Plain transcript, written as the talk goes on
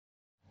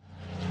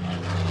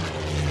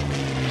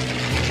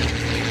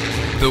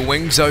The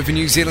Wings Over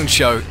New Zealand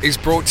show is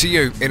brought to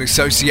you in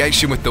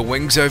association with the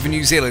Wings Over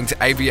New Zealand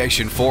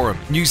Aviation Forum,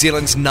 New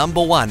Zealand's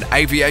 #1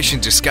 aviation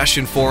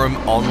discussion forum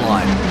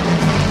online.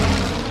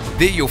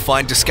 There you'll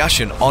find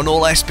discussion on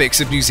all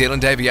aspects of New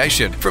Zealand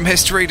aviation, from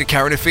history to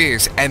current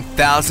affairs, and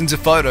thousands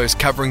of photos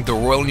covering the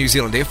Royal New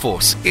Zealand Air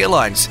Force,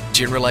 airlines,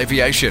 general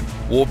aviation,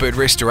 warbird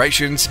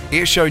restorations,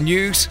 airshow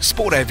news,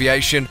 sport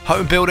aviation,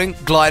 home building,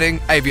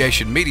 gliding,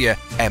 aviation media,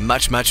 and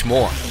much, much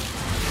more.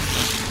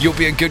 You'll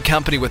be in good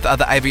company with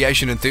other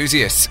aviation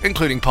enthusiasts,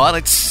 including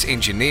pilots,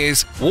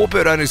 engineers,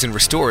 warbird owners and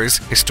restorers,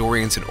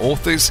 historians and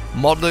authors,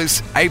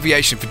 modelers,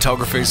 aviation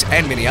photographers,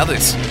 and many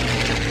others.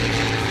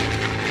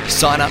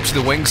 Sign up to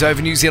the Wings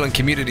Over New Zealand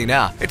community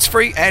now. It's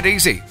free and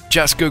easy.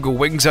 Just Google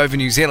Wings Over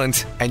New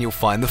Zealand and you'll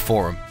find the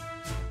forum.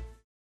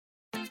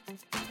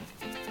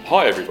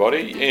 Hi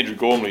everybody, Andrew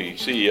Gormley,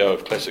 CEO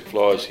of Classic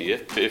Flyers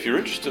here. If you're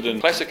interested in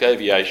classic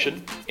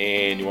aviation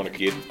and you want to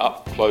get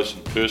up close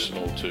and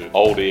personal to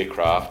old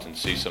aircraft and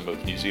see some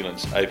of New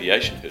Zealand's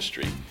aviation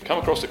history, come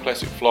across the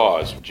Classic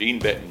Flyers, Jean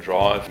Batten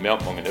Drive,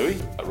 Mount Maunganui,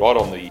 right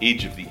on the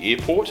edge of the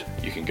airport.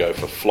 You can go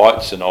for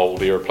flights in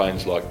old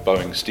aeroplanes like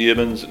Boeing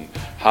Stearmans and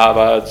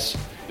Harvards.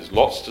 There's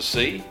lots to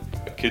see.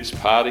 Kids'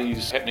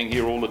 parties happening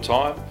here all the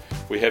time.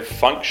 We have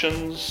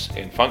functions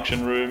and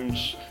function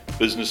rooms,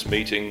 business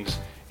meetings,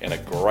 and a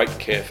great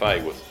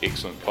cafe with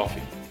excellent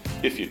coffee.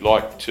 If you'd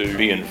like to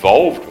be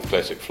involved with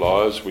Classic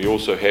Flyers, we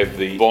also have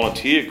the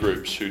volunteer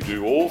groups who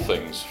do all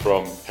things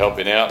from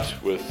helping out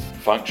with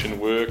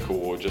function work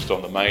or just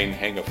on the main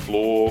hangar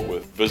floor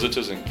with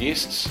visitors and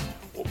guests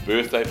or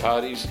birthday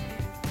parties,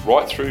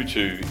 right through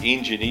to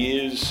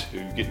engineers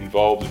who get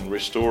involved in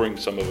restoring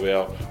some of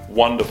our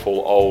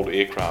wonderful old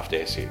aircraft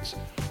assets.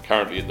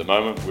 Currently at the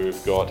moment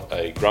we've got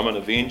a Grumman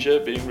Avenger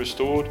being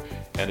restored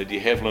and a de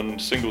Havilland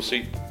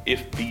single-seat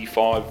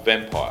FB5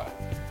 Vampire.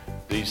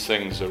 These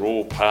things are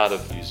all part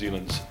of New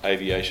Zealand's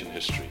aviation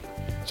history.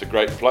 It's a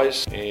great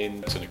place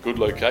and it's in a good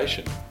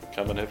location.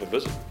 Come and have a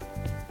visit.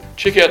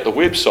 Check out the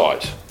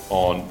website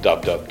on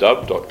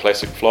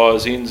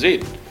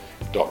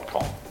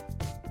www.classicflyersnz.com.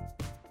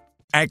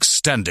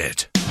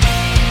 Extended.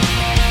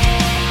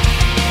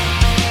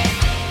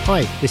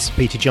 Hi, this is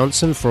Peter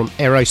Johnson from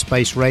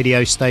aerospace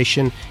radio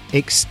station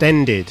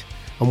Extended,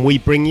 and we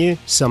bring you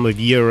some of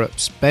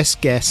Europe's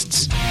best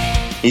guests.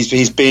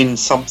 He's been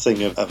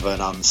something of an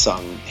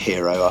unsung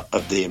hero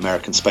of the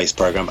American space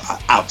program,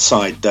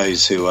 outside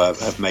those who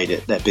have made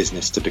it their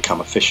business to become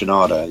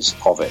aficionados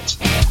of it.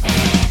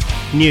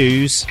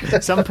 News.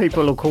 Some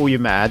people will call you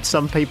mad,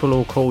 some people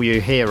will call you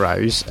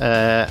heroes,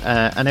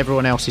 and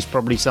everyone else is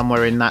probably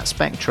somewhere in that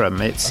spectrum.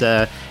 It's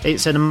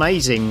an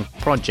amazing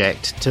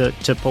project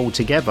to pull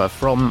together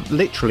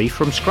literally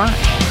from scratch.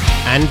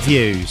 And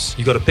views.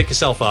 You've got to pick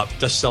yourself up,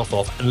 dust yourself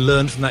off, and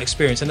learn from that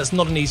experience. And that's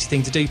not an easy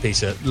thing to do,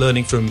 Peter,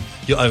 learning from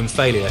your own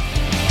failure.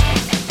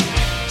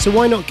 So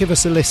why not give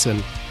us a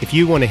listen if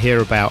you want to hear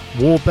about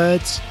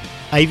warbirds,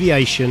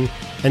 aviation,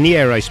 and the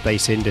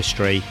aerospace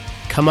industry?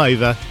 Come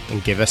over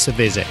and give us a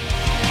visit.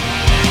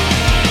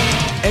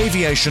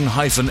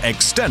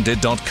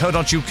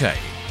 aviation-extended.co.uk.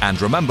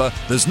 And remember,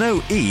 there's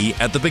no E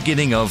at the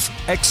beginning of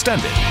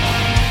Extended.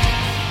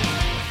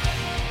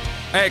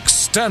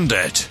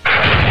 Extended.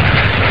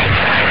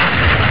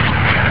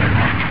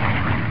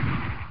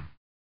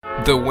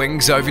 The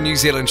Wings Over New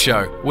Zealand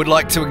show would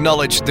like to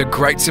acknowledge the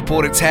great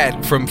support it's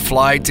had from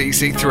Fly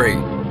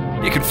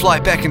DC3. You can fly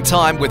back in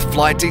time with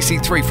Fly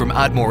DC3 from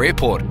Ardmore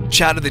Airport,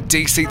 charter the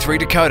DC3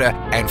 Dakota,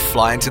 and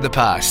fly into the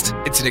past.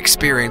 It's an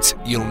experience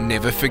you'll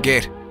never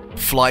forget.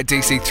 Fly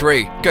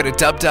DC3. Go to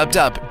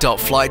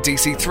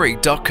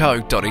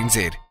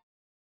www.flydc3.co.nz.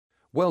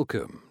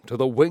 Welcome to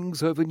the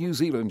Wings Over New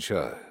Zealand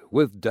show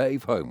with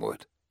Dave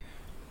Homewood.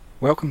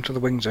 Welcome to the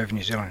Wings Over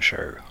New Zealand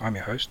show. I'm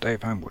your host,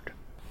 Dave Homewood.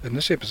 In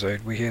this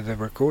episode, we hear the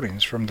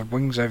recordings from the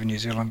Wings Over New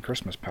Zealand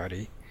Christmas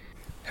party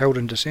held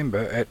in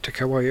December at Te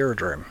Kowhai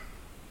Aerodrome.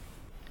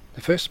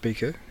 The first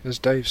speaker is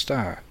Dave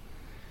Starr,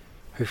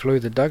 who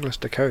flew the Douglas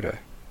Dakota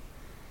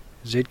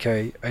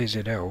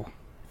ZK-AZL,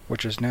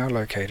 which is now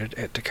located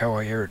at Te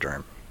Kowhai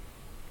Aerodrome.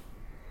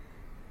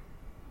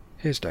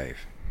 Here's Dave.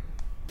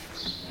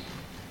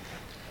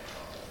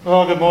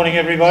 Well, good morning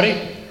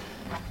everybody.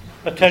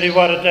 I tell you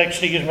what, it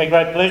actually gives me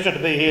great pleasure to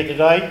be here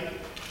today,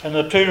 and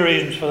there are two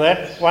reasons for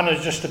that. One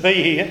is just to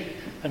be here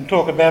and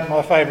talk about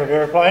my favourite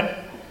aeroplane.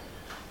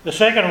 The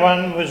second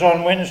one was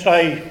on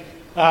Wednesday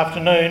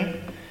afternoon.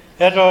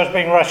 As I was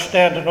being rushed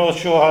down to North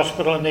Shore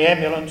Hospital in the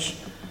ambulance,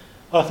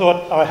 I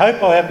thought, I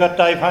hope I have got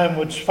Dave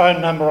Homewood's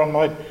phone number on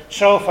my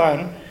cell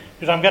phone,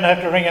 because I'm going to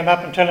have to ring him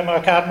up and tell him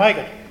I can't make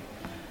it.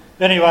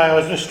 Anyway, I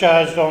was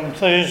discharged on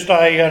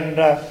Thursday, and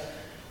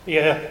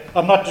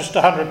I'm not just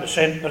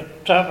 100%, but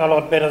a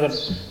lot better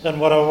than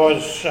what I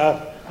was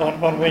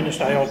on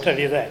Wednesday, I'll tell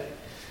you that.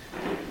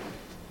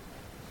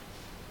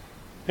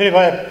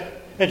 Anyway,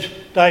 as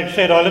Dave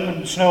said, I live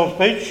in Snells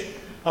Beach.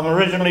 I'm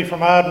originally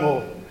from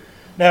Ardmore.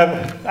 Now,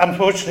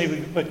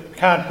 unfortunately, we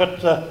can't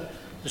put the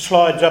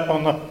slides up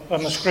on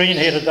the screen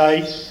here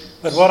today,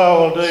 but what I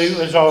will do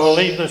is I will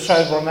leave this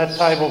over on that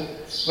table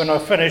when I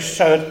finish,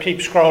 so it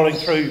keeps scrolling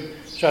through.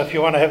 So if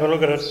you want to have a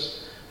look at it.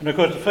 And of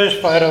course the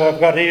first photo I've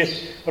got here,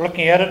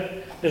 looking at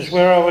it, is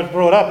where I was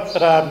brought up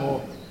at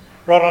Ardmore,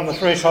 right on the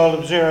threshold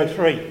of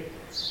 03.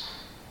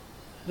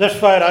 This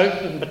photo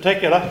in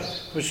particular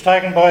was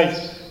taken by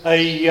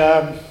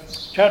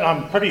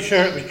I'm pretty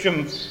sure it was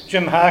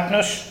Jim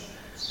Harkness,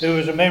 who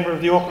was a member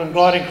of the Auckland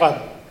Gliding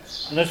Club.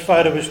 And this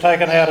photo was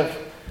taken out of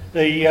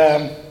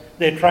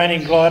their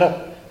training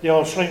glider, the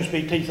old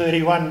Slingsby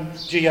T31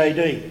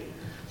 GAD.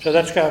 So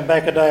that's going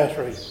back a day or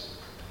three.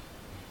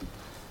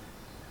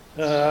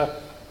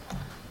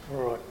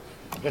 Alright,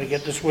 I've got to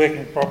get this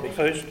working properly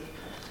first.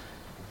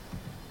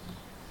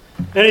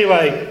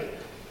 Anyway,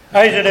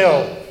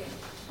 AZL.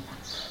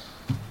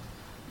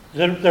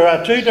 There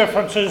are two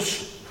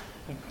differences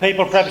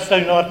people perhaps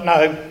do not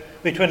know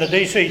between the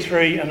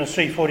DC3 and the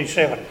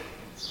C47.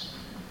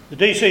 The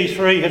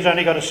DC3 has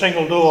only got a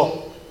single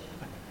door,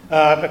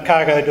 a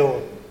cargo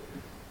door.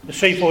 The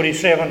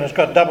C47 has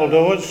got double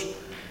doors,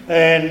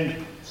 and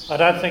I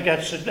don't think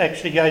that's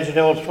actually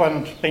AZL's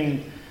one that's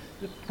been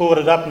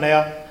boarded up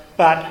now,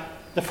 but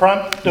the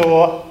front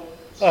door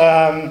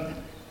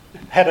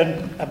had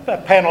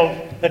a panel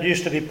that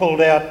used to be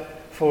pulled out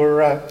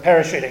for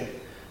parachuting,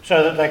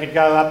 so that they could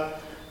go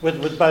up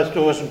with both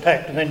doors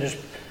intact and then just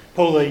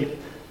pull the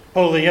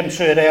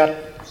insert out.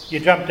 You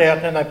jumped out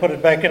and then they put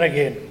it back in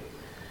again.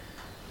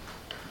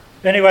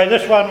 Anyway,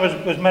 this one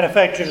was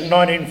manufactured in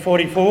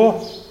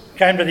 1944,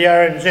 came to the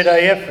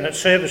RNZAF, and its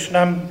service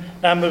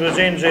number was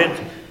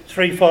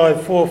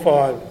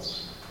NZ3545.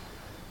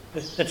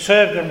 It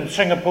served in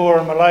Singapore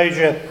and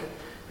Malaysia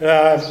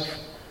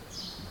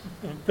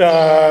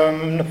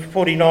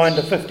 49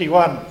 to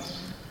 51.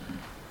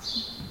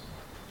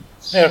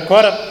 Now,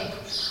 quite a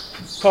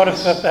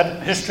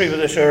history with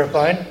this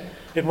aeroplane.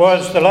 It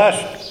was the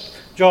last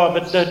job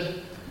it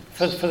did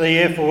for the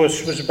Air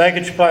Force was a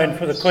baggage plane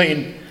for the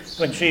Queen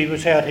when she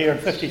was out here in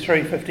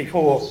 53,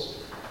 54.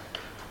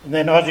 And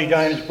then Aussie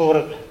James bought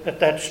it at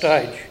that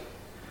stage.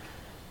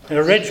 Now,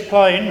 Reg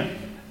Plane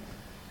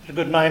is a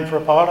good name for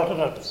a pilot,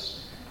 isn't it?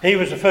 He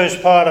was the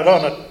first pilot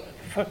on it,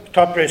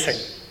 top dressing.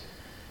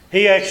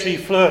 He actually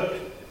flew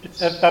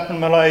it up in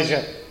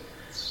Malaysia.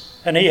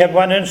 And he had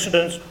one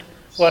incident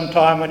one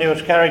time when he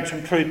was carrying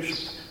some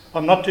troops.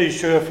 I'm not too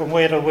sure from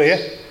where to where,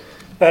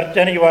 but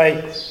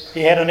anyway,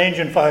 he had an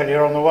engine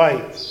failure on the way.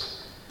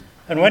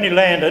 And when he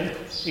landed,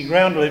 he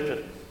ground looped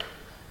it,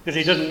 because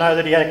he didn't know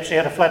that he actually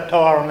had a flat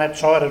tyre on that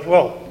side as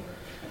well.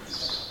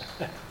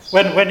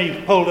 When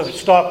he pulled a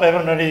stop,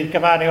 Evan and the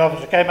commanding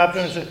officer came up to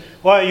him and said,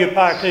 "Why are you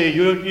parked here?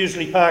 You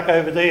usually park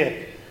over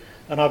there."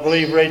 And I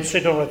believe Red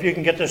said, "Well, if you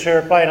can get this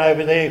aeroplane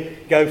over there,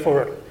 go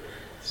for it."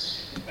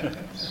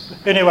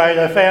 Anyway,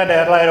 they found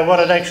out later what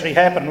had actually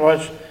happened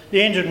was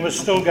the engine was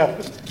still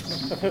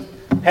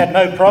had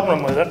no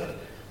problem with it,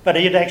 but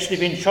he had actually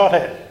been shot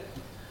at.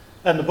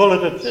 And the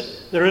bullet,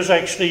 there is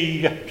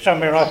actually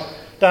somewhere, I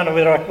don't know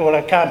whether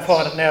I can't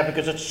find it now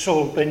because it's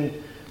all been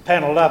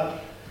panelled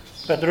up,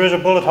 but there is a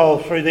bullet hole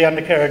through the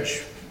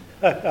undercarriage,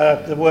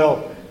 the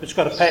well. It's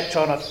got a patch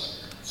on it.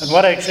 And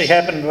what actually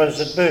happened was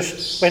it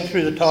burst, went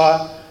through the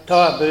tyre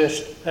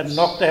burst and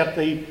knocked out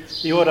the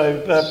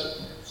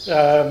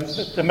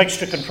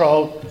mixture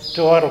control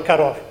to idle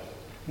cut-off.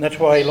 And that's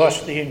why he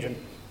lost the engine.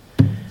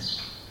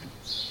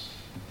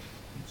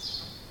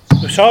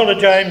 We sold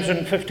to James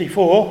in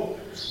 54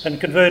 and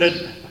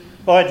converted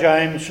by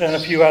James and a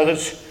few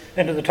others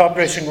into the top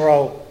dressing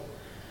role.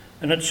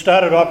 And it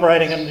started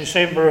operating in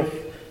December of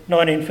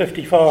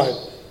 1955.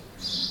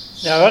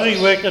 Now, as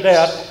he worked it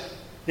out,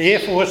 the Air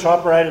Force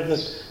operated the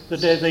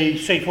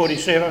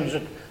C-47s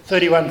at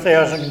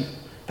 31,000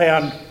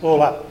 pound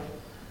all up.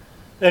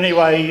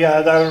 Anyway,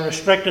 they were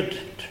restricted,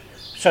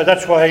 so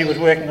that's why he was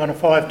working on a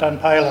 5-ton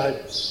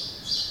payload.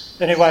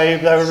 Anyway,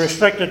 they were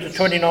restricted to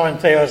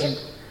 29,000,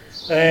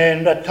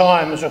 and at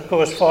times, of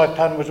course,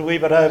 5-ton was a wee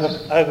bit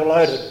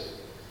overloaded.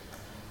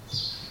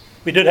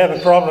 We did have a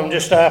problem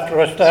just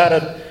after I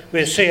started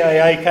where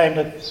CAA came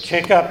to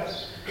check up,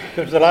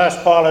 because the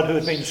last pilot who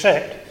had been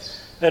sacked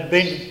had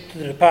been to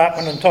the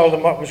department and told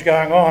them what was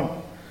going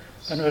on.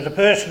 And there was a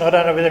person, I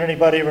don't know whether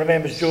anybody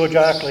remembers George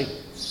Arkley.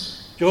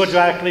 George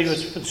Arkley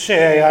was for the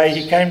CAA.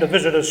 He came to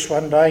visit us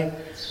one day,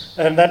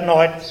 and that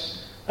night,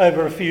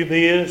 over a few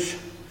beers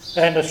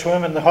and a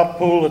swim in the hot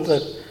pool at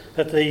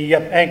the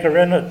Anchor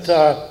Inn at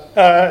the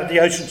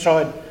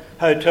Oceanside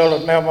Hotel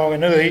at Mount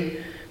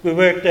Maunganui, we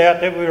worked out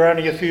that we were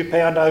only a few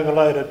pound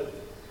overloaded.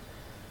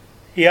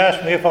 He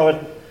asked me if I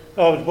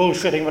was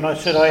bullshitting when I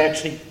said I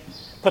actually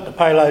put the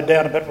payload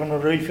down a bit when we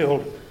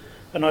refilled.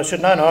 And I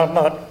said, no, I'm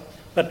not.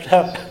 But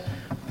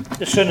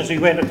as soon as he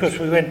went, of course,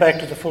 we went back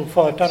to the full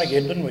 5-ton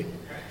again, didn't we?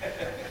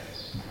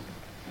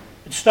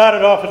 It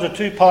started off as a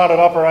 2-pilot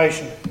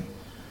operation.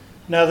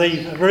 Now,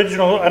 the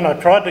original, and I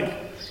tried to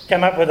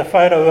come up with a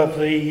photo of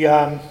the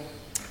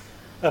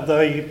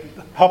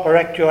hopper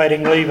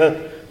actuating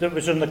lever that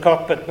was in the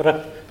cockpit,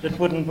 but it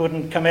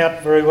wouldn't come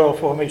out very well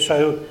for me,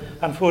 so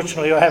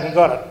unfortunately I haven't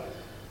got it.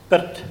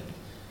 But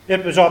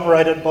it was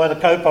operated by the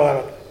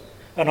co-pilot,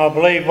 and I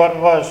believe what it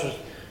was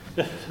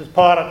the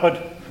pilot would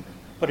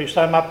put his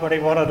thumb up when he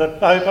wanted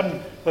it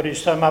open, put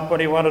his thumb up when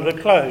he wanted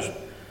it closed.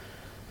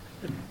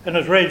 And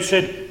as Red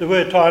said, there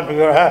were times we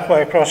were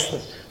halfway across the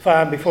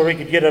farm before he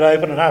could get it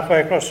open and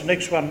halfway across the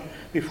next one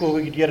before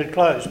we could get it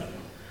closed.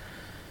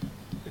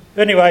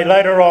 Anyway,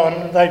 later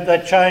on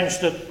they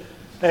changed it,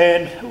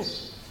 and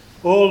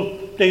all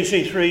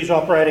DC3s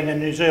operating in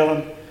New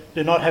Zealand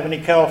do not have any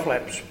cowl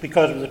flaps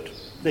because of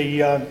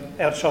the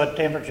outside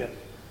temperature.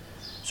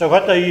 So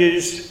what they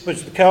used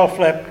was the cowl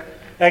flap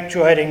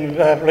actuating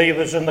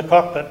levers in the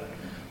cockpit.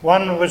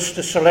 One was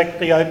to select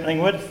the opening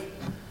width,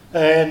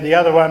 and the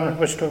other one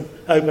was to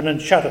open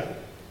and shut it.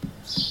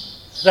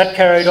 That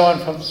carried on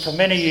for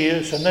many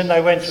years, and then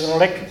they went to an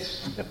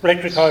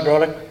electric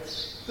hydraulic,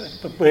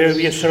 where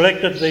you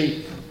selected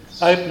the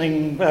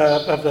opening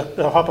of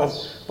the hopper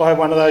by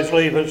one of those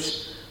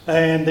levers,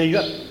 and the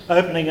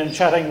opening and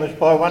shutting was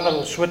by one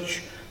little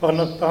switch on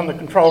the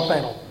control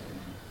panel.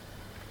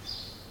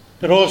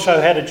 It also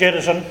had a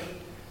jettison,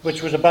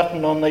 which was a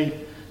button on the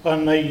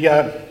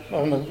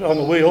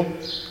wheel,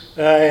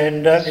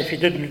 and if you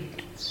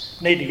didn't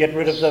need to get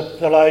rid of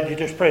the load, you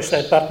just press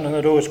that button and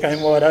the doors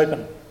came wide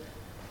open.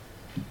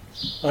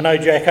 I know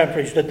Jack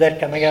Humphreys did that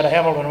coming out of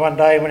Hamilton one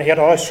day when he had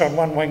ice on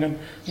one wing and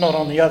not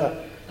on the other,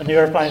 and the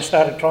aeroplane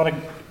started trying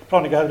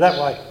to go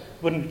that way,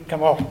 wouldn't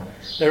come off.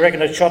 They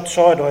reckon it shot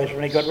sideways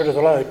when he got rid of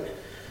the load.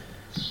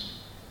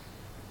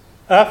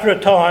 After a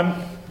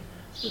time,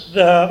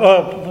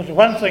 the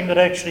one thing that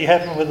actually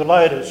happened with the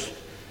loaders,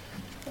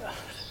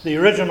 the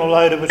original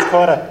loader was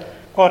quite a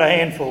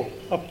handful.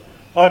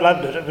 I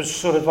loved it. It was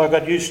sort of, I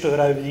got used to it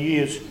over the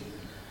years.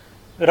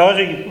 But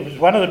Ozzy was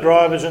one of the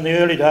drivers in the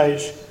early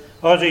days.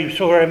 Ozzy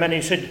saw him and he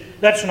said,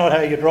 "That's not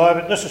how you drive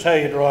it, this is how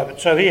you drive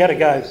it." So he had a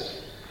go.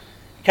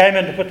 Came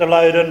in to put the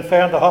load in,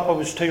 found the hopper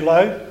was too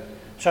low.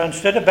 So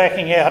instead of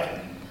backing out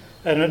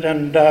and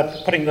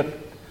putting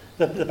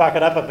the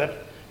bucket up a bit,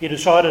 he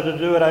decided to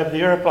do it over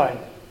the aeroplane.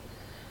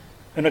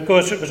 And of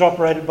course it was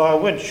operated by a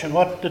winch. And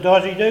what did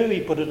Ozzy do?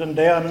 He put it in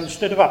down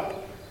instead of up.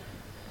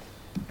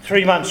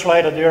 3 months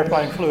later, the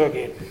aeroplane flew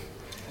again.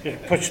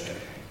 It put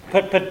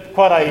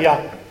quite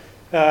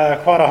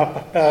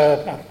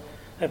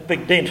a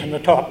big dent in the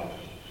top.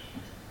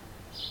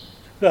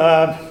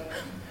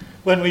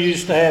 When we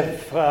used to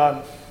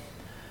have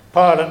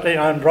pilot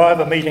and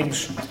driver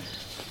meetings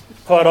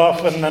quite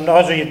often, and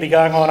Ozzy would be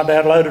going on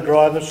about loader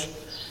drivers,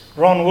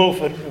 Ron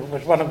Wolford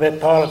was one of their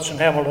pilots in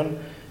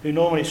Hamilton, who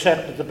normally sat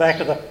at the back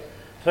of the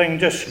thing,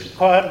 just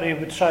quietly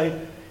would say,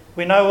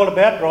 "We know all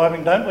about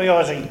driving, don't we,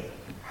 Ozzy?"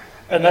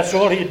 And that's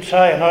all he'd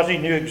say, and Ozzy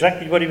knew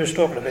exactly what he was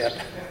talking about.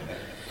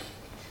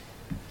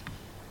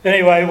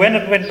 Anyway, when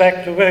it went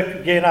back to work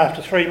again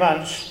after 3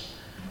 months,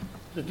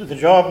 the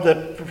job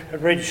that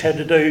Reg had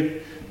to do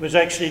was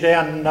actually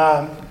down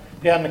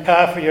the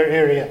Carfree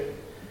area.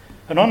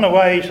 And on the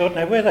way he thought,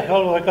 now where the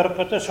hell have I got to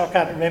put this? I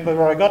can't remember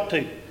where I got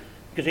to,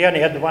 because he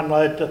only had the one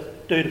load to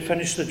do to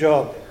finish the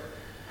job.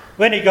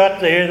 When he got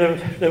there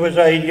was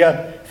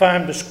a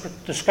farm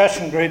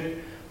discussion group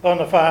on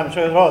the farm,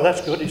 so oh,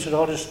 that's good. He said,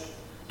 I'll just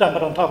dump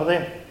it on top of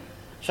them.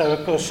 So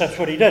of course that's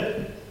what he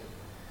did.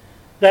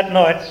 That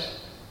night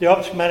the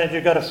ops manager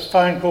got a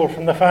phone call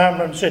from the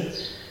farmer and said,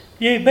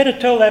 "You better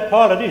tell that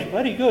pilot he's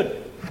bloody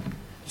good.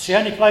 It's the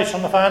only place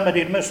on the farm that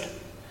he'd missed."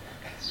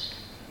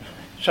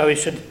 So he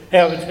said,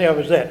 how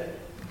was that?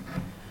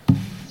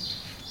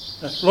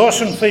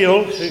 Lawson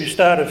Field, who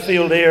started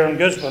Field Air in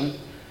Gisborne,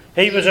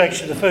 he was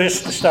actually the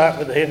first to start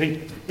with the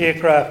heavy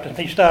aircraft, and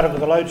he started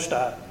with a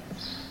Lodestar,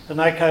 and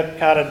they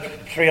carted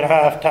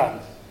 3.5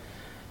 tonne.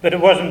 But it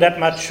wasn't that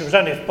much. It was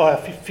only by a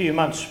few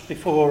months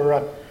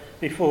before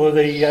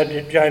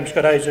the James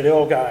got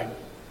AZL going.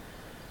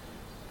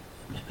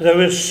 There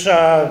was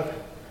 9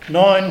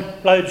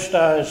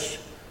 Lodestars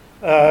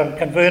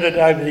converted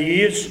over the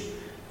years,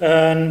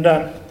 and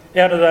out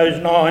of those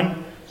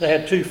 9, they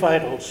had 2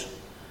 fatals.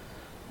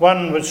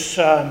 One was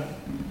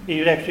he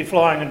was actually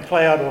flying in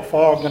cloud or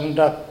fog, and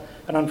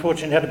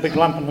unfortunately had a big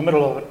lump in the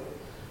middle of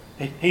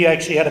it. He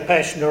actually had a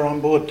passenger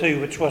on board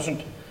too, which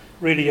wasn't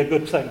really a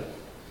good thing.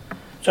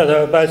 So they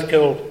were both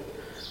killed.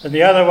 And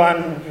the other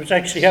one was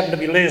actually happened to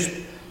be Les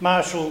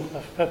Marshall.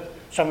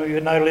 Some of you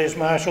know Les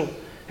Marshall,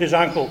 his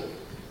uncle,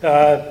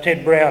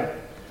 Ted Brown.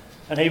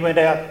 And he went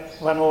out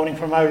one morning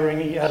from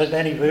Overing out of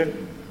Dannyburg,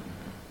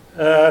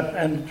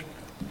 and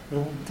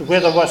the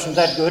weather wasn't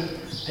that good.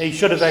 He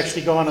should have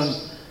actually gone and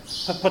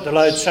put the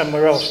load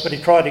somewhere else, but he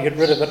tried to get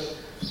rid of it,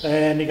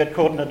 and he got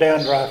caught in a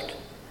downdraft.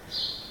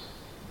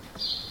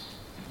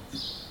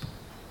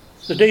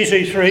 The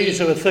DC3s,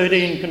 there were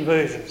 13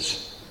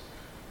 conversions.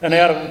 And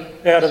out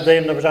of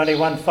them, there was only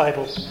 1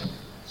 fatal,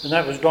 and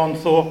that was Don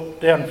Thorpe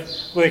down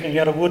working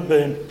out of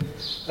Woodburn.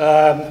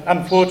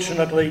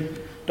 Unfortunately,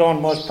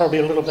 Don was probably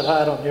a little bit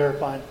hard on the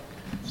aeroplane,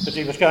 because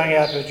he was going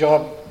out to a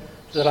job,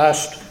 the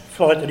last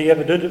flight that he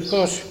ever did, of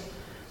course,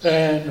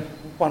 and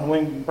one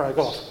wing broke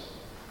off.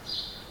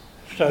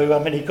 So, I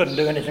mean, he couldn't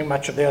do anything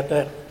much about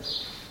that.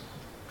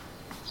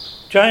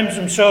 James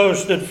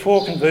themselves did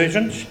 4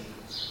 conversions.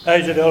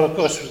 AZL, of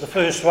course, was the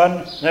first one,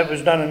 and that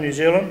was done in New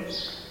Zealand.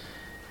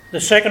 The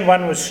second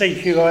one was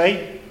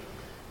CQA,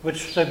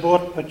 which they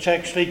bought, which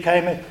actually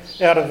came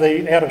out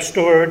of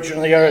storage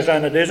in the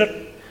Arizona desert.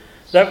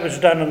 That was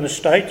done in the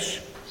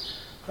States.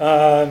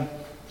 And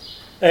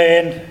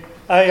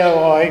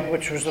AOI,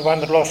 which was the one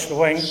that lost the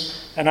wing,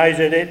 and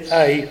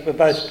AZA were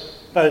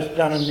both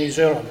done in New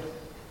Zealand.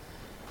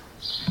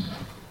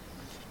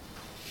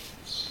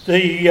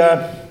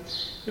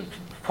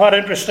 Quite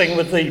interesting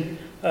with the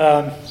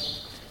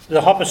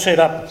hopper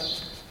setup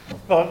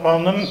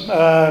on them.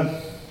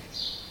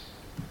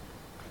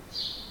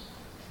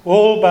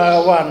 All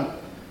bar one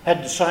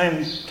had the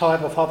same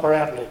type of hopper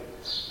outlet,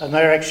 and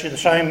they're actually the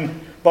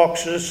same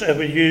boxes that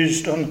were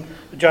used on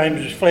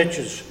James's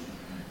Fletchers.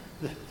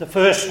 The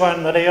first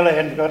one that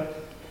Airland got,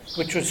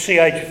 which was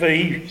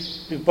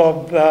CHV, who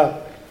Bob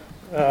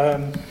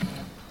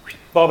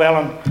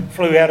Allen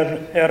flew out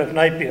of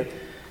Napier.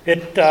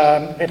 It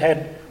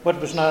had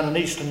what was known an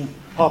Eastern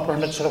hopper,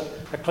 and it's a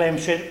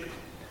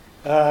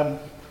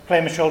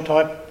clamshell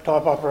type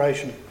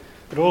operation.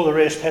 But all the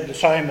rest had the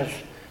same as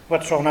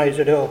what's on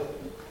AZL.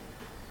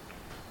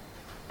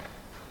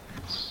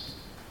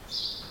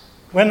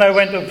 When they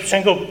went to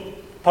single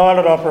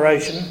pilot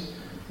operation,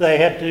 they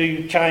had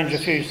to change a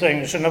few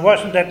things, and it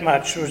wasn't that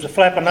much. There was the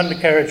flap and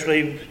undercarriage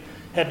lever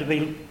had to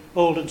be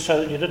altered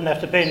so that you didn't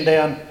have to bend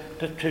down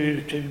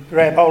to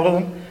grab hold of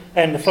them,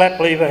 and the flap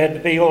lever had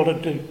to be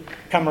altered to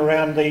come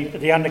around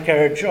the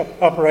undercarriage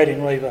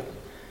operating lever.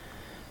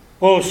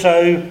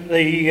 Also,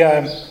 the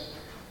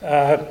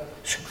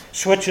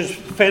switches,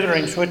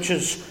 feathering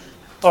switches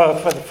for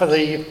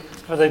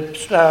the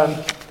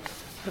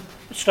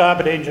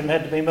starboard engine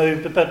had to be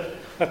moved a bit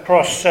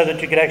across so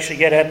that you could actually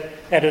get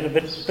at it a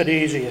bit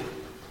easier.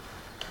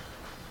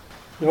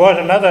 There was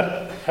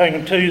another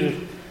thing to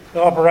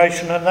the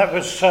operation, and that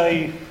was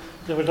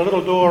there was a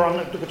little door on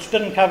it which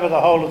didn't cover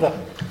the whole of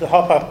the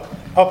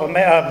hopper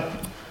mouth,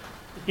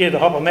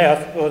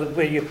 or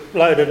where you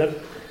loaded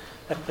it.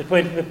 It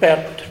went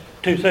about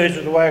 2/3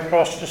 of the way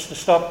across just to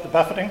stop the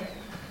buffeting,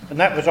 and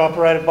that was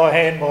operated by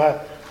hand by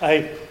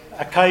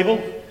a cable,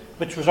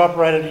 which was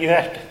operated. You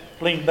had to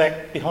lean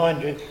back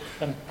behind you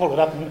and pull it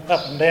up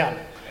and down,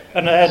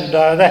 and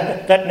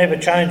that never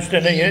changed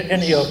in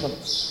any of them.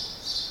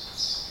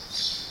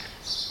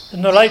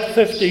 In the late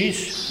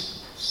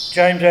 50s,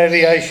 James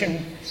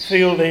Aviation,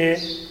 Field Air,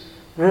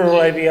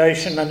 Rural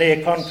Aviation and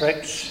Air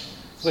Contracts,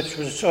 which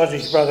was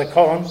Ozzy's brother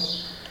Colin,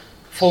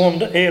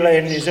 formed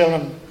Airland New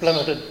Zealand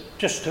Limited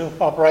just to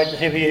operate the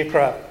heavy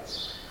aircraft.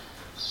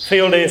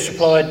 Field Air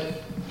supplied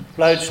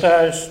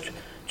Lodestars,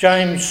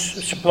 James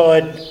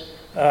supplied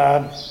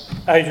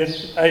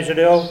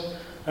AZL,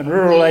 and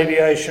Rural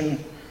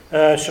Aviation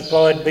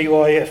supplied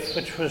BYF,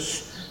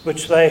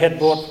 which they had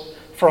bought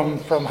from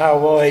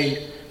Hawaii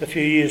a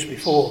few years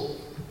before.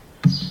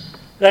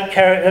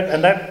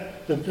 And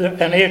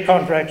Air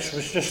Contracts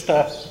was just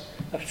a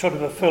sort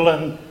of a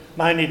fill-in,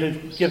 mainly to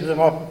give them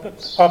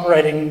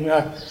operating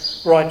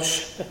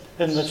rights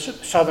in the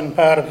southern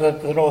part of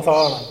the North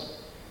Island.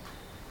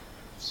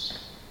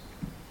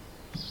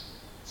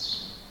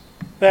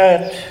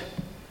 But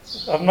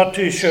I'm not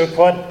too sure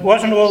quite. It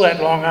wasn't all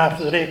that long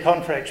after the Air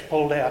Contracts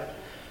pulled out.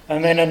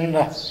 And then in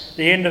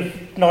the end of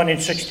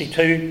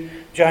 1962,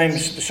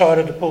 James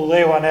decided to pull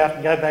their one out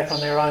and go back on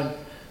their own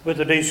with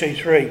the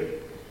DC-3.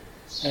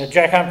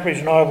 Jack Humphreys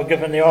and I were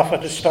given the offer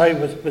to stay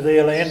with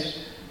Airland,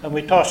 and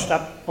we tossed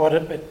up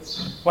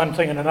one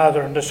thing and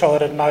another and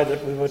decided no,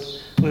 that we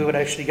would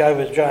actually go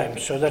with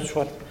James. So that's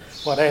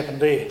what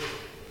happened there.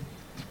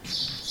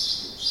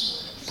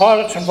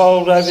 Pilots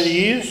involved over the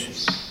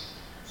years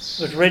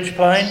was Reg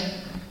Plain,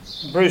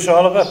 Bruce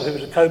Oliver, who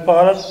was a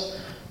co-pilot,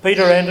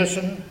 Peter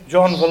Anderson,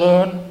 John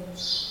Valurn,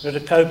 who was a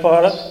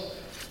co-pilot,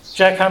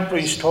 Jack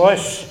Humphreys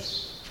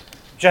twice,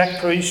 Jack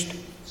Priest,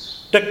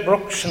 Dick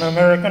Brooks, an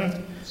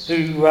American,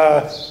 who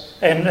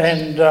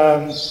and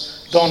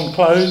Don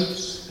Clough,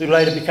 who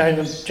later became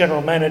the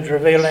general manager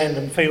of Airland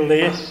and Field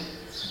Air.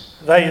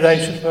 They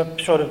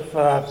sort of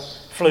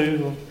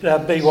flew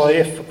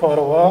BYF for quite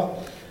a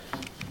while.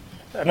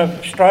 An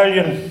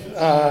Australian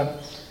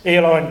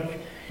airline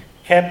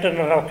captain,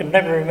 and I can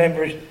never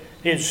remember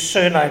his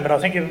surname, but I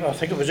think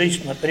it was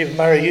Eastman, but even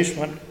Murray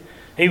Eastman.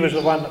 He was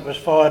the one that was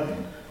fired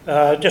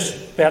just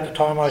about the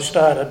time I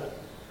started.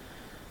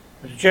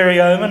 Jerry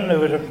Oman,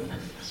 who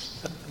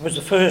was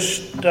the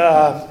first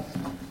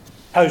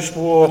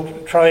post-war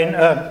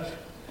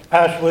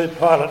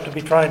pilot to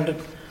be trained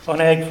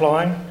on ag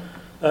flying,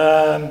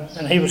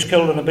 and he was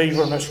killed in a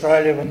beaver in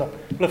Australia when the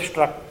lift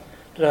struck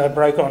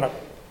broke on it.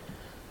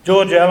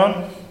 George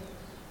Allen,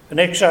 an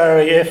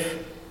ex-RAF,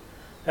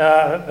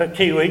 a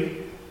Kiwi,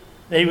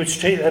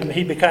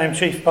 he became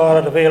chief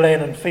pilot of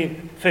Airland and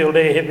Field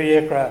Air heavy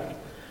aircraft.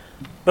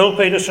 Bill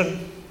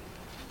Peterson,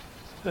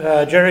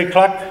 Jerry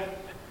Cluck,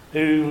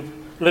 who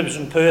lives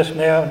in Perth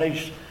now, and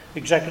he's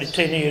exactly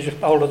 10 years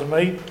older than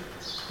me,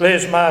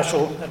 Les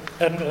Marshall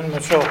and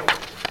myself.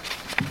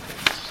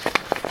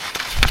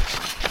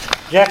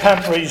 Jack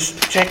Humphreys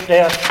checked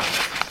out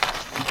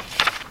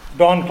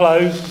Don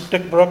Clough,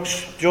 Dick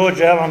Brooks,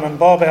 George Allen and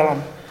Bob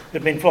Allen,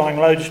 who'd been flying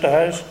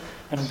Lodestars,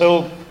 and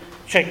Bill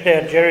checked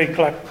out Jerry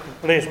Cluck,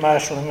 Les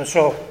Marshall and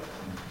myself.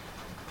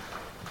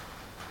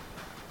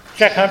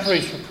 Jack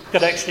Humphreys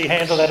could actually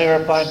handle that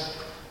aeroplane.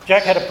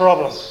 Jack had a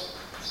problem.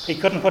 He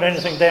couldn't put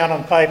anything down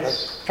on paper,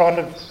 trying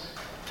to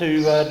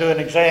do an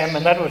exam,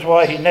 and that was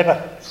why he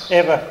never,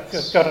 ever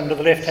got into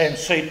the left-hand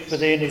seat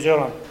with Air New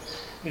Zealand,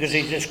 because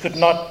he just could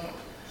not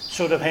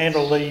sort of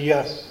handle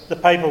the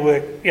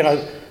paperwork,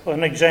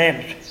 on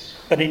exams.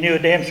 But he knew a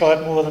damn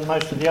sight more than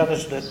most of the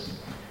others did.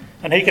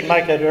 And he could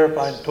make that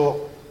aeroplane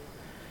talk.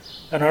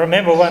 And I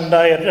remember one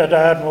day at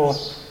Ardmore,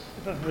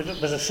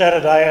 it was a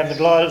Saturday, and the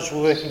gliders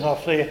were working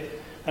off there,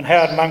 and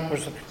Howard Monk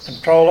was the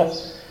controller,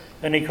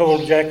 and he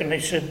called Jack and he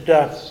said,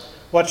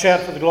 watch out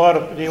for the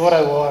glider, the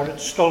auto wire,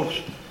 it's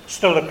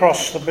still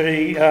across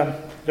the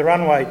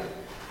runway.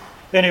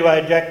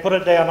 Anyway, Jack put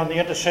it down on the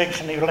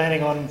intersection. He was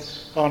landing on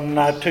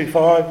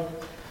 2.5.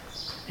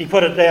 He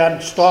put it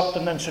down, stopped,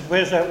 and then said,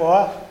 where's that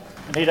wire?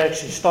 And he'd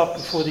actually stopped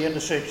before the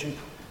intersection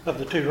of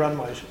the two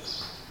runways.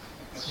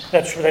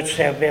 That's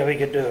how he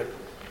could do it.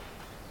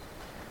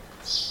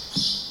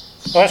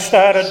 I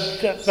started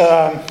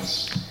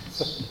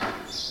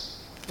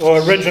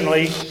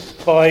originally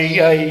by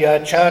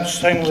a chance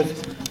thing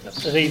with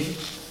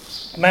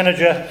the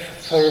manager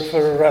for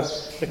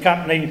the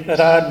company at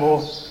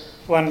Ardmore.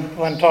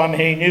 One time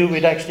he knew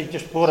we'd actually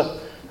just bought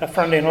a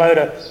front-end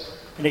loader,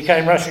 and he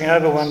came rushing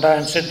over one day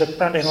and said the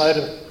front-end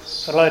loader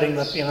for loading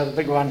the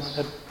big one,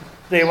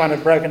 their one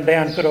had broken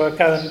down, could I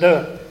go and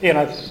do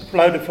it,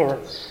 load it for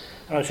it?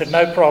 And I said,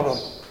 no problem.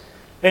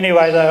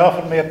 Anyway, they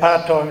offered me a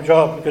part-time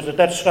job, because at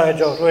that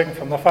stage I was working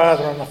for my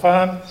father on the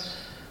farm,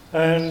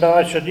 and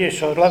I said,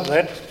 yes, I'd love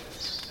that.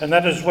 And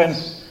that is when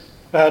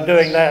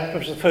doing that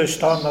was the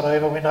first time that I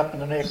ever went up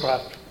in an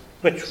aircraft,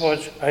 which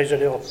was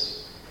AZL.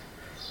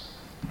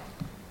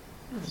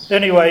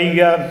 Anyway,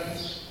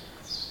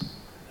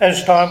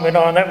 as time went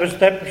on, that was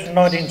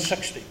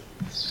 1960.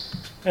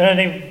 And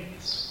in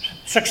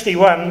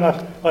 61,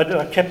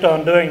 I kept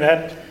on doing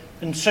that.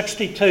 In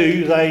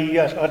 62,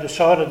 I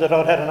decided that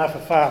I'd had enough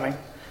of farming.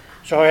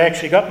 So I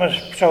actually got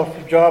myself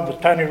a job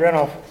with Tony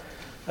Renoff,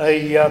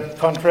 a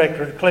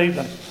contractor at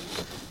Cleveland.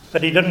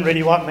 But he didn't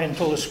really want me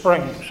until the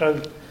spring.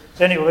 So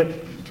anyway,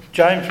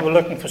 James were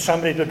looking for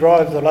somebody to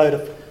drive the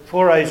loader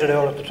for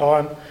AZL at the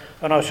time.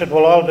 And I said,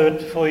 well, I'll do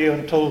it for you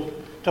until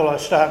I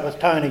start with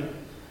Tony.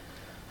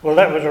 Well,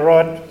 that was all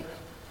right.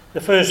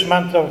 The first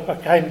month I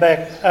came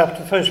back,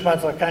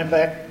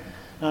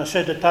 and I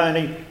said to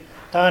Tony,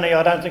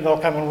 I don't think I'll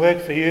come and work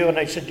for you. And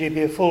he said, you'd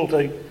be a fool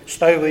to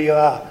stay where you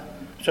are.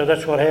 So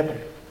that's what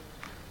happened.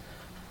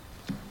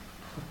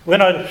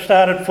 When I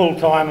started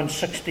full-time in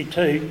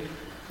 62,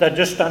 they'd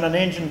just done an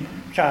engine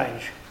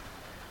change.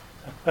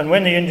 And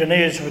when the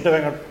engineers were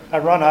doing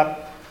a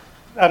run-up,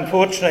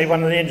 unfortunately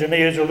one of the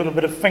engineers had a little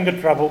bit of finger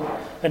trouble,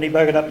 and he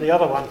buggered up the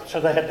other one,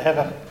 so they had to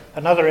have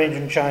another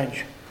engine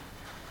change.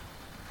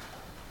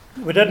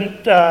 We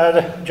didn't,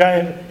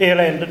 Airland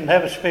didn't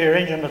have a spare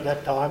engine at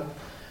that time,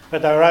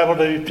 but they were able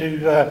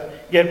to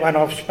get one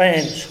off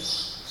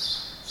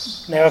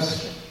Spans. Now,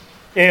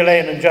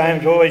 Airland and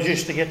James always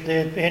used to get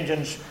their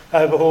engines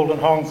overhauled in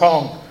Hong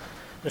Kong.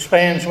 The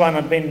Spans one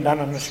had been done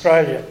in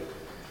Australia,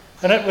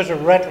 and it was a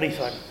rattly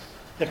thing.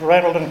 It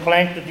rattled and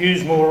clanked, it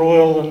used more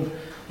oil than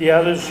the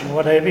others and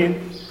what have you.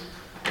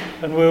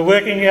 And we were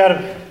working out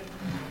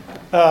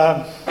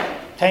of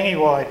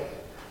Tangiwai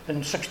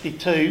in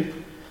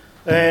 62,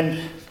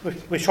 and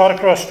we shot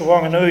across to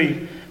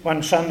Wanganui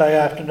one Sunday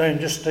afternoon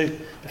just to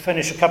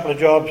finish a couple of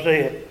jobs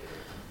there.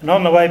 And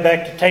on the way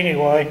back to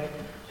Tangiwai,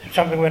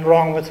 something went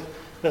wrong with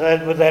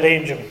that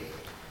engine.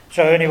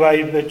 So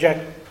anyway, Jack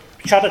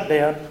shut it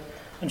down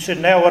and said,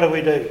 now what do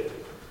we do?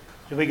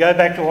 Do we go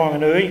back to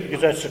Wanganui,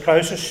 because that's the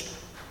closest?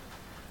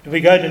 Do we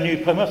go to New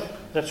Plymouth?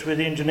 That's where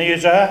the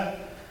engineers are.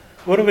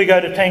 Or do we go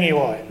to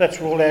Tangiwai? That's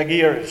where all our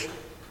gear is.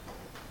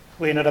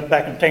 We ended up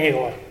back in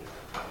Tangiwai.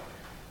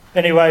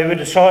 Anyway, we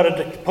decided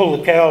to pull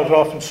the cowls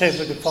off and see if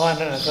we could find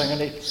anything,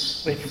 and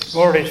we've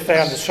already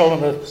found the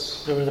cylinder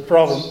that was the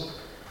problem.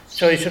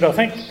 So he said, I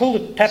think pull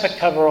the tappet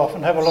cover off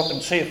and have a look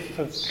and see if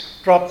it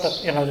dropped the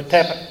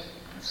tappet.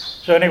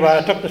 So anyway,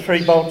 I took the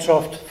 3 bolts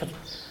off,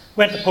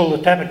 went to pull the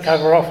tappet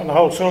cover off, and the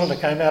whole cylinder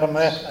came out of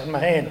my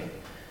hand.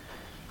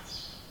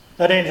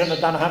 That engine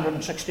had done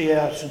 160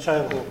 hours since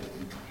overhaul.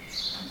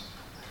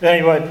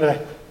 Anyway,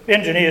 the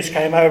engineers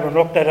came over and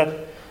looked at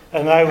it,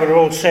 and they were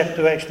all set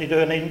to actually do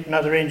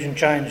another engine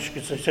change,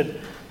 because they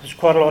said there's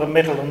quite a lot of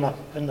metal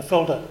in the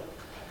filter.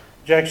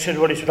 Jack said,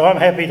 well, he said, I'm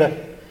happy to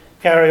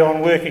carry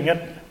on working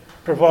it,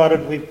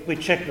 provided we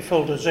check the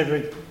filters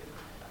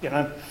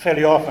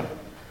fairly often.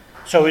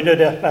 So we did.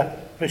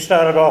 We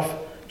started off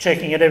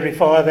checking it every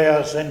 5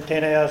 hours, then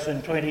 10 hours,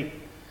 then 20,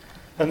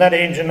 and that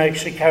engine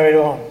actually carried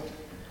on.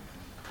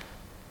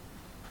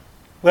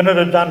 When it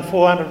had done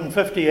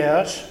 450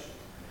 hours,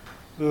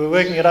 we were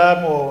working at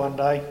Ardmore one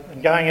day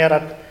and going at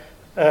it,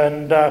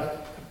 and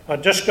I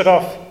just got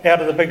off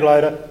out of the big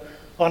loader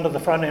onto the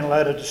front end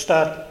loader to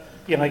start,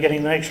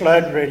 getting the next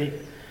load ready.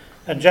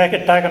 And Jack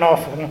had taken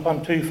off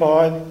on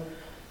 2.5,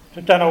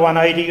 had done a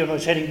 180 and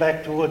was heading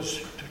back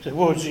towards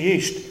the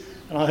east.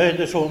 and I heard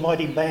this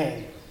almighty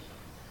bang.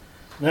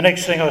 And the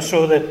next thing I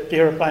saw, that the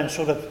aeroplane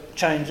sort of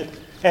changed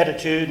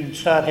attitude and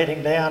start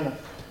heading down,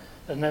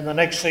 and then the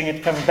next thing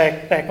it come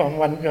back on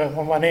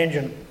one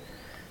engine.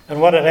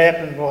 And what had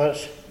happened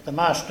was the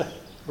master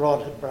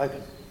rod had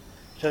broken,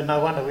 so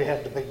no wonder we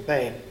had the big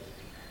bang.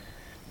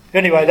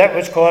 Anyway, that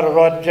was quite all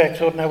right. Jack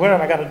thought, now where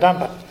am I going to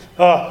dump it?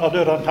 Oh, I'll do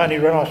it on Tony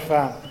Renos'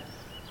 farm.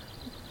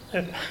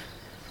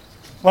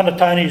 One of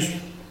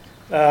Tony's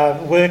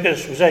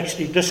workers was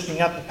actually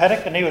disking up the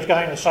paddock, and he was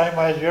going the same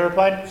way as the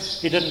aeroplane.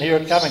 He didn't hear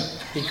it coming.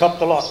 He copped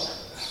the lot.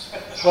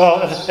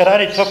 Well, it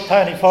only took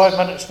Tony 5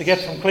 minutes to get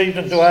from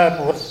Cleveland to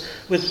Homewood,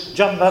 with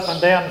jumping up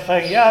and down and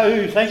saying,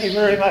 "Yo, thank you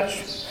very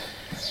much."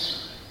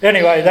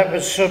 Anyway, that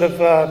was sort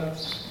of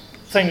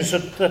things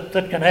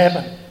that can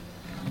happen.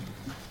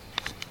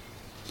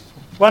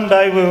 One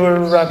day we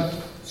were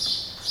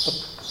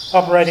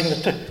operating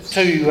the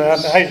two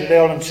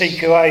AZL and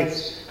CQA.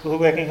 We were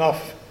working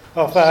off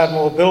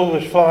Ardmore. Bill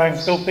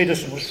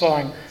Peterson was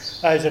flying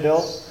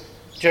AZL.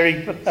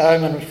 Jerry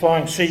Oman was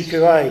flying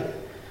CQA.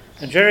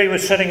 And Jerry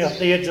was sitting at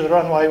the edge of the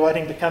runway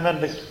waiting to come in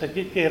to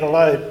get a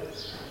load.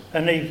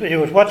 And he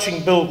was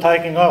watching Bill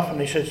taking off, and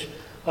he says,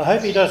 "I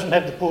hope he doesn't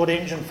have the port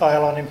engine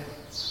fail on him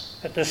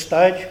at this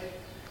stage.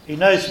 He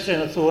knows it's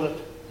in a thought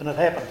and it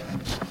happened."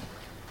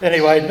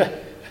 Anyway,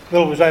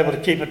 Bill was able to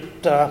keep it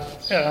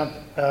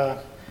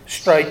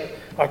straight.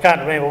 I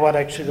can't remember what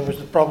actually there was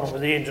the problem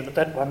with the engine at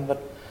that one,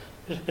 but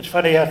it's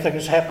funny how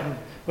things happen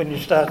when you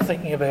start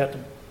thinking about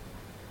them.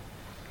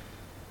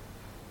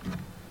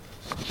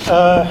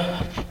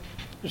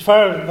 As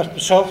far as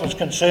myself was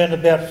concerned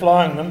about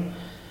flying them,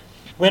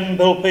 when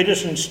Bill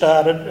Peterson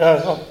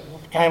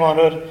came on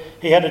it,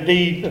 he had a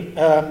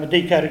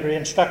D category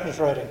instructor's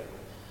rating.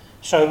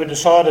 So we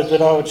decided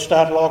that I would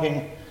start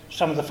logging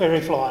some of the ferry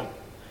flying,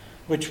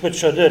 which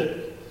I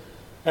did.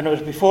 And it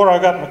was before I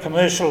got my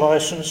commercial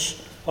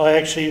licence. I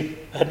actually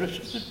had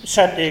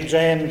sat the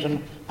exams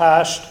and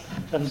passed,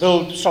 and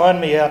Bill signed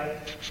me out,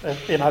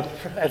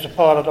 as a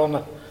pilot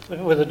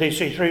with a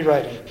DC3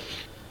 rating.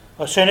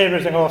 I sent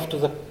everything off to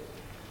the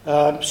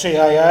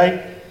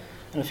CAA,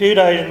 and a few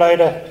days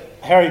later,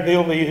 Harry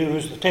Beelby, who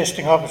was the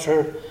testing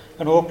officer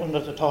in Auckland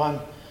at the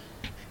time,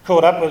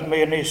 caught up with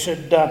me and he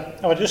said,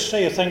 "I just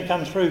see a thing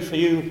come through for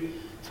you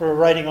for a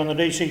rating on the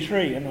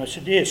DC3. And I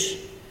said, "Yes."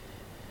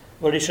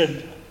 Well, he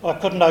said, "I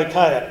couldn't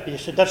okay it." He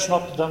said, "That's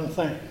not the done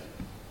thing."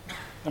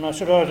 And I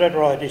said, "Oh, is that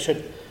right?" He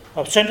said,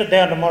 "I've sent it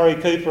down to Murray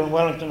Cooper in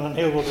Wellington and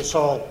he will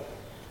decide."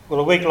 Well,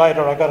 a week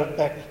later I got it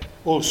back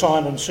all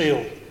signed and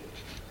sealed.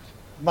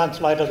 A month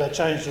later they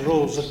changed the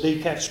rules that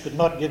DCATs could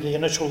not give the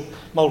initial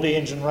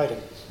multi-engine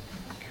rating.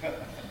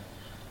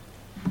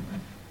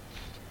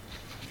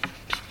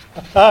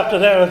 After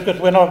that,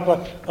 when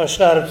I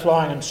started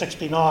flying in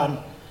 '69,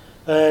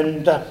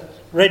 and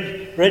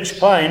Reg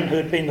Payne, who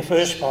had been the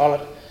first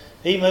pilot,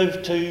 he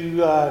moved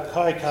to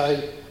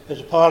Kaiko as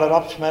a pilot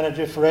ops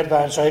manager for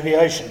Advanced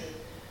Aviation.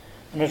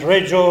 And as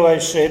Reg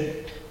always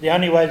said, the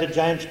only way that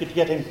James could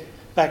get him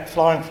back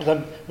flying for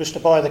them was to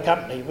buy the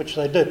company, which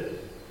they did.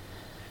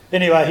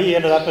 Anyway, he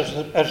ended up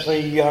as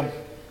the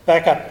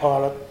backup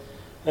pilot.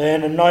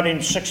 And in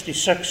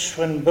 1966,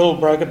 when Bill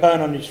broke a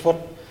bone on his foot,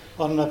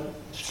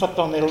 slipped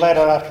on the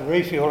ladder after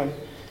refuelling,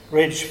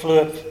 Reg flew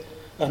it,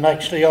 and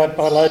actually I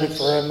loaded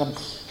for him, and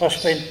I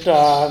spent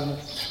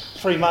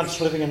 3 months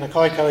living in the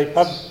Kaikohe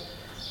pub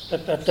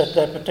at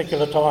that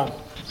particular time.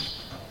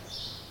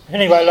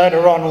 Anyway,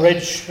 later on,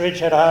 Reg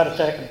had a heart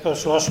attack and of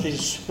course lost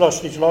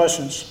his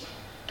licence,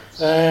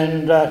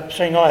 and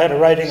seeing I had a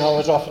rating, I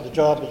was offered the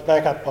job as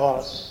backup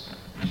pilot.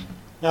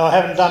 Now, I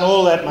haven't done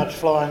all that much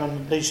flying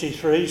on the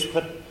DC3s,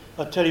 but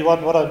I tell you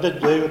what I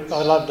did do,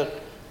 I loved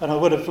it, and I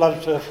would have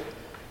loved to have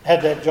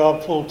had that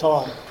job full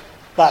time.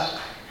 But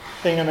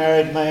being a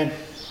married man,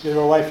 you're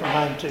away from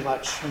home too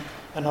much,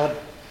 and I'd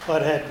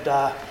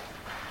had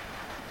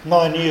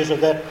 9 years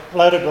of that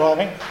loader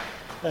driving,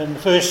 and the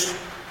first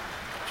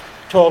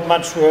 12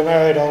 months we were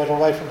married, I was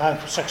away from home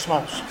for 6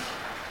 months.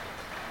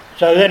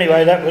 So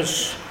anyway, that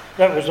was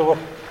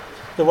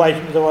the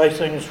way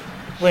things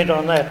went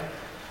on that.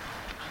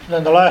 And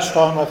then the last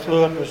time I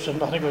flew it was, I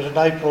think it was in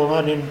April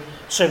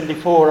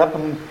 1974 up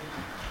in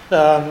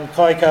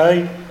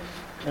Kaikohe,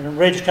 and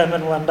Reg came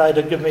in one day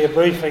to give me a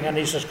briefing, and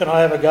he says, "Can I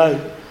have a go?"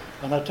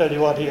 And I tell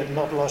you what, he had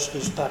not lost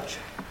his touch.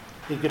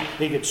 He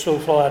could still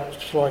fly it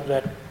just like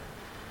that.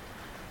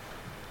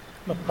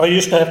 I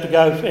used to have to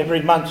go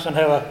every month and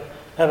have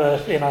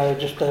a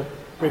just a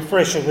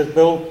refresher with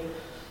Bill,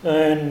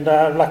 and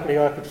luckily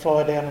I could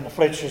fly down in the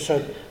Fletcher,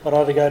 so I'd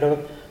either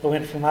I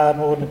went from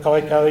Ardmore to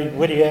Kaikohe,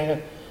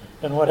 Whittianga,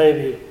 and what have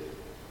you.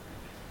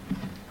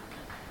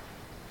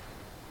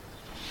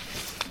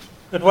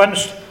 But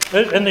once,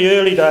 in the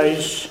early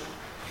days,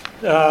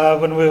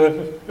 when we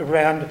were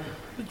around,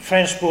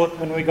 transport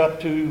when we got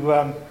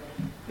to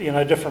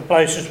different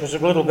places was a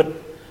little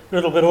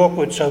bit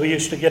awkward, so we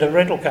used to get a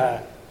rental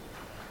car.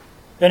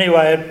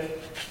 Anyway,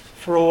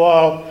 for a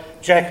while,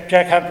 Jack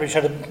Humphreys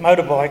had a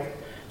motorbike,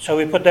 so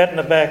we put that in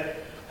the back,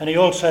 and he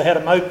also had a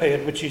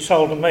moped which he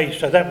sold to me,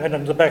 so that went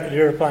in the back of the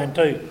aeroplane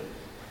too.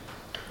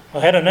 I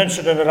had an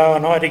incident at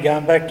O90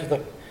 going back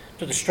to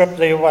the strip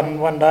there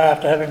one day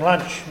after having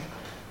lunch,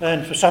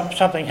 and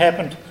something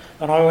happened,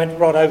 and I went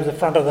right over the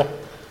front of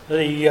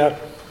the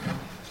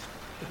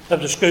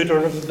scooter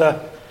and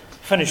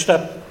finished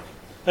up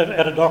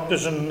at a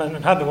doctor's in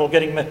Homewood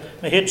getting my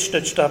head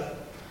stitched up.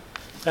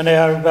 And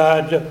our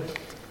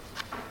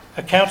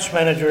accounts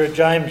manager,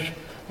 James,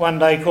 one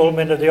day called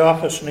me into the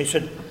office and he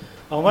said,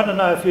 I want to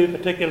know a few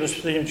particulars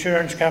for the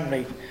insurance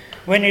company.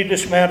 When you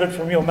dismounted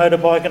from your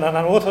motorbike in an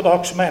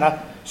unorthodox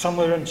manner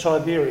somewhere in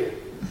Siberia.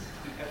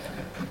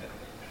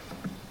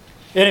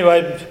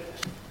 Anyway,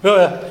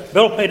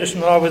 Bill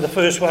Peterson and I were the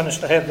first ones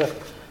to have the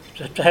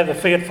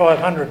Fiat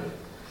 500.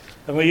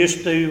 And we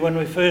used to, when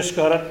we first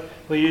got it,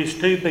 we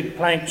used 2 big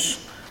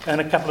planks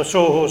and a couple of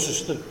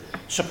sawhorses to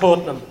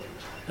support them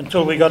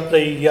until we got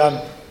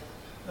the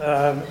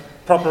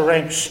proper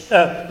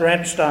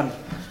ramps done.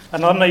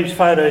 And on these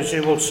photos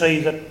you will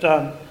see that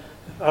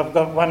I've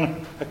got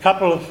one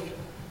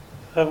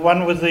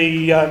with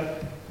the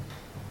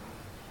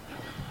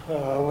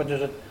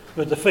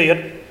with the Fiat,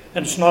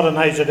 and it's not an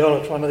AZL,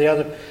 it's one of the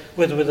other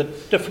with a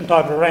different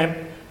type of ramp.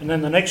 And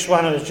then the next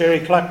one is Jerry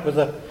Cluck with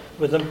a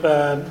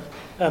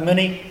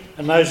Mini,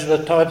 and those are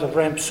the type of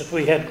ramps that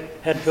we had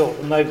built,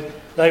 and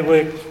they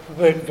worked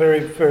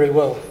very, very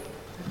well.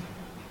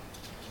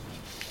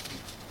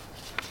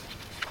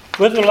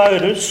 With the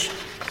loaders,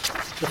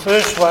 the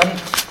first one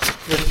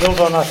was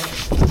built on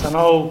an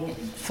old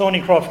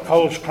Thornycroft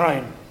Coles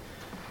crane,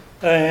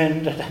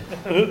 and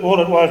all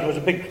it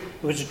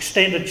was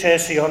extended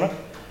chassis on it,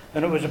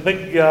 and it was a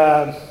big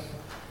jib.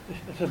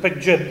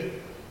 It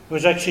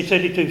was actually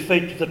 32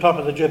 feet to the top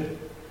of the jib,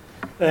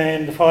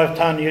 and the 5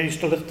 tonne you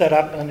used to lift that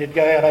up and you'd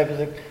go out over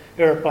the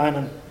aeroplane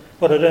and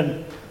put it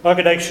in. I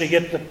could actually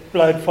get the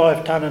load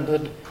 5 tonne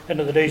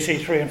into the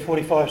DC3 in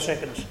 45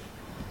 seconds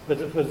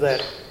with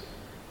that.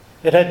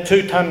 It had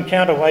 2 tonne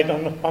counterweight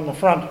on the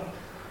front,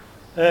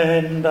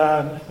 and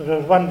there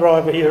was one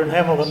driver here in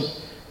Hamilton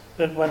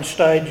at one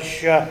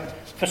stage.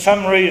 For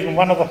some reason,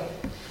 one of the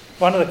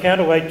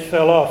counterweights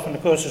fell off, and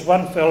of course, as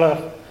one fell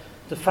off,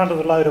 the front of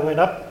the loader went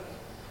up,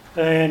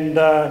 and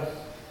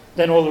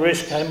then all the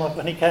rest came up,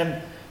 and he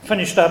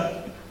finished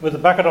up with the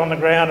bucket on the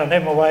ground and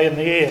him away in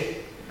the air.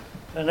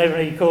 And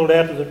then he called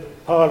out to the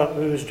pilot,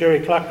 who was Jerry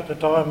Cluck at the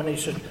time, and he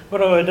said, "What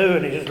do I do?"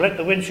 And he said, "Let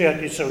the winch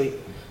out, you silly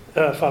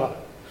fella,"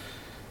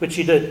 which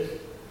he did.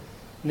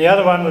 And the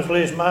other one was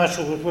Les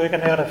Marshall, was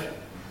working out of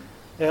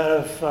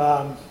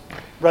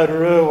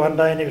Rotorua one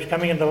day, and he was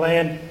coming into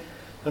land,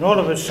 and all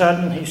of a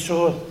sudden he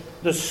saw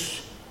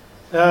this,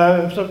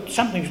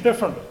 something's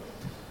different,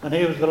 and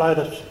here was the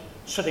loader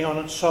sitting on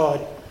its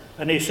side,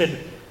 and he said,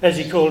 as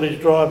he called his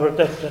driver at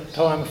that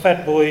time,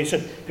 Fat Boy, he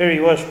said, here he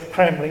was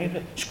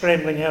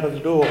scrambling out of the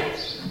door,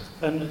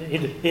 and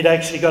he'd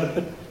actually got a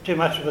bit too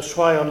much of a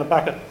sway on the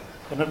bucket,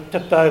 and it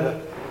tipped over.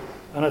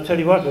 And I tell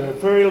you what, there was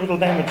very little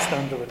damage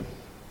done to it.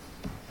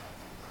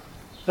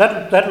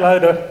 That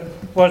loader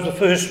was the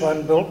first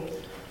one built,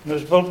 and it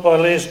was built by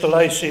Les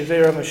DeLacy,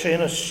 Vera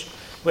machinist,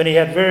 when he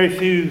had very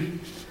few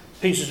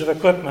pieces of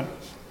equipment.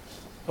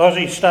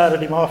 Ozzy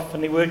started him off,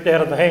 and he worked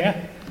out of the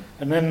hangar,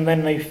 and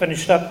then he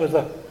finished up with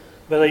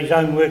his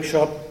own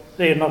workshop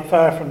there, not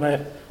far from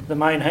the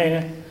main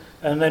hangar,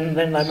 and then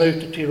they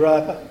moved to Te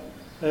Rapa,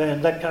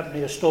 and that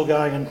company is still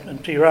going in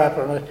Te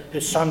Rapa, and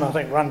his son, I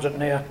think, runs it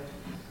now.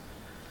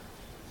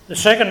 The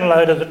second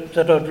loader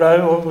that I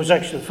drove, or it was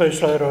actually the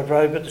first loader I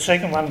drove, but the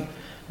second one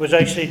was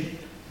actually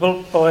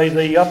built by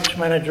the ops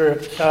manager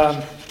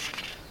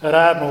at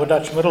Ardmore,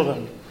 Dutch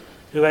Middleton,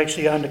 who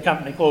actually owned a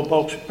company called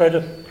Bulk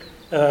Fertiliser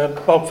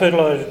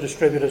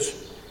Distributors.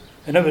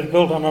 And it was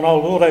built on an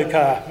old auto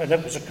car, and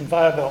it was a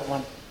conveyor belt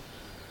one.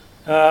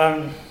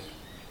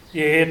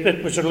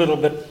 It was a little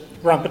bit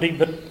rumpety,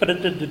 but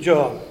it did the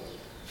job.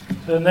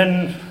 And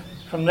then,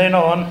 from then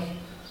on,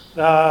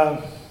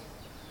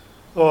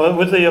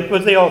 with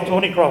the old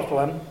Thornycroft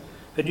one,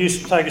 it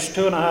used to take us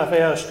 2.5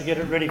 hours to get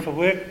it ready for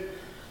work,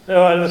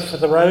 for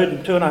the road,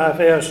 and 2.5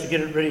 hours to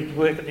get it ready to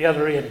work at the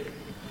other end,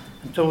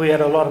 until we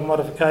had a lot of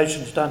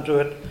modifications done to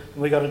it,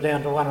 and we got it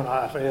down to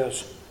 1.5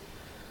 hours.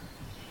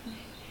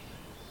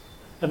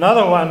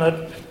 Another one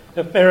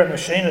that Barrett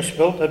Machinists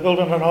built, they built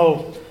on an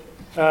old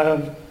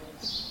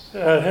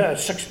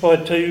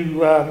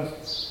 6x2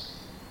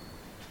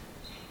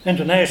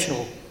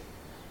 International,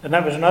 and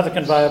that was another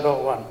conveyor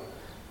belt one.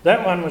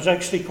 That one was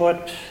actually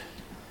quite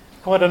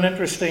an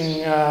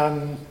interesting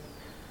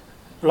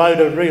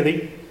loader,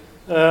 really,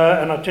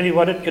 and I tell you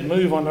what, it could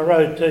move on the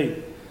road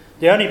too.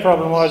 The only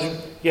problem was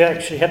you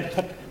actually had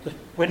to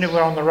when you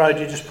were on the road,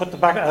 you just put the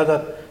bucket,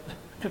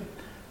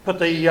 put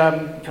the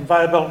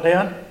conveyor belt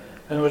down,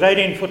 and it was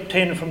 18 foot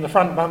 10 from the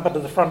front bumper to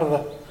the front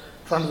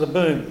of the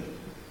boom. And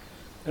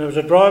there was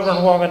a driver in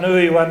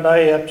Wanganui one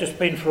day, I'd just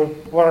been for a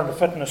warrant of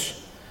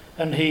fitness,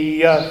 and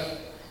he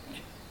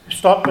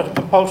stopped at a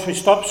compulsory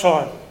stop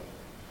sign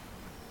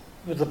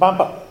with the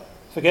bumper,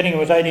 forgetting it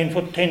was 18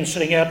 foot 10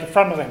 sitting out the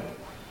front of him.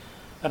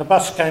 And a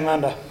bus came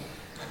under,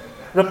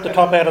 ripped the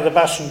top out of the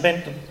bus and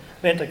bent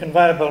the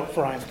conveyor belt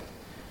frame.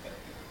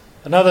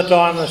 Another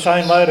time the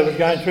same loader was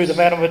going through the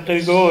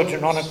Manawatu Gorge,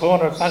 and on a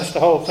corner it punched a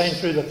hole clean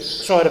through the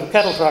side of a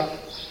cattle truck.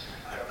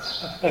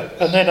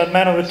 And then at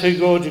Manawatu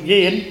Gorge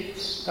again,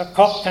 a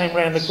cop came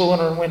round the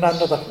corner and went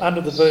under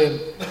the boom,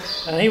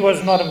 and he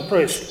was not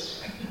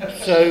impressed.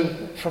 So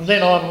from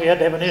then on we had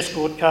to have an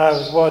escort car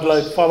with wide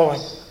load following.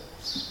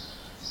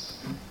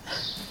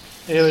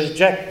 It was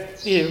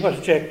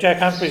Jack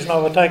Humphreys and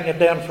I were taking it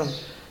down from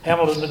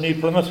Hamilton to New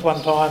Plymouth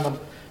one time, and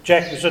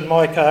Jack was in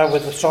my car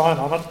with a sign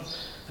on it,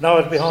 and I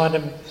was behind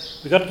him.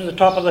 We got to the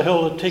top of the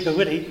hill at Te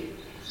Kowhai,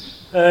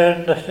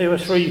 and there were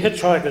 3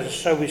 hitchhikers,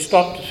 so we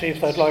stopped to see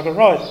if they'd like a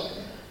ride.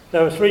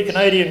 There were 3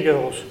 Canadian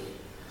girls,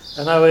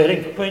 and they were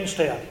heading for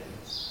Queenstown.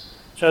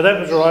 So that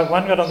was all right.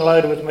 One got on the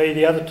loader with me,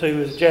 the other 2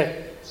 with Jack,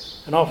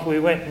 and off we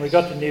went, and we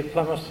got to New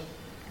Plymouth,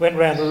 went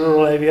round to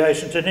Rural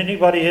Aviation, said,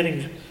 anybody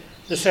heading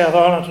to South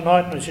Island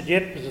tonight? And we said,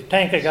 yep, there's a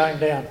tanker going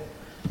down.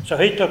 So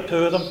he took 2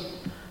 of them,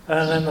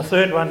 and then the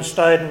third one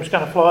stayed and was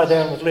going to fly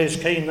down with Les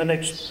Keane the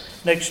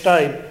next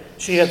day.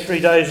 She had 3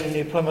 days in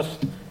New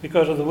Plymouth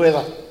because of the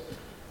weather.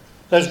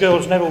 Those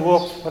girls never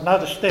walked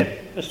another step,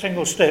 a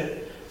single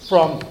step,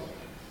 from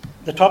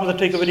the top of the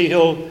Te Kowhai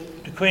Hill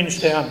to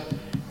Queenstown,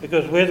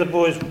 because where the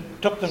boys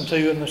took them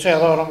to in the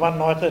South Island one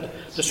night, they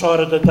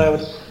decided that they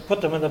would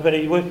put them in the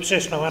very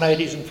Cessna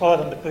 180s and fly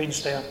them to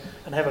Queenstown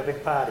and have a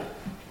big party.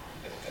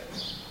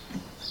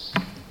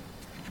 There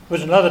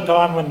was another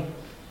time when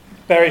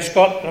Barry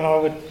Scott and I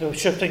were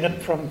shifting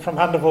it from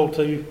Hunterville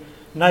to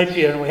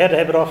Napier, and we had to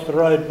have it off the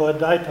road by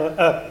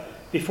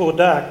before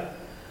dark.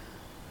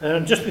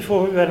 And just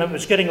before, when it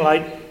was getting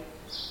late,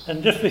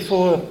 and just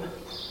before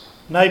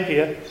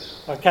Napier,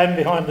 I came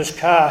behind this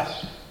car,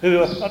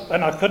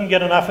 and I couldn't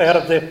get enough out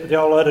of the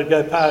old loader to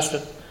go past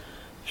it.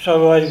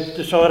 So I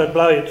decided to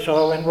blow it.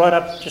 So I went right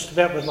up, just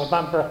about with my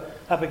bumper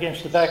up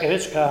against the back of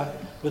his car,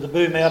 with the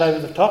boom out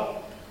over the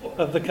top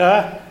of the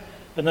car.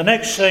 And the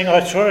next thing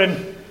I saw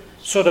him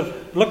sort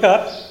of look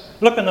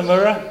in the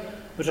mirror.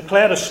 There was a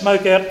cloud of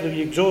smoke out of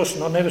the exhaust,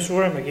 and I never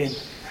saw him again.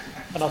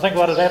 And I think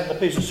what had happened, a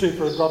piece of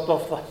super had dropped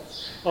off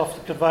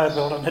the conveyor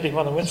belt and hit him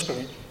on the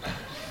windscreen.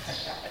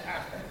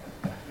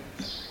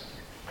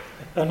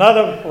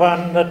 Another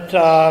one that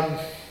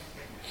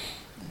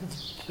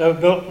they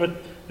built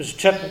was a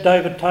chap,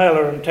 David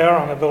Taylor in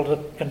Tauranga, built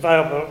a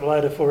conveyor belt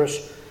loader for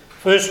us.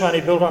 First one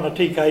he built on a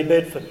TK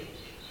Bedford.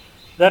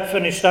 That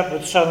finished up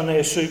with Southern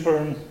Air Super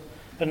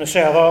in the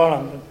South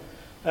Island.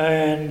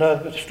 And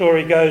the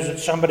story goes that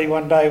somebody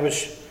one day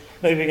was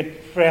moving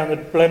it around the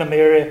Blenheim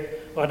area.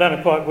 I don't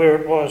know quite where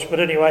it was, but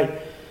anyway,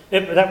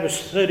 that was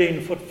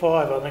 13'5",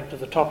 I think, to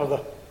the top of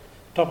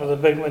the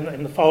big one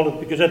in the folded,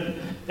 because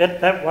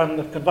that one,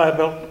 the conveyor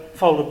belt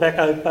folded back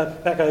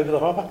over the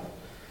hopper,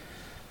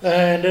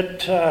 and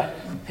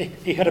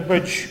he had a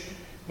bridge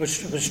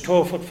which was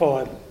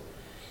 12'5".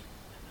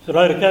 The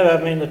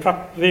loader the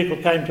truck vehicle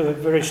came to a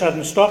very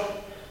sudden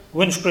stop.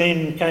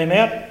 Windscreen came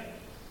out,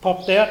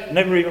 popped out,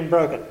 never even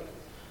broke it,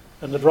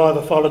 and the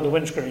driver followed the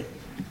windscreen.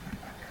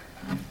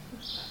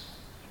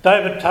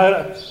 David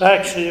Taylor,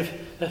 actually,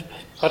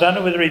 I don't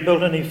know whether he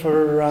built any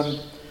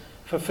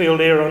for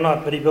Field Air or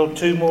not, but he built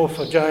 2 more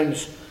for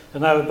Jones,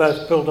 and they were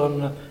both built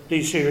on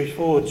D-series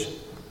Fords.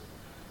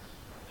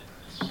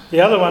 The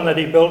other one that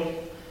he built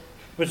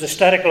was a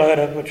static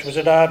loader, which was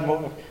at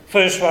Ardmore.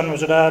 First one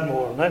was at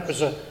Ardmore, and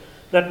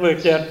that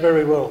worked out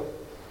very well.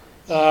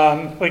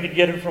 We could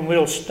get it from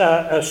wheel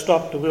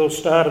stop to wheel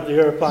start of the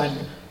aeroplane.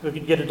 We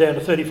could get it down to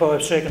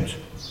 35 seconds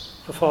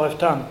for 5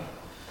 tonne.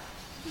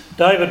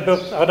 David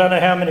built, I don't know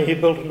how many he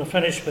built in the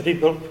finish, but he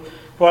built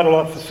quite a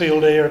lot for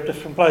Field Air at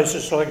different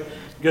places like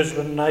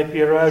Gisborne,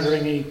 Napier,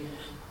 Oldringy.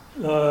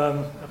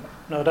 No,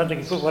 I don't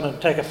think he put one in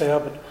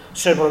Takapau, but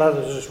several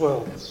others as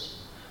well.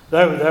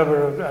 They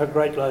were a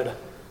great loader.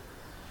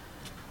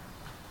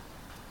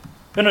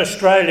 In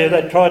Australia,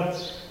 they tried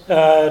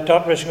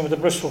type racing with the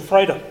Bristol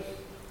Freighter,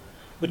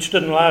 which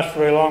didn't last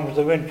very long because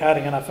they weren't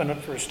carting enough in it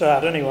for a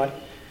start anyway.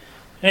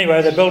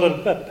 Anyway, they built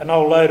an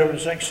old loader. It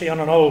was actually on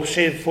an old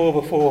Chev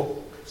 4x4,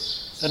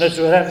 and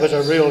that was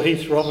a real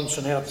Heath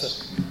Robinson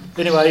outfit.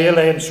 Anyway,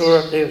 Airland saw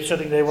it, they were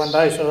sitting there one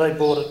day, so they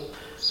bought it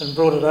and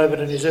brought it over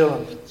to New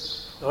Zealand.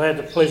 I had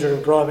the pleasure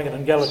of driving it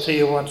in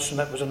Galatea once, and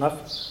that was enough.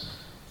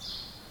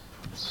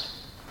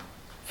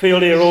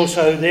 Field Air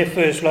also, their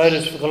first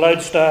loaders for the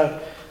Lodestar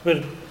with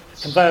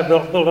a conveyor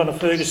belt built on a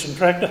Ferguson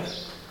tractor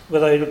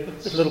with a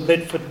little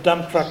Bedford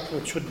dump truck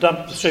which would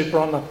dump the super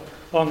on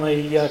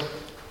the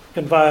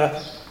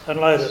conveyor and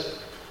load it.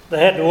 They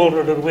had to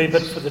alter it a wee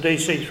bit for the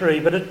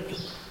DC3, but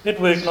it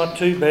worked not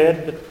too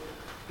bad. But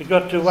we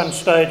got to one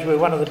stage where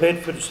one of the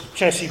Bedfords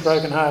chassis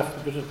broke in half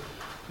because it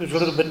was a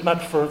little bit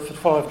much for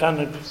 5 tonne,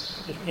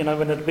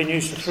 when it had been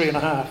used to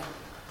 3.5.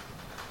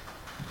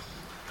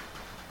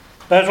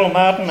 Basil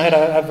Martin had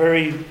a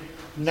very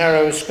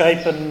narrow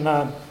escape, and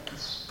I'm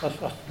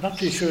not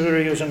too sure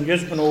he was in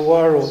Gisborne or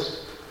Wairau.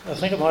 I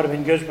think it might have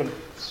been Gisborne.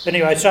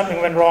 Anyway, something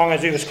went wrong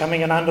as he was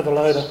coming in under the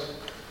loader,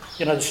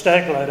 the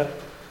static loader,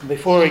 and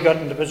before he got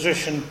into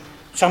position,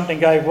 something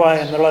gave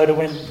way and the loader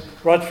went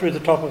right through the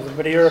top of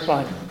the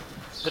aeroplane.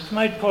 It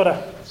made quite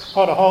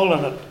a hole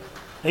in it,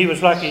 He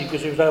was lucky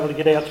because he was able to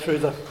get out through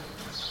the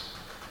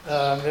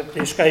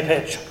escape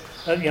hatch,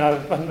 in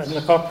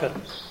the cockpit.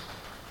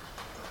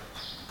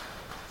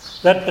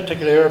 That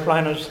particular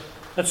aeroplane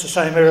that's the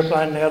same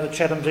aeroplane now that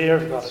Chatham's Air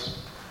have got it.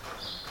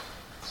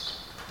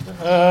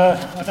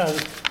 I know,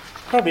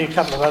 probably a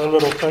couple of other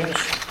little things.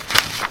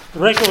 The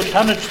record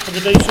tonnage for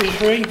the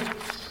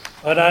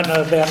DC-3, I don't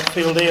know about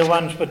Field Air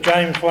ones, but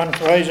James one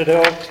for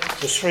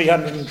AZL was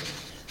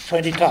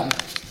 320 tonne,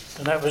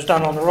 and that was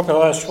done on the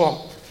Rookahia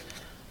Swamp.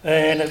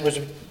 And it was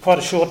quite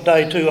a short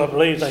day too, I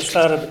believe. They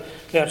started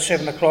about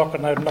 7 o'clock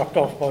and they were knocked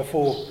off by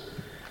 4.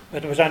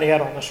 But it was only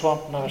out on the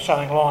swamp and they were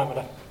sailing lime at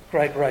a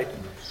great rate.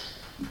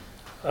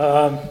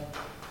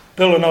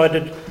 Bill and I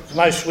did, the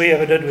most we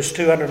ever did was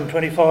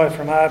 225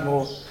 from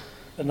Ardmore,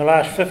 and the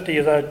last 50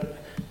 of those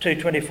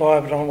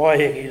 225 was on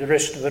Waiheke. The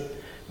rest of it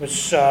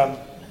was,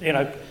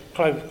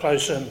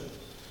 close in.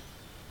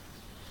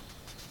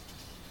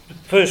 The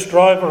first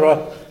driver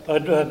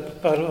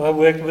I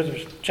worked with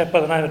was a chap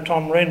by the name of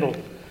Tom Rendell,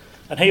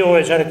 and he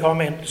always had a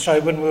comment to say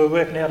when we were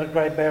working out at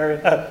Great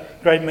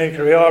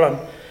Mercury Island,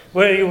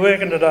 "Where are you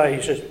working today?"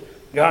 He says,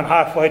 "Going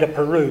halfway to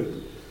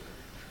Peru."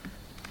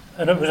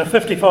 And it was a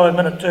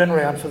 55-minute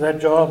turnaround for that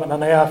job and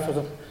an hour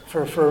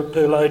for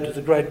per load to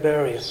the Great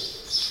Barrier.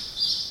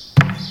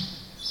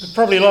 There's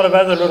probably a lot of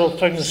other little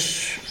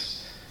things,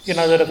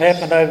 that have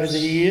happened over the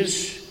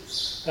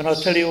years, and I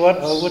tell you what,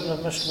 I wouldn't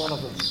have missed one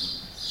of them.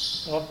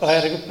 I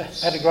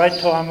had a great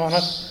time on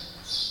it,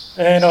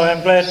 and I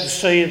am glad to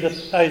see that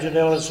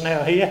AZL is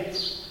now here,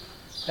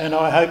 and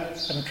I hope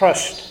and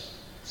trust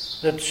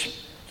that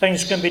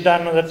things can be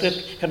done and that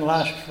it can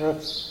last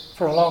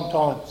for a long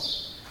time,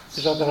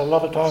 because I've got a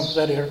lot of time for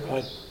that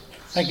aeroplane.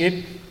 Thank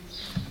you.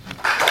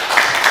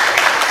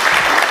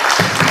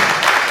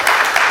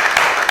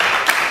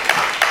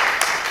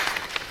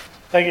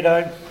 Thank you,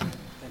 Dave.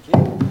 Thank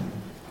you.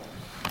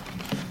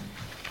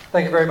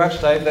 Thank you very much,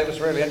 Dave. That was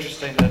really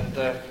interesting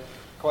and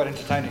quite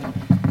entertaining.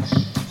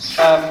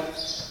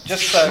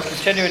 Just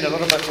continuing a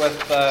little bit with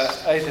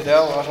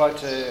AZL, I'd like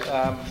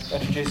to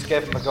introduce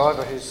Gavin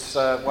McIvor, who's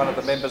one of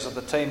the members of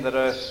the team that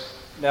are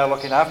now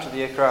looking after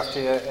the aircraft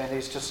here, and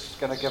he's just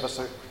going to give us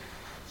a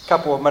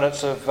couple of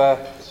minutes of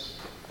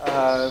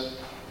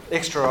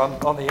extra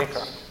on the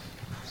aircraft.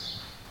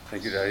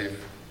 Thank you,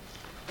 Dave.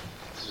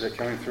 Is that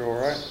coming through all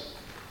right?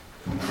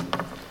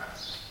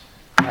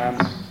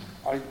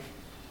 I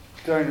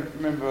don't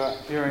remember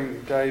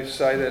hearing Dave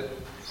say that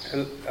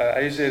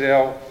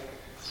AZL,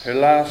 her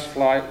last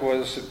flight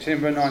was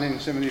September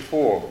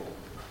 1974,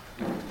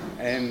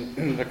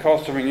 and the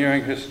cost of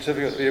renewing her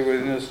certificate of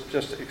airworthiness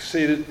just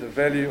exceeded the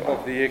value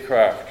of the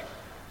aircraft.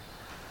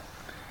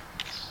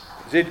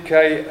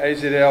 ZK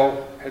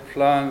AZL had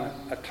flown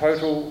a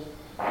total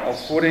of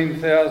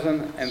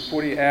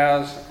 14,040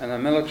 hours in the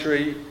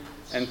military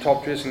and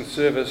top dressing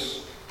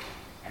service,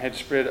 had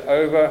spread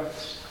over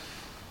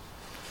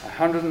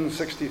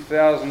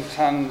 160,000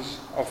 tonnes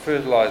of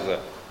fertiliser.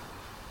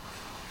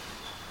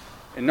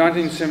 In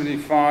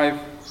 1975,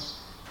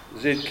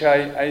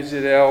 ZK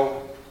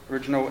AZL,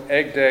 original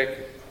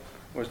AGDAC,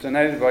 was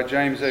donated by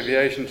James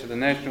Aviation to the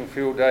National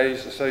Field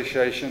Days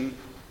Association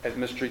at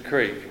Mystery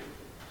Creek.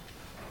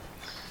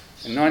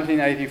 In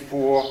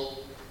 1984,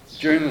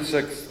 June the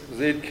 6th,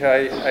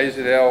 ZK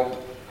AZL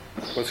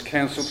was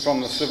cancelled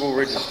from the Civil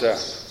Register.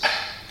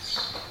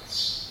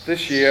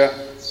 This year,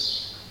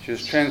 she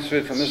was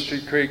transferred from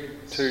Mystery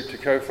Creek to Te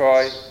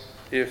Kowhai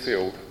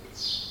Airfield.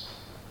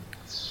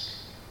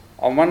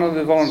 I'm one of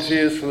the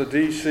volunteers for the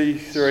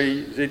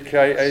DC-3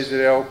 ZK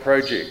AZL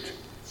project.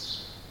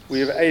 We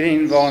have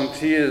 18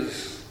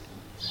 volunteers,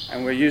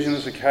 and we're using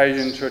this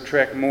occasion to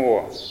attract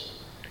more,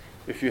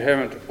 if you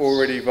haven't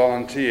already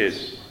volunteered.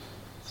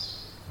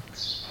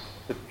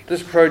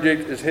 This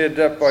project is headed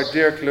up by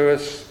Derek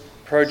Lewis,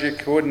 project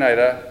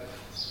coordinator,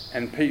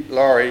 and Pete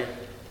Laurie,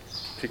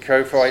 Te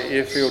Kowhai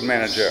Airfield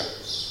manager.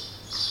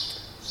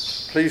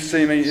 Please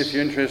see me if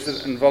you're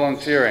interested in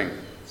volunteering.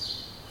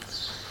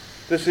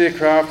 This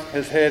aircraft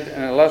has had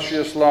an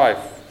illustrious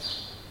life,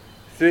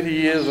 30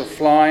 years of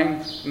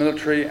flying,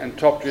 military and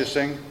top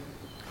dressing,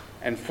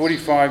 and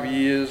 45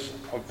 years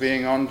of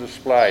being on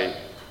display.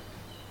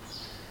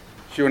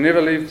 She will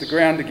never leave the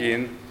ground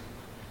again,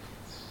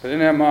 but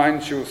in our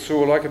minds she will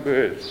soar like a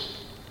bird.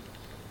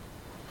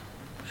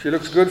 She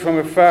looks good from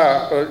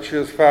afar, but she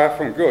is far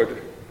from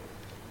good.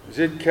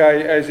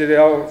 ZK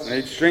AZL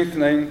needs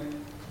strengthening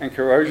and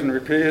corrosion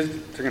repairs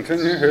to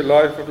continue her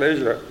life of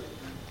leisure.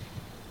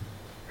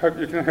 Hope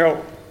you can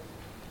help.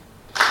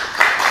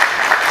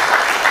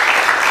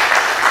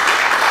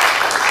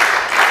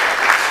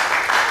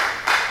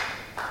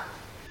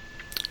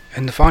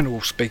 And the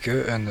final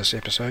speaker in this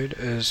episode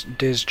is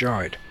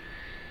Gyde.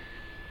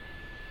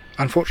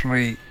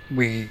 Unfortunately,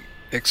 we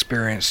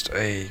experienced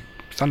a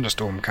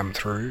thunderstorm come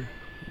through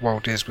while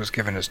Des was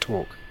giving his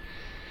talk.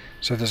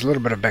 So there's a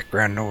little bit of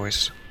background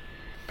noise,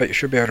 but you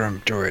should be able to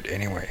enjoy it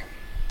anyway.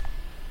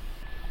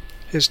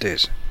 Here's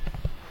Des.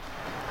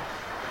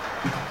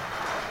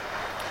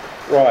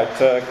 Right,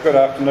 good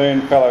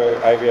afternoon fellow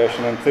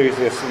aviation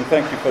enthusiasts, and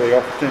thank you for the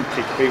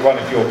opportunity to be one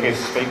of your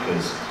guest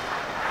speakers.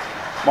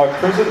 My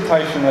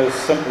presentation is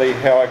simply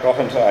how I got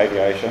into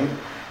aviation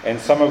and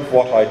some of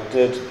what I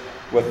did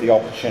with the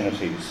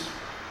opportunities.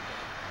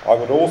 I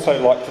would also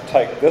like to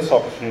take this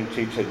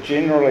opportunity to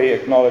generally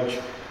acknowledge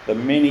the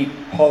many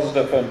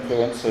positive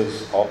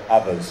influences of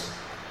others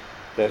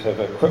that have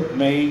equipped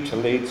me to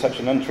lead such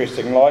an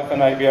interesting life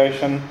in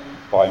aviation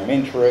by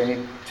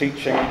mentoring,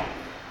 teaching,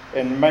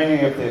 and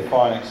many of their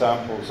fine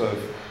examples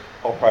of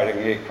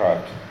operating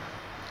aircraft.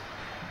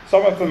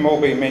 Some of them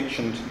will be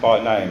mentioned by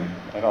name,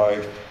 and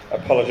I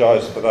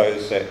apologise for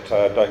those that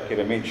don't get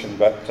a mention,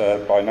 but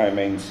by no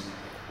means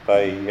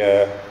they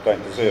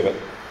don't deserve it.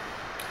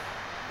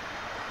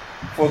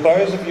 For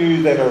those of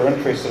you that are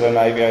interested in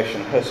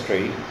aviation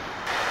history,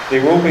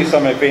 there will be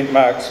some event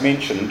marks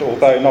mentioned,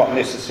 although not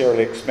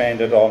necessarily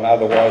expanded on,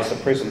 otherwise the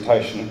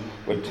presentation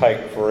would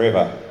take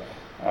forever.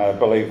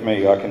 Believe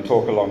me, I can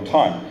talk a long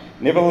time.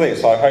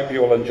 Nevertheless, I hope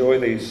you will enjoy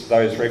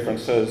those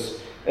references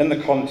in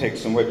the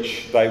context in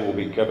which they will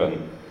be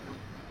given.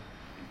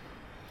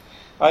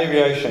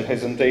 Aviation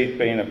has indeed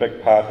been a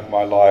big part of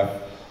my life,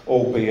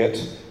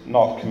 albeit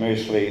not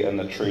commercially in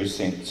the true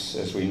sense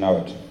as we know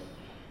it.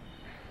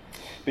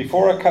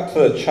 Before I cut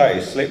to the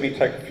chase, let me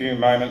take a few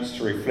moments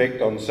to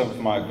reflect on some of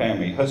my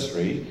family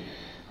history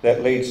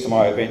that leads to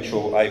my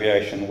eventual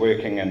aviation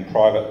working and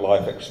private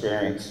life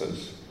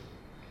experiences.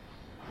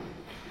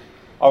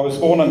 I was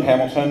born in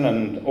Hamilton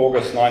in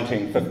August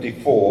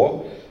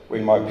 1954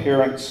 when my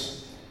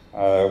parents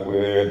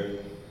were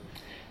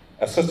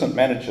assistant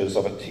managers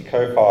of a Te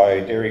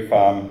Kowhai dairy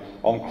farm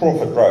on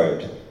Crawford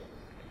Road,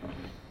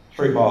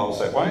 3 miles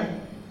that way,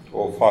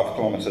 or 5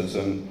 kilometres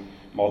in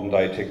modern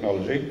day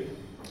technology,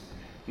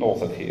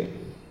 north of here.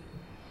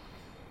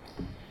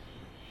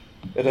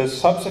 It has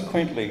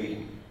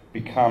subsequently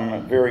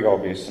become very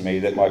obvious to me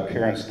that my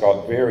parents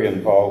got very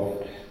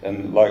involved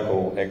in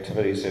local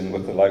activities and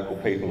with the local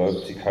people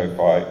of Te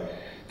Kowhai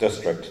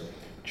district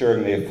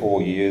during their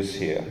 4 years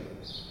here.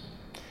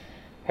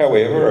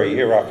 However, a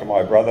year after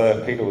my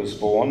brother Peter was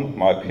born,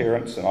 my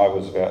parents, and I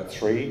was about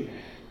 3,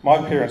 my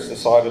parents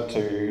decided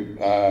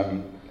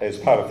to, as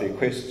part of their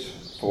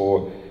quest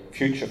for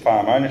future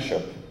farm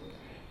ownership,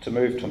 to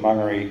move to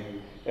Mangere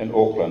in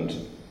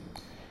Auckland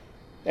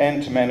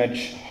and to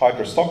manage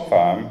Hydra Stock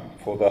Farm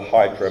for the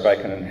Hydra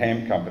Bacon and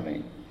Ham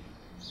Company.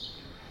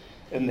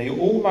 In the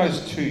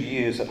almost 2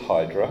 years at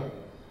Hydra,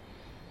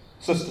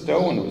 Sister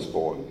Delwyn was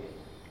born.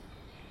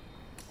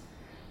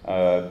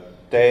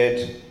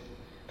 Dad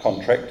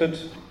contracted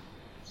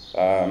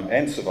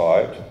and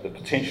survived the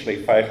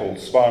potentially fatal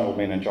spinal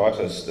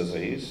meningitis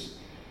disease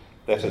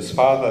that his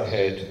father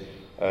had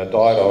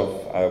died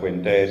of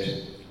when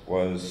Dad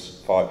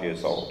was 5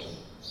 years old.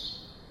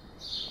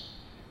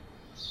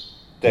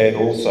 Dad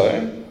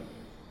also,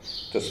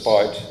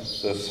 despite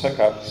this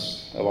hiccup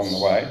along the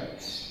way,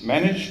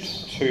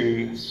 managed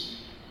to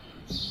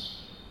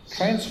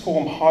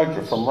transform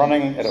Hydra from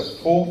running at a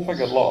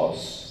 4-figure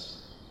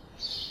loss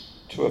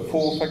to a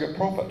 4-figure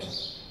profit.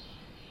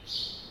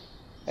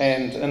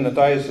 And in the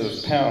days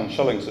of pounds,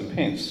 shillings and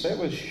pence, that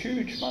was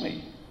huge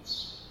money.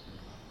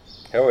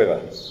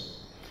 However,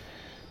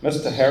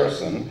 Mr.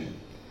 Harrison,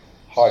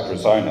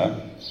 Hydra's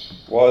owner,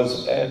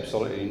 was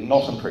absolutely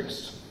not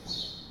impressed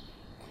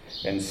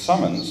and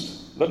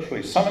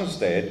literally summons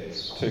Dad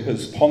to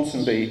his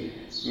Ponsonby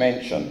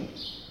mansion.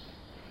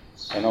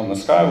 And on the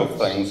scale of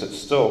things, it's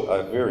still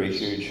a very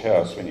huge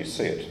house when you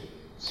see it,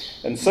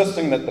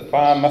 insisting that the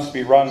farm must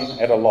be run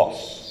at a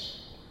loss.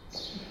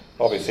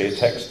 Obviously a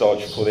tax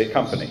dodge for their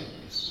company.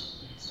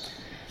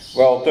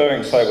 Well,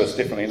 doing so was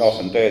definitely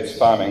not in Dad's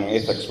farming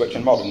ethics, which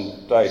in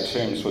modern day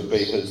terms would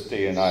be his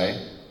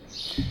DNA.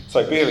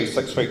 So barely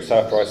 6 weeks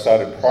after I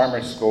started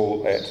primary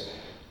school at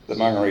the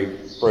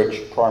Mangere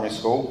Bridge Primary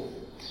School,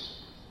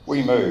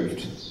 we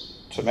moved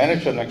to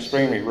manage an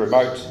extremely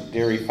remote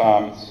dairy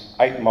farm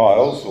 8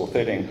 miles or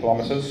 13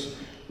 kilometres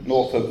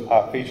north of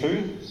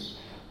Awhitu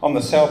on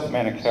the South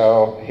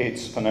Manukau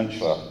Heads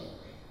Peninsula.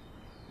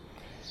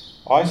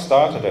 I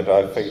started at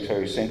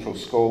Awhitu Central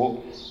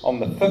School on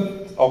the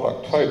 5th of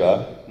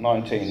October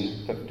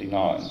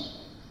 1959.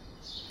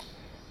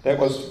 That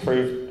was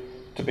proved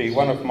to be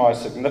one of my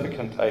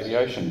significant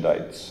aviation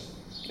dates,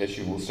 as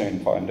you will soon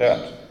find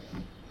out.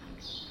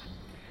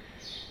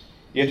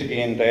 Yet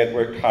again, Dad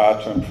worked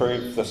hard to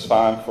improve this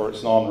farm for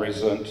its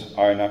non-resident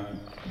owner.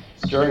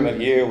 During the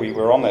year we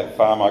were on that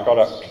farm, I got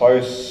up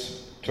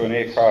close to an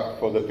aircraft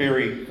for the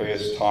very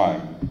first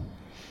time.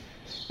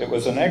 It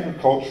was an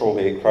agricultural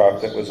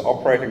aircraft that was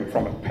operating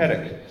from a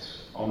paddock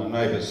on a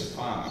neighbour's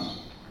farm.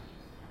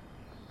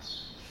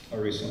 I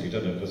recently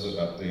did a visit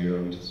up there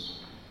and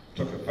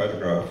took a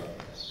photograph.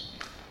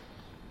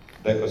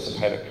 That was the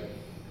paddock.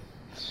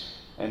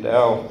 And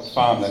our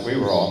farm that we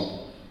were on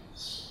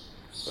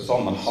was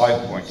on the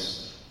high point,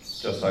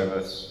 just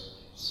over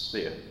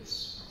there.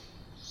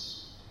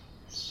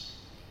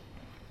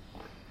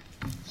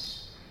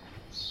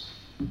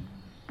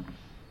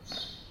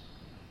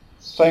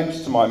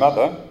 Thanks to my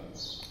mother,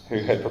 who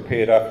had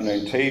prepared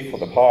afternoon tea for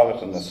the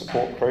pilot and the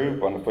support crew,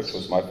 one of which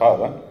was my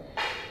father.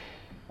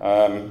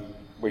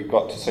 We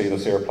got to see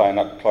this aeroplane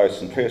up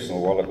close and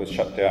personal while it was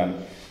shut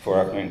down for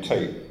afternoon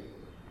tea.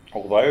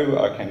 Although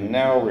I can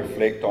now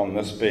reflect on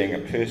this being a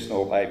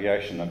personal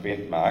aviation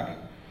event, Mark,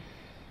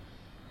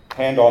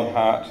 hand on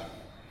heart,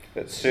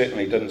 it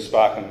certainly didn't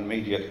spark an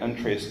immediate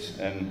interest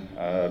in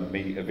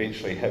me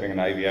eventually having an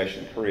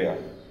aviation career.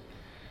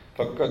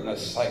 For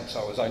goodness sakes,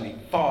 I was only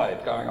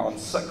 5 going on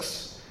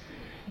 6.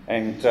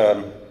 And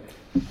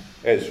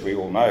as we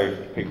all know,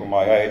 people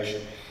my age,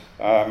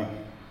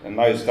 in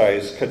those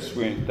days kids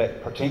weren't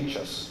that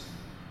pretentious.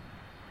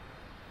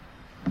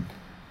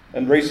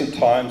 In recent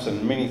times,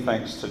 and many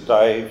thanks to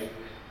Dave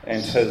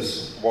and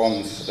his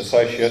WONZ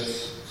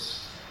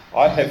associates,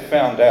 I have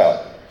found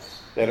out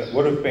that it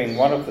would have been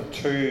one of the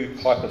 2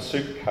 Piper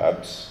Super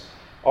Cubs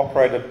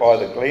operated by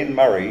the Glen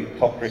Murray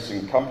top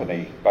dressing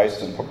company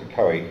based in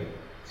Pukekohe,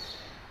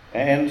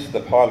 and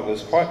the pilot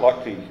was quite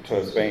likely to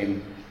have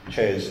been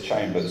Chaz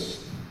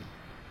Chambers.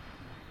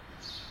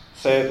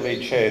 Sadly,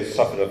 Chaz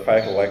suffered a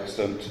fatal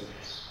accident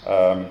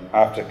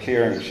after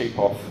clearing sheep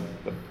off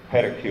the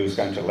paddock he was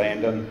going to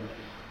land in,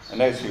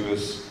 and as he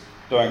was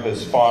doing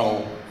his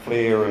final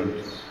flare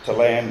and to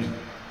land,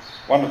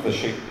 one of the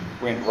sheep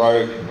went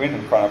rogue, went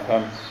in front of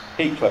him,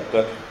 he clipped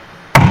it,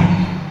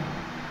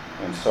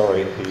 and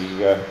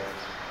he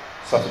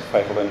suffered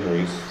fatal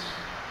injuries.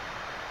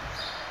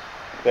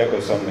 That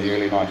was in the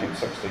early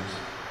 1960s.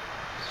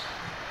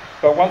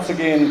 But once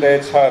again,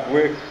 Dad's hard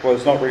work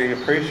was not really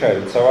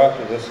appreciated, so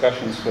after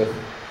discussions with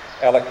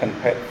Alec and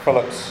Pat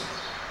Phillips,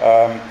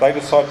 they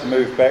decided to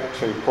move back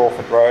to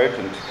Crawford Road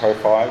in Te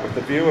Kowhai with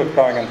the view of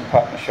going into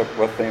partnership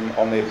with them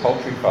on their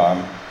poultry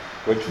farm,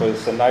 which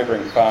was the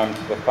neighbouring farm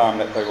to the farm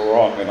that they were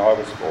on when I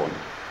was born.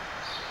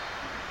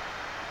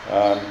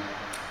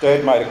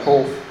 Dad made a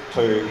call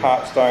to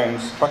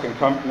Hartstone's trucking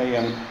company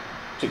in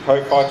Te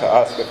Kowhai to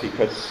ask if he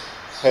could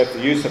have the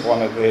use of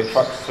one of their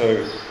trucks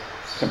to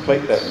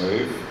complete that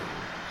move.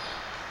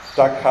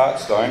 Doug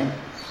Hartstone,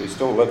 who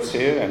still lives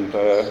here and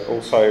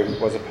also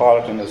was a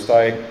pilot in his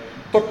day,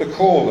 took the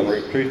call and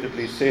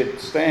repeatedly said,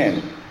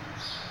 "Stan,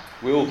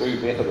 we'll do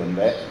better than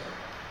that.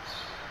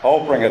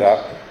 I'll bring it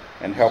up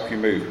and help you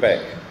move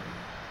back."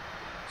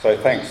 So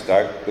thanks,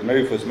 Doug. The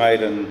move was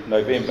made in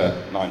November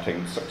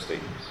 1960.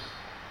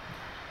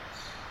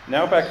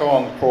 Now back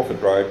on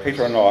Crawford Road,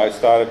 Peter and I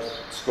started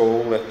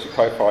school at Te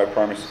Kowhai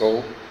Primary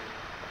School,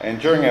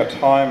 and during our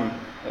time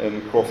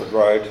in Crawford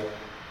Road,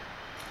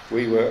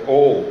 we were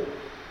all,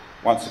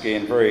 once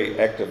again, very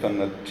active in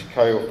the Te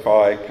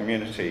Kowhai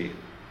community,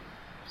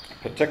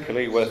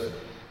 particularly with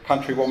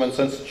Country Women's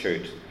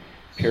Institute,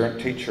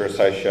 Parent-Teacher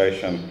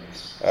Association,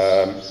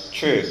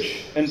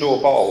 church,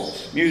 indoor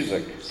bowls,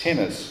 music,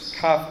 tennis,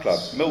 calf club,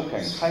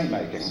 milking,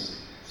 haymaking,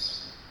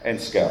 and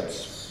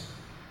scouts.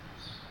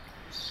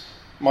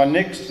 My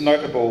next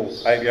notable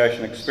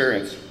aviation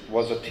experience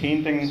was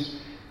attending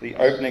the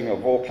opening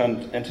of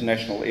Auckland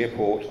International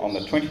Airport on the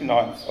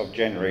 29th of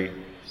January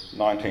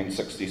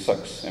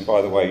 1966. And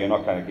by the way, you're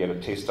not going to get a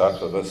test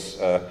after this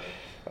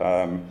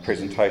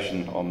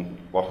presentation on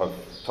what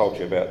I've told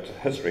you about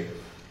history.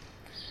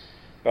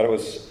 But it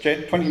was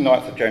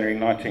 29th of January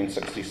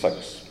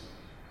 1966.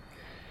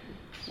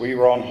 We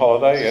were on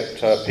holiday at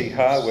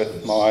Piha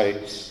with my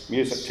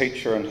music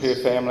teacher and her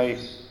family,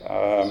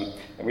 and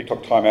we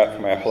took time out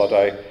from our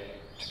holiday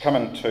to come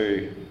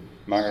into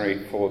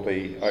Mangere for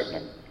the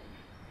opening.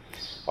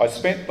 I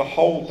spent the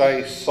whole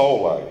day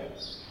solo,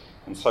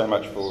 and so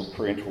much for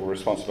parental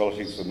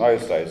responsibilities in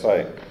those days,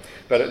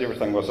 but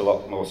everything was a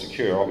lot more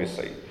secure,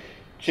 obviously.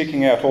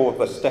 Checking out all of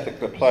the static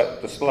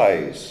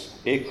displays,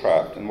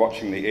 aircraft, and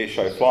watching the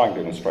airshow flying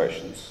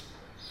demonstrations.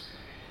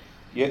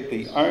 Yet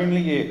the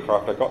only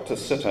aircraft I got to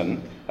sit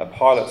in a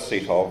pilot's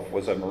seat of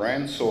was a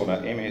Moran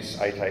Sauna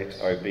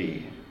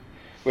MS-880B,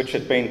 which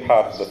had been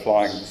part of the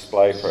flying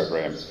display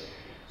program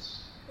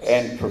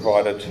and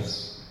provided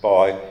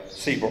by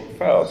Seabrook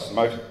Fowles, a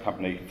motor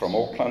company from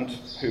Auckland,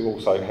 who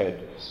also had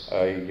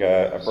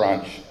a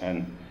branch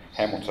in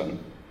Hamilton.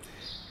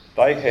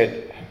 They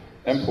had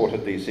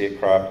imported these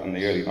aircraft in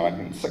the early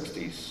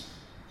 1960s.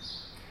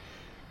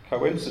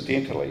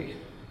 Coincidentally,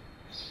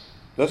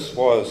 this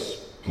was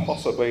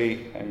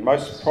possibly and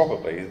most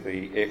probably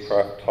the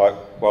aircraft type,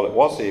 well, it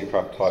was the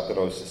aircraft type that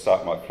I was to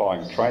start my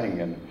flying training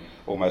in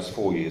almost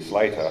 4 years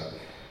later,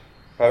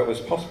 but it was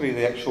possibly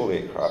the actual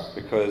aircraft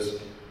because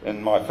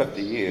in my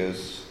 50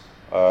 years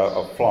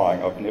of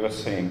flying, I've never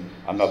seen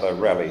another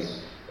rally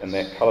in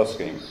that colour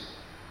scheme.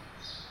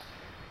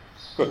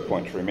 Good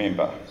point to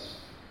remember.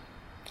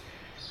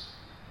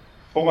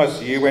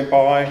 Almost a year went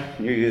by,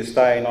 New Year's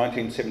Day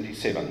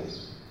 1977.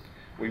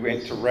 We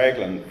went to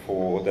Raglan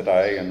for the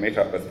day and met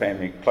up with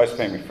close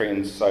family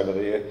friends over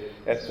there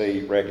at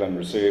the Raglan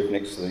Reserve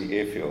next to the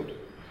airfield.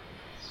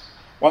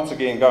 Once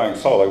again going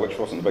solo, which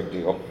wasn't a big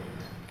deal.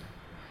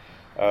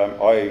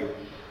 I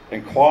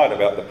inquired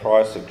about the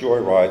price of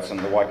joyrides in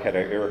the Waikato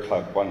Aero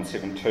Club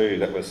 172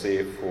 that was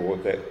there for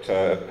that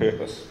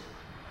purpose.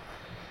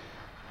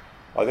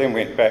 I then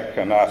went back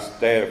and asked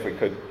Dad if we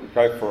could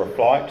go for a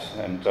flight,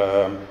 and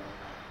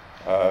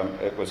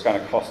it was going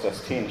to cost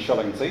us 10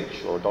 shillings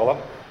each, or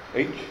 $1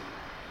 each.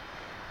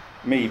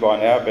 Me, by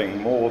now, being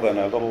more than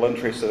a little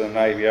interested in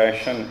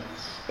aviation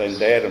than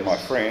Dad and my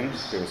friend,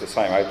 who was the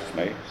same age as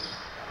me,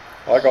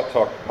 I got to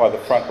occupy the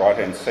front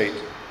right-hand seat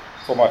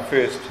for my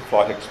first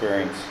flight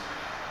experience,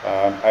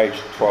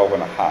 aged 12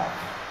 and a half.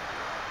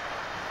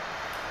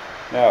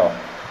 Now,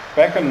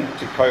 back in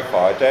Te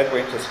Kowhai, Dad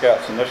went to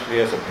Scouts initially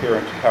as a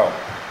parent help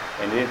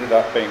and ended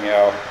up being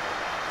our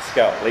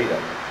Scout leader.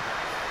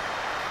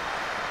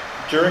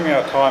 During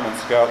our time in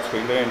Scouts, we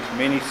learned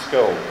many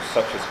skills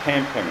such as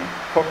camping,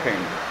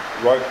 cooking,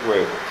 rope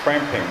work,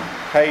 tramping,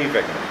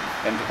 caving,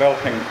 and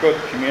developing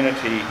good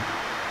community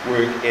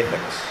work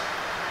ethics.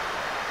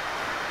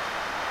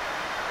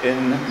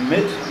 In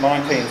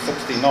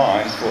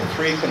mid-1969, for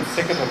 3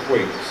 consecutive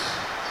weeks,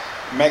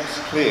 Max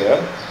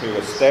Clear, who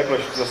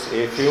established this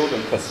airfield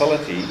and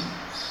facility,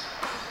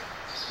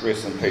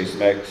 rest in peace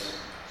Max,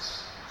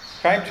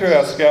 came to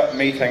our Scout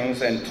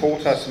meetings and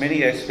taught us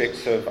many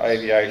aspects of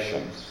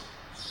aviation.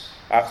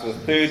 After the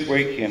 3rd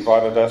week, he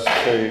invited us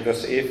to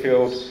this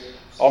airfield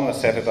on the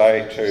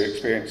Saturday to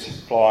experience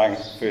flying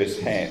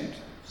firsthand.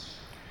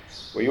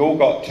 We all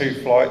got 2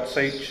 flights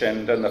each,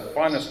 and in the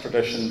finest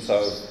traditions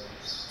of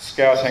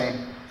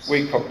Scouting,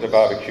 we cooked a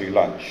barbecue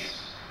lunch.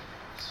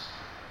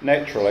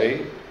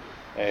 Naturally,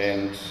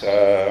 and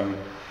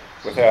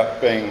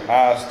without being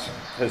asked,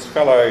 his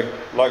fellow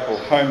local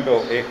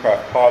home-built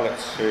aircraft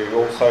pilots, who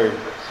also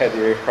had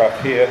their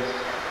aircraft here,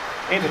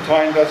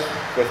 entertained us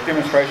with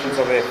demonstrations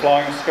of their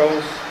flying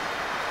skills,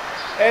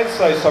 as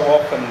they so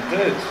often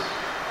did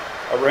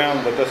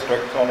around the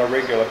district on a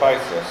regular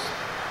basis.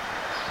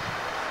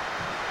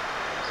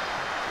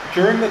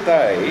 During the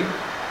day,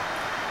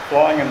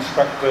 flying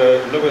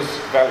instructor Lewis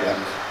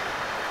Valiant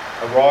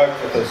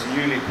arrived with his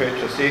newly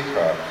purchased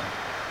aircraft,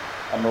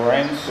 a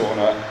Moran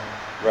Sauna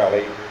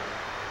Rally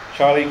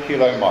Charlie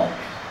Kilo Mike,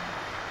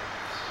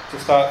 to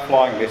start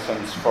flying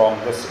lessons from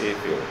this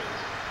airfield.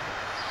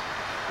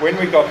 When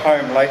we got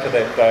home later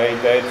that day,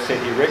 Dad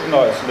said he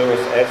recognised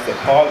Lewis as the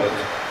pilot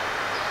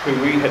who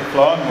we had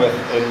flown with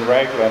in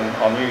Raglan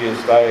on New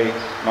Year's Day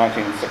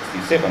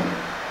 1967.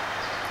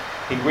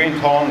 He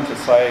went on to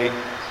say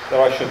that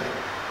I should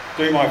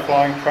do my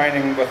flying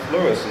training with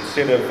Lewis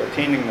instead of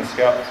attending the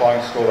Scout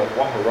Flying School at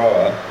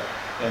Wakaroa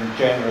in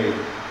January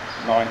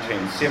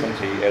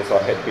 1970, as I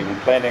had been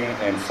planning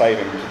and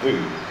saving to do.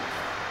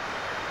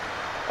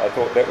 I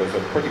thought that was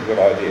a pretty good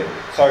idea.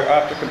 So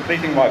after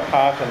completing my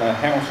part in a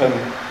Hamilton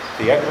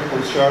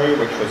theatrical show,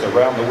 which was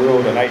around the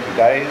world in 80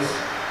 days,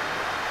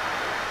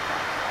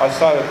 I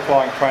started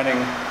flying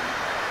training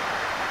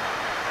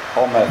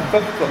on the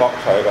 5th of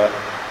October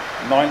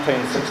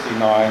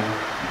 1969,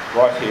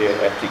 right here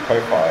at Te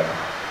Kowhai.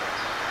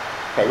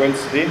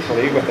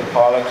 Coincidentally with the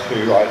pilot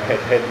who I had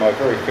had my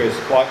very first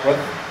flight with,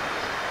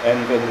 and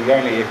in the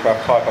only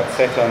aircraft type I'd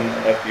sat in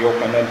at the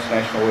Auckland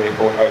International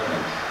Airport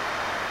opening.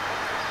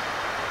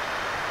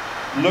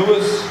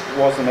 Lewis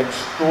was an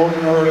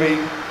extraordinarily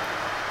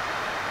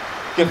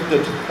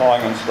gifted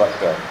flying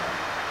instructor,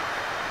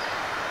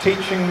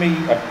 teaching me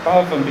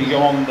above and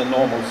beyond the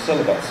normal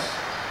syllabus.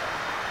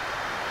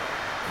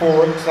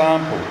 For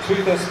example,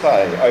 to this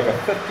day, over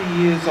 50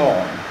 years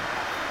on,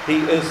 he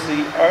is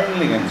the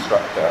only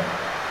instructor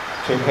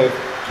to have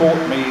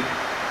taught me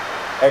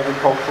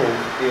agricultural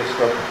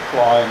airstrip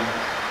flying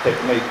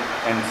technique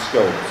and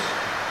skills.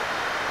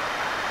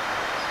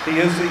 He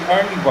is the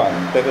only one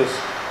that has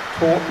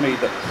taught me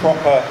the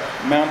proper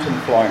mountain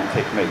flying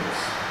techniques.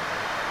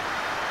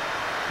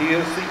 He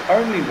is the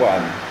only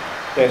one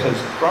that has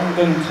drummed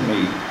into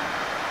me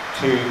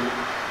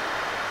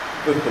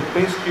with the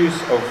best use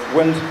of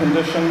wind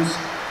conditions,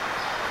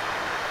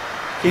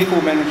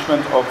 careful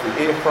management of the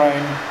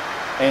airframe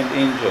and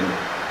engine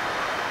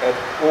at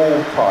all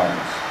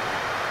times.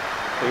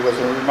 He was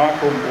a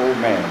remarkable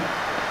man.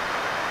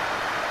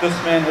 This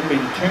man had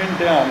been turned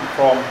down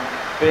from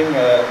being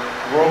a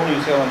Royal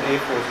New Zealand Air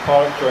Force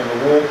pilot during the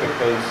war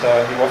because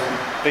he wasn't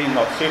deemed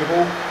not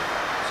suitable.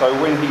 So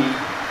when he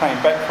came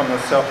back from the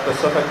South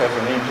Pacific as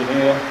an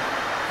engineer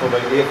for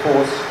the Air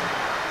Force,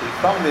 he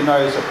thumbed their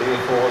nose at the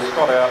Air Force,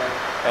 got out,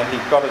 and he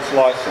got his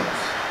licence.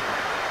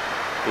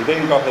 He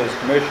then got his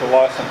commercial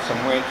licence and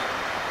went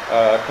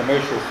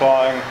commercial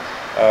flying,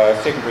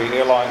 secondary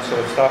airline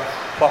sort of stuff,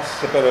 plus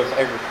a bit of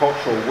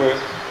agricultural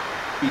work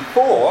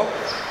before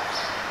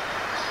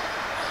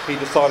he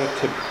decided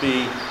to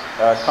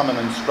become an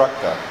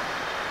instructor.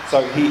 So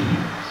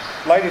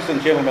ladies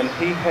and gentlemen,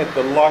 he had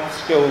the life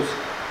skills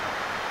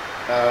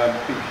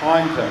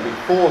behind him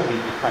before he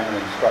became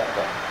an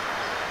instructor.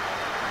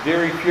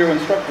 Very few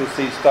instructors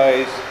these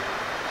days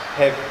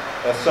have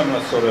a similar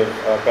sort of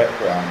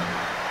background,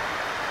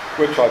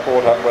 which I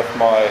brought up with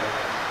my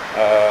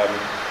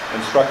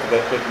instructor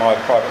that did my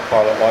private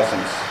pilot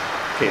licence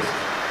test.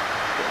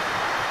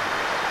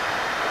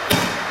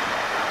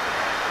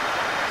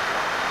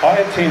 I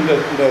attended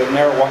the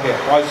Narrawahia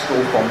High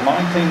School from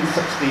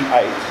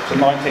 1968 to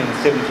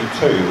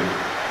 1972.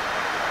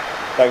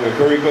 They were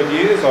very good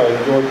years. I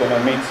enjoyed them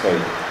immensely.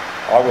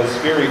 I was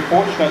very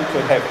fortunate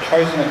to have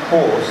chosen a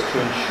course to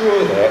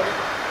ensure that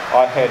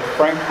I had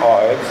Frank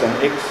Ives, an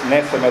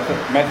ex-NASA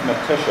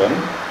mathematician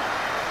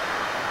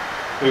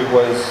who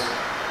was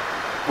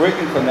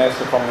working for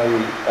NASA from the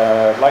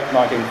late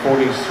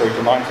 1940s through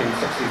to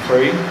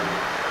 1963.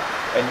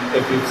 And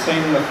if you've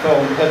seen the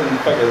film Hidden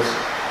Figures,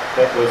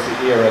 that was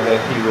the era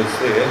that he was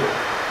there.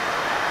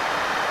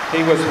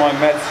 He was my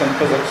maths and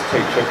physics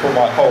teacher for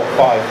my whole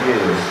 5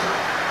 years.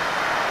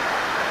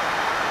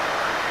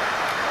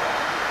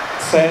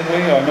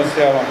 Sadly, I missed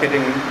out on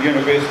getting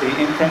university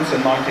entrance in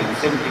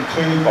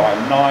 1972 by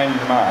 9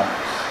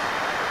 marks.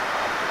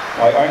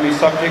 My only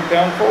subject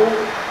downfall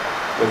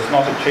was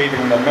not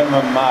achieving the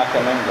minimum mark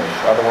in English,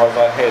 otherwise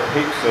I had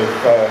heaps of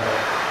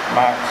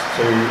marks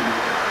to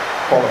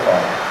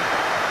qualify.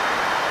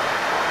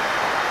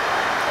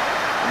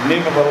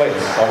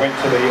 Nevertheless, I went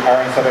to the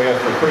RNZAF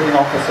recruiting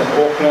office in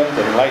Auckland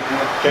in late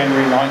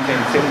January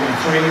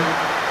 1973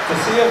 to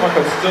see if I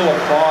could still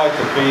apply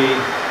to be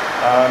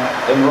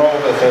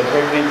enrolled as a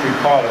direct entry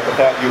pilot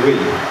without UE.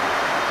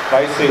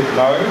 They said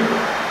no,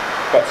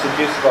 but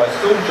suggested I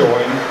still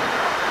join,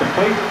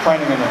 complete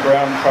training in the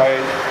ground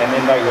trade, and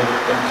then they would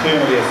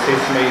internally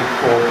assess me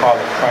for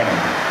pilot training.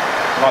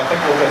 And I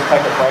think we'll just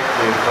take a break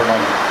there for a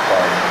moment.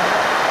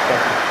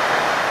 Thank you.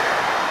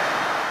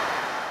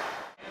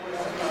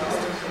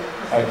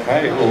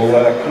 Okay, we'll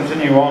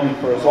continue on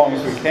for as long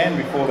as we can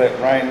before that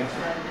rain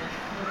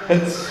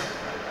hits.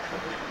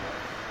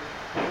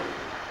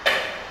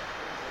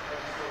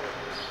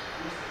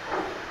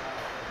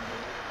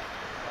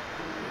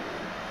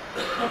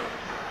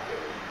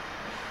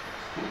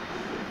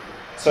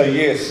 So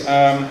yes,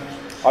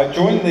 I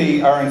joined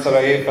the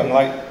RNZAF in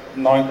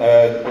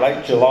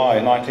late July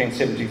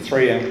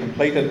 1973 and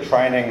completed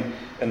training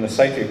in the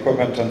safety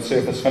equipment and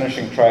surface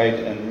finishing trade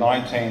in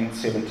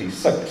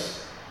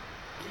 1976.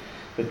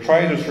 The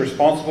trade is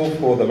responsible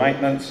for the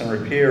maintenance and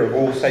repair of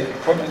all safety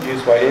equipment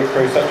used by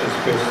aircrew, such as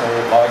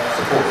personal life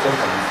support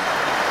systems,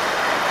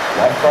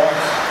 life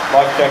rafts,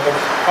 life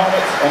jackets,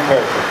 helmets and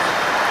parachutes.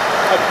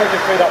 I'd put your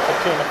feet up for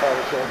 10 if I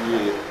was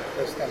you. Yeah.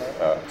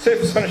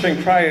 Surface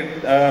finishing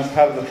trade,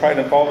 part of the trade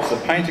involves the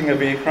painting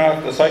of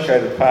aircraft,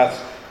 associated parts,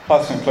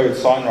 plus includes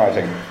sign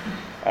writing.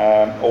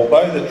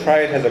 Although the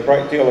trade has a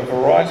great deal of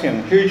variety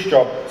and huge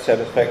job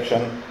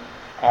satisfaction,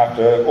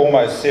 after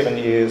almost 7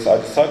 years, I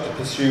decided to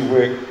pursue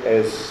work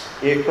as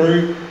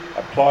aircrew,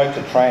 applied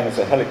to train as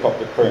a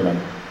helicopter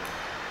crewman.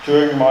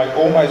 During my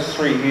almost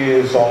 3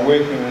 years on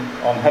working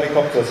on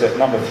helicopters at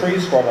number 3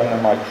 squadron in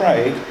my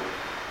trade,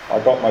 I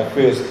got my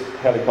first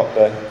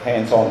helicopter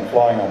hands-on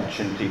flying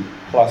opportunity,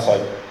 plus I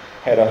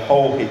had a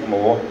whole heap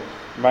more,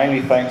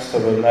 mainly thanks to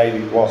the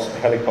Navy WASP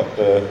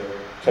helicopter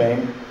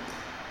team.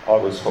 I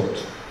was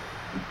hooked.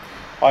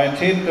 I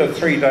attended a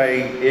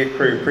 3-day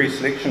aircrew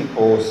pre-selection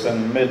course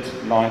in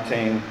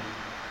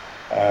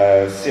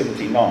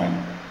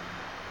mid-1979,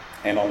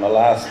 and on the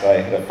last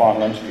day had a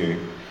final interview.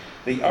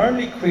 The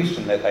only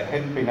question that they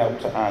hadn't been able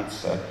to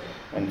answer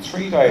in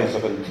 3 days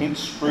of intense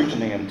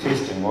scrutiny and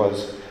testing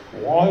was,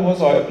 why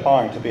was I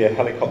applying to be a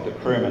helicopter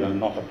crewman and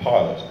not a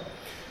pilot?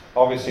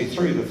 Obviously,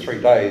 through the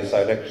 3 days,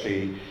 they'd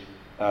actually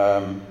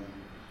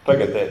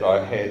figured that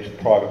I had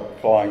private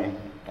flying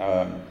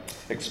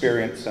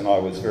experience, and I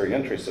was very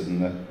interested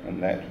in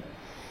that.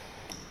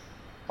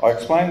 I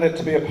explained that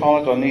to be a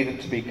pilot I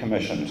needed to be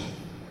commissioned,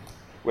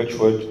 which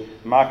would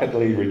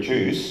markedly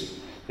reduce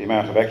the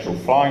amount of actual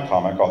flying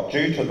time I got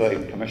due to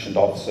the commissioned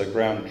officer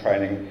ground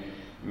training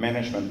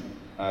management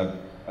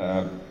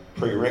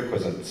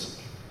prerequisites.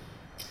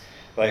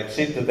 They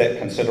accepted that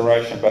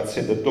consideration but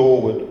said the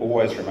door would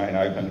always remain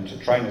open to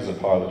train as a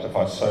pilot if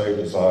I so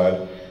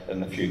desired in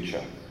the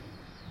future.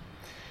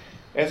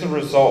 As a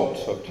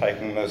result of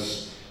taking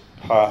this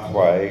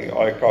pathway,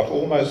 I got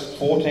almost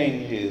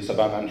 14 years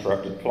of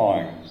uninterrupted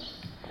flying.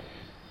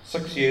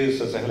 6 years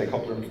as a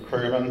helicopter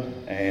crewman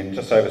and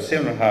just over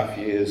 7.5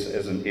 years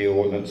as an air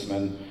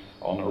ordnanceman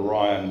on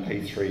Orion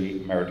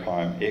P3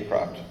 maritime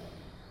aircraft.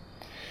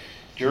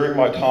 During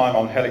my time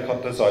on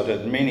helicopters, I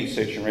did many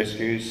search and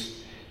rescues,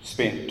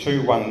 spent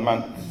 2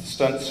 one-month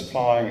stints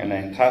flying in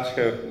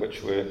Antarctica,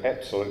 which were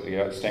absolutely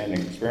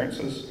outstanding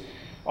experiences,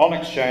 on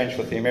exchange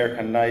with the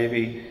American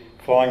Navy,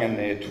 flying in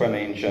their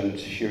twin-engined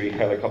Huey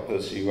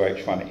helicopters,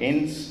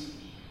 UH-1Ns.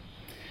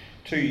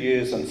 2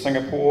 years in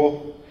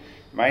Singapore,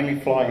 mainly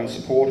flying in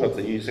support of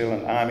the New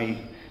Zealand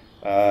Army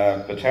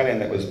battalion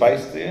that was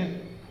based there.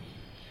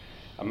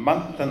 A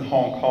month in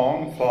Hong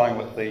Kong, flying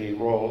with the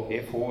Royal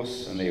Air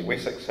Force and their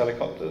Wessex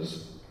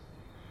helicopters.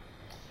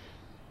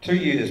 2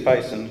 years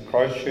based in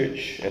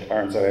Christchurch at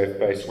RNZAF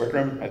Base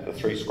Wigram at the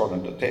 3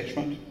 Squadron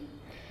Detachment.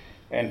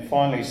 And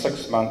finally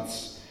 6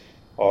 months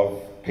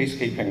of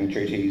peacekeeping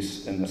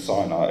duties in the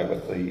Sinai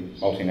with the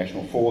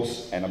multinational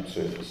force and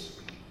observers.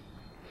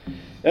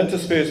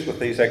 Interspersed with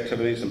these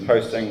activities and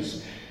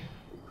postings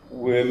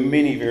were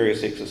many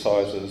various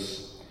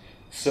exercises,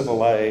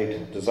 civil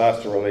aid,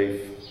 disaster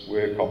relief,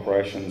 work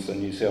operations in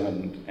New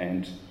Zealand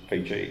and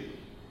Fiji.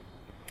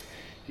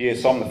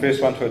 Yes, I'm the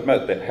first one to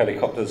admit that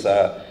helicopters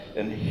are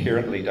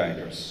inherently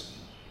dangerous.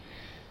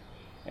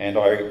 And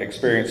I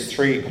experienced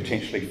 3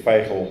 potentially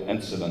fatal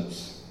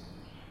incidents.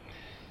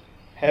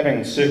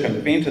 Having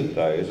circumvented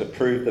those, it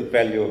proved the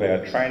value of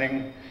our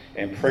training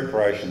and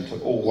preparation to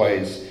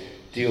always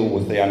deal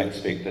with the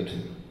unexpected.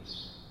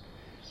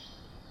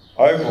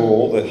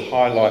 Overall, the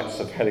highlights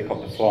of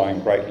helicopter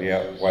flying greatly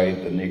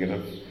outweighed the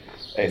negative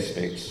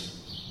aspects.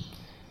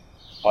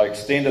 I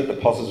extended the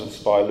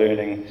positives by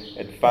learning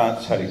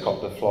advanced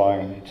helicopter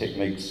flying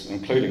techniques,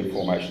 including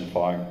formation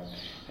flying,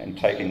 and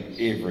taking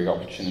every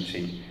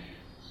opportunity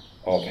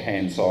of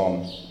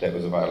hands-on that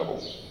was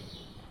available.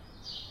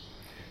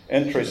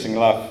 Interestingly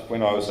enough,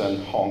 when I was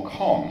in Hong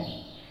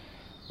Kong,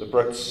 the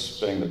Brits,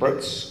 being the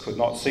Brits, could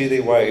not see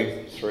their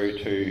way through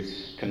to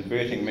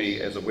converting me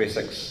as a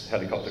Wessex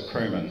helicopter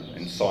crewman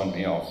and signed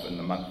me off in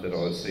the month that I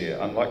was there.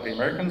 Unlike the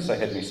Americans, they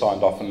had me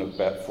signed off in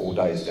about 4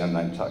 days down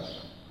Nantucket.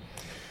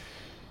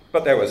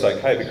 But that was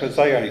okay because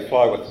they only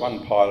fly with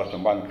 1 pilot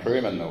and 1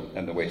 crewman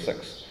in the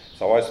Wessex.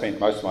 So I spent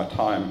most of my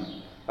time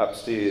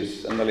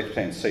upstairs in the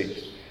left-hand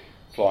seat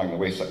flying the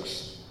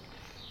Wessex.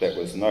 That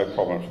was no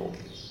problem at all.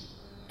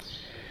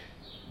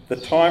 The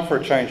time for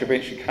a change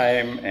eventually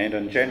came, and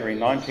in January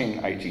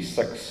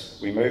 1986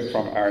 we moved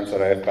from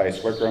RNZAF Base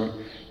Wigram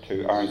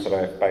to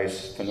RNZAF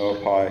Base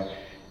Whenuapai,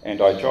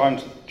 and I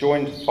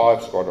joined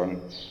 5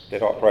 Squadron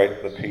that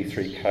operate the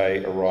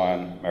P3K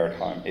Orion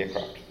maritime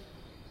aircraft.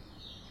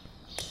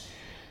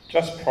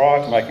 Just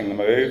prior to making the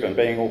move and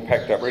being all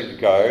packed up ready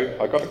to go,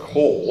 I got a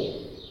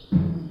call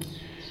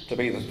to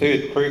be the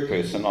 3rd crew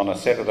person on a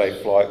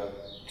Saturday flight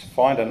to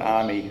find an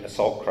Army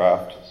assault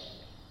craft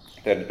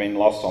that had been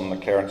lost on the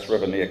Clarence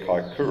River near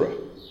Kaikoura.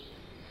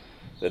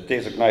 The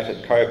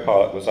designated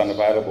co-pilot was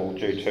unavailable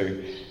due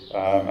to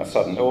a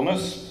sudden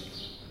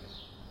illness,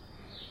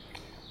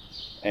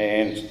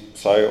 and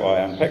so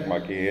I unpacked my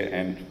gear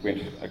and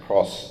went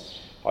across.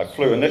 I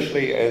flew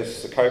initially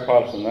as the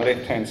co-pilot in the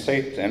left-hand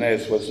seat, and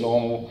as was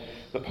normal,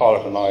 the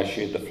pilot and I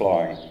shared the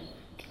flying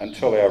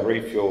until our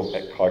refuel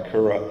at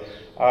Kaikoura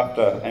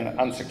after an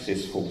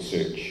unsuccessful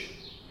search.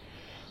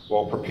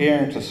 While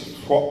preparing to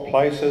swap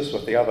places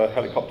with the other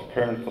helicopter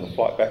crewman for the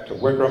flight back to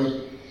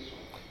Wigram,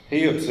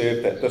 he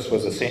observed that this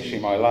was essentially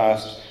my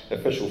last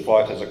official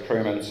flight as a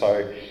crewman,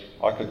 so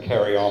I could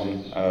carry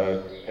on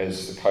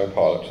as the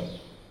co-pilot.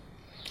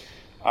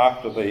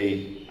 After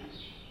the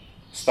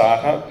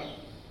start-up,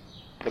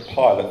 the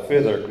pilot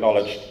further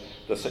acknowledged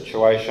the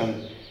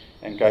situation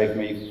and gave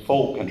me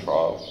full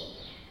control.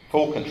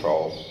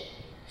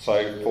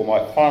 So for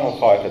my final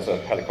flight as a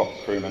helicopter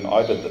crewman,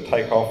 I did the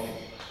takeoff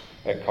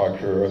at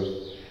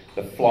Kaikoura,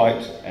 the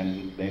flight,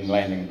 and then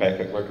landing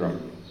back at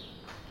Wigram.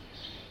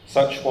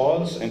 Such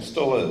was, and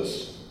still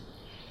is,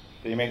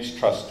 the immense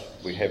trust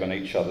we have in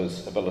each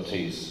other's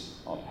abilities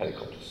on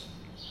helicopters.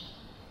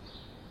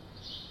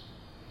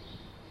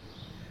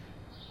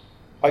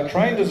 I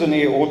trained as an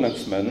air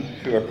ordnanceman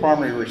who are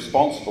primarily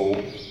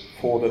responsible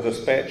for the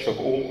dispatch of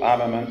all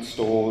armament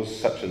stores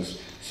such as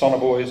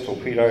sonobuoys,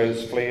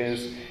 torpedoes,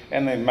 flares,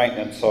 and the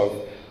maintenance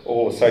of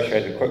all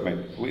associated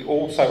equipment. We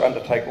also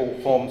undertake all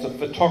forms of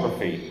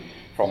photography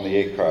from the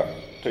aircraft,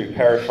 do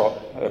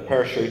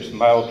parachute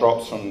mail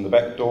drops from the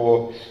back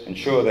door,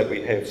 ensure that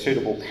we have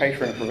suitable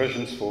catering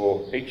provisions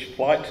for each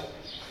flight.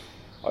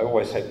 I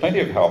always had plenty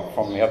of help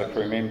from the other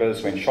crew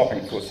members when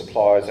shopping for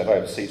supplies at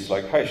overseas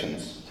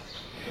locations.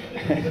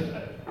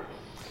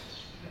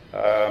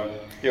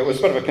 It was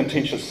a bit of a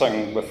contentious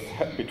thing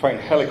between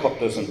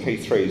helicopters and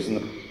P3s, and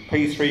the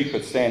P3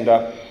 could stand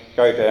up,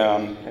 go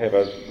down, have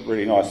a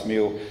really nice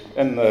meal.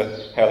 In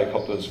the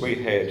helicopters we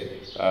had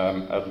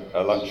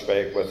a lunch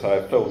bag with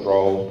a filled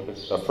roll,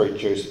 a fruit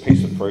juice, a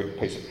piece of fruit, a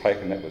piece of cake,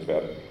 and that was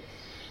about it.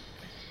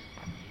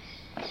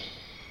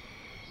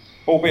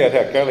 Albeit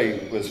our galley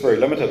was very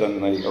limited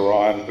in the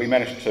Orion, we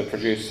managed to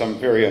produce some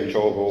very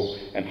enjoyable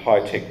and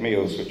high-tech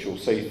meals, which you'll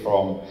see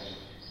from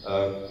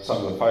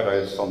some of the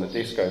photos on the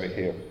desk over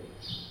here.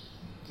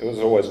 It was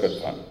always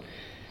good fun.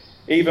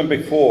 Even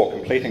before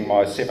completing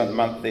my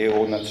 7-month Air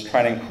Ordnance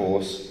training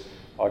course,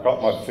 I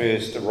got my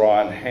first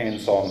Orion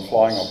hands-on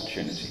flying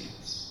opportunity.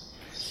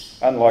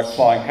 Unlike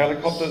flying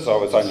helicopters, I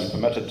was only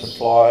permitted to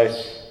fly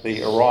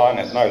the Orion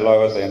at no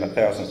lower than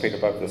 1,000 feet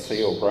above the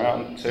sea or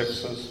ground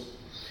surfaces.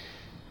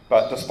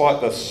 But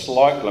despite this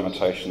slight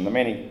limitation, the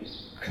many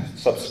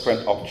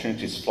subsequent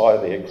opportunities to fly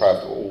the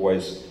aircraft were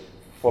always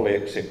fully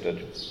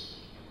accepted.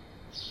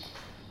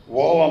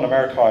 While on a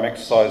maritime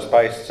exercise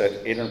base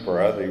at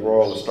Edinburgh, the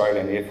Royal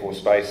Australian Air Force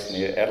Base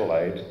near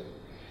Adelaide,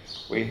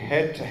 we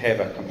had to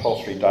have a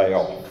compulsory day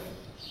off.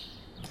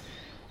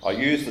 I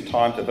used the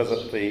time to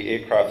visit the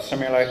aircraft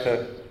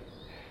simulator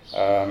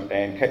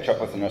and catch up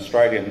with an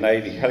Australian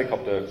Navy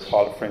helicopter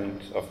pilot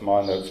friend of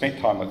mine that had spent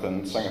time with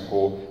in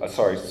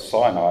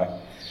Sinai,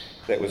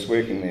 that was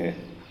working there.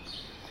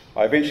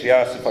 I eventually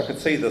asked if I could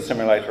see the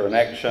simulator in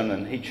action,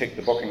 and he checked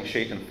the booking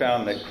sheet and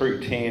found that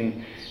Crew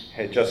 10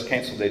 had just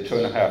cancelled their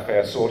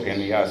 2.5-hour sortie,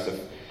 and he asked if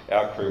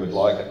our crew would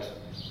like it.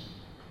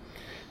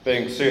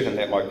 Being certain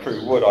that my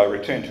crew would, I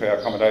returned to our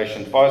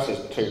accommodation, advised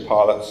the 2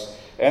 pilots,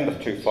 and the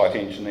 2 flight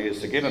engineers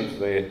to get into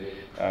their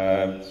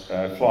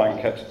flying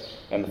kit,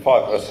 and the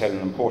 5 of us had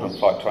an important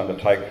flight to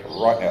undertake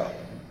right now.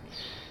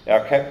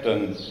 Our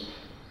captain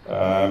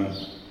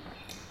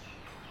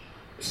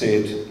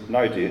said,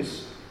 "No, Des,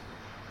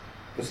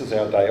 this is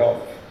our day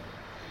off."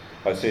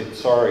 I said,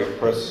 "Sorry,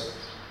 Chris,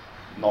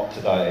 not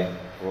today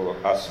for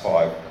us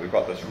 5. We've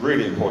got this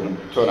really important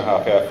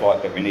 2.5-hour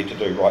flight that we need to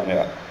do right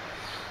now."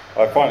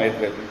 I finally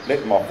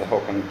let them off the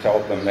hook and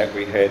told them that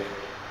we had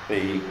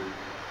the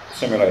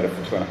simulator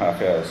for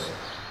 2.5 hours.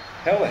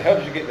 How the hell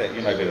did you get that?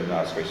 You know better than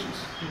ask questions.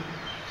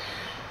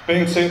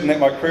 Being certain that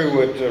my crew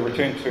would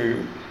return,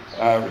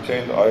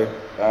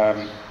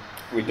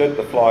 we did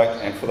the flight,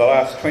 and for the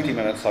last 20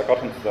 minutes I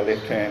got into the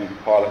left-hand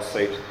pilot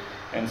seat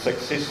and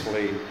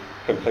successfully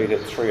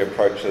completed 3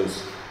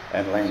 approaches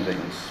and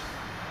landings.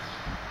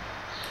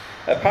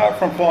 Apart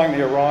from flying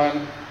the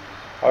Orion,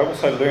 I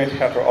also learned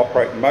how to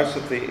operate most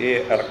of the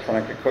air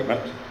electronic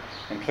equipment,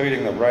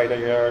 including the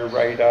radio,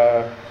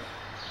 radar,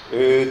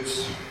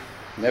 URDS,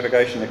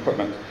 navigation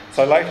equipment.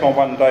 So later on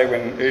one day,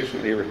 when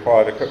urgently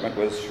required equipment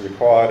was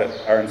required at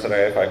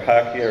RNZAFO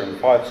Park here, and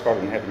 5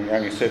 Squadron having the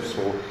only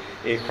serviceable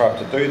aircraft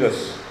to do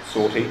this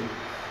sortie,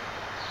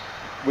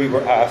 we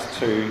were asked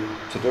to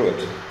do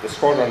it. The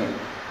squadron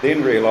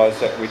then realised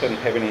that we didn't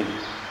have any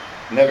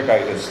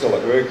navigators still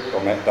at work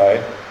on that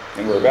day,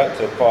 and we were about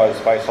to advise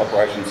base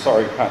operations,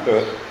 "Sorry, we can't do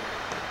it."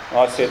 And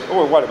I said,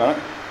 "Oh, wait a minute,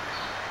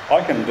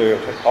 I can do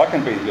it, I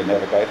can be your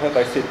navigator."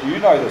 They said, "Do you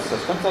know the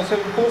systems?" I said,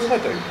 "Of course I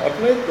do, I've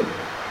learned them."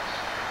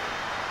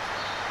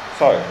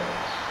 So,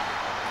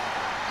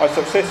 I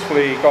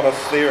successfully got us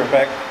there and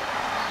back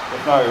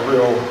with no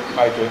real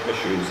major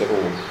issues at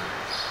all.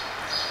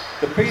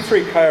 The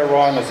P3K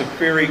Orion is a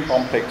very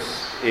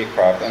complex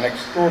aircraft and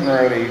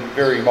extraordinarily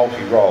very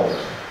multi-role.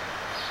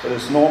 It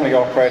is normally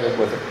operated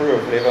with a crew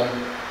of 11,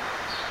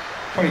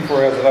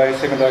 24 hours a day,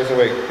 7 days a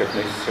week if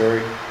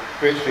necessary,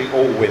 virtually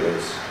all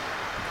weathers.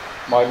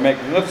 My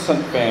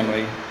magnificent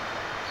family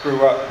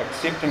grew up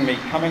accepting me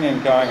coming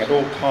and going at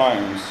all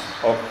times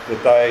of the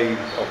day,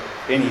 of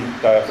any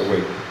day of the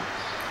week.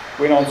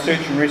 When on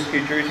search and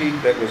rescue duty,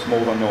 that was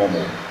more than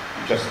normal.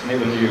 You just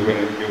never knew when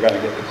you were going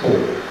to get the call.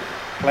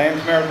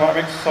 Planned maritime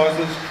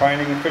exercises,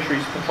 training and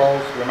fisheries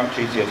patrols were much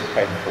easier to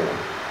cater for,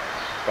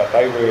 but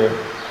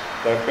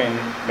they've been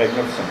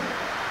magnificent.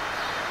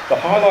 The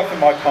highlight of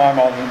my time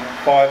on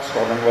 5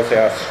 Squadron was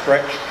our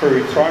scratch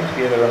crew thrown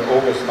together in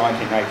August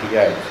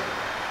 1988,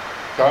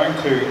 going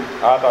to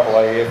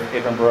RAAF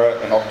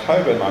Edinburgh in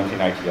October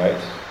 1988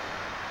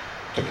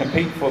 to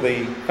compete for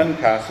the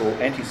Fincastle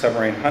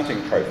Anti-Submarine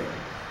Hunting Trophy.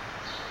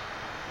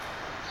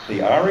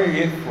 The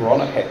RAF were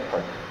on a hat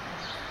trick.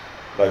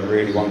 They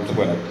really wanted to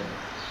win it.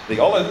 The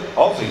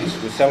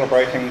Aussies were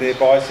celebrating their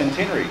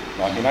bicentenary,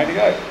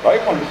 1988. They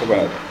wanted to win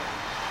it.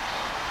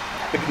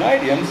 The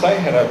Canadians, they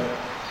had a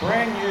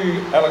brand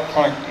new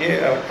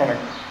electronic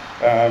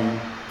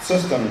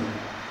system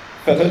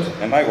fitted,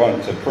 and they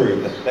wanted to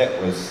prove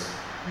that was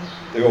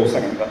the all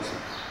singing dancing.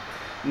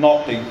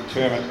 Not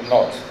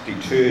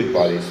deterred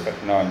by these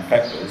known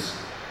factors,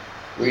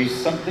 we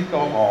simply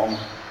got on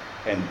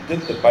and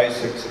did the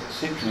basics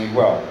exceptionally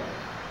well.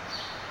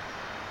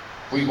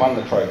 We won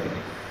the trophy.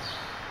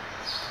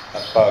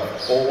 Above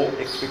all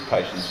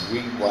expectations, we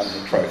won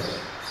the trophy.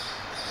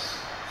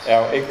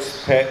 Our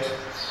expat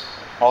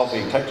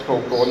Aussie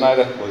tactical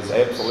coordinator was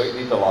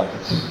absolutely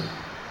delighted.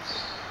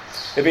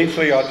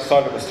 Eventually I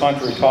decided it was time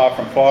to retire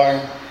from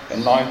flying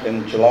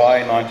in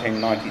July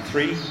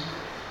 1993,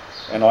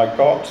 and I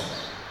got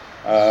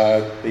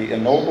the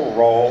inaugural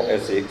role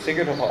as the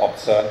Executive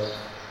Officer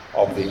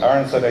of the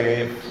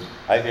RNZAF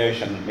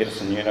Aviation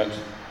Medicine Unit,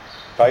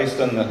 based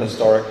in the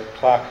historic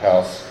Clark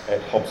House at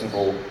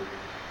Hobsonville,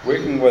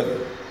 working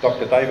with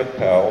Dr. David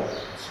Powell,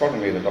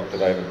 Squadron Leader Dr.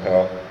 David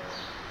Powell.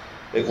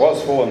 It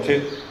was, for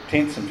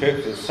intents and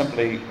purposes,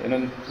 simply an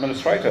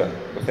administrator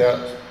without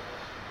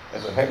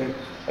having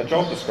a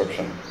job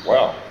description.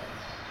 Wow,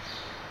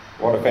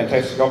 what a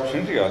fantastic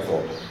opportunity, I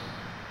thought.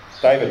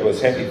 David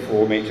was happy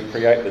for me to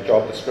create the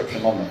job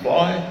description on the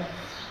fly,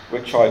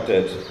 which I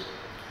did.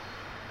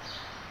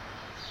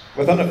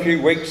 Within a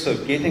few weeks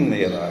of getting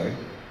there, though,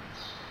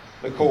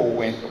 the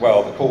call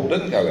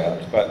didn't go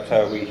out,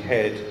 but we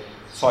had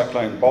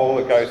Cyclone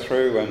Bowler go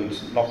through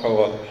and knock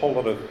a whole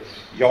lot of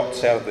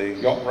yachts out of the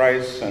yacht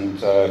race, and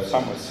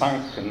some were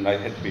sunk and they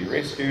had to be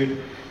rescued.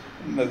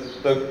 And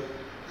the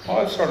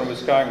 5 Squadron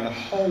was going the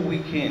whole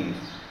weekend.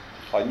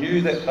 I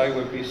knew that they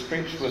would be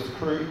stretched with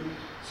crew,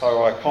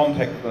 so I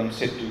contacted them and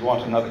said, "Do you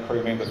want another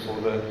crew member for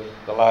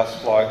the last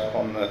flight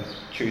on the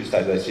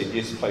Tuesday?" They said,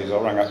 "Yes, please." I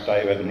rang up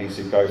David and he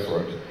said, "Go for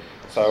it."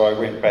 So I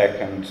went back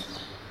and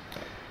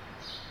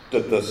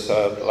did this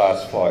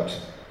last flight.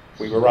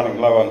 We were running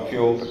low on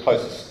fuel. The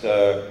closest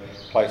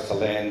place to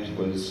land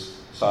was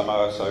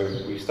Samoa, so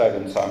we stayed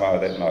in Samoa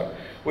that night.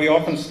 We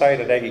often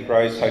stayed at Aggie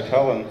Gray's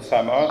Hotel in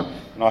Samoa,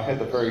 and I had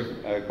the very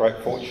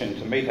great fortune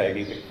to meet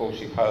Aggie before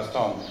she passed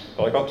on.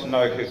 But I got to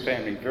know her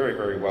family very,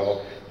 very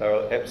well. They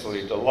were an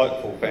absolutely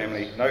delightful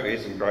family, no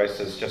airs and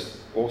graces, just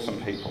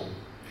awesome people.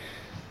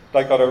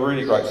 they got a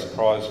really great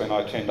surprise when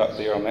I turned up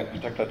there on that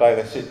particular day.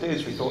 They said,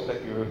 "Des, we thought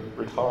that you were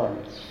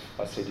retiring."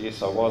 I said,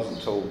 "Yes, I was,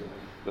 until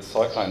the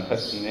cyclone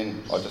hit, and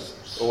then I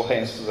just, all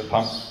hands to the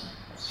pump,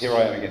 here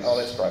I am again." Oh,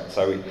 that's great.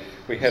 So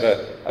we had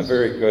a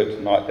very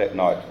good night that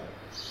night.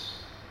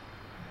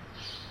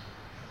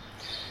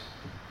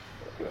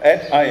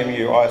 At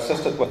AMU, I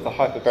assisted with the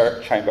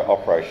hyperbaric chamber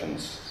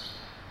operations.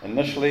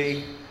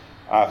 Initially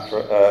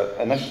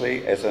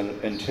as an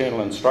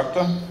internal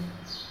instructor,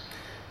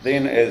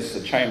 then as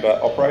the chamber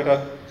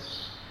operator,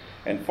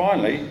 and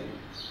finally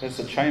as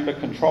the chamber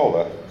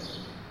controller,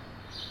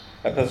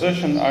 a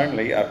position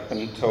only up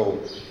until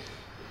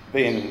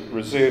then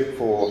reserved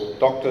for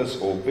doctors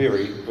or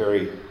very,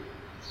 very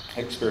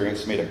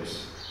experienced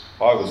medics.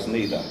 I was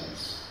neither.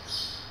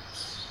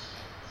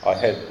 I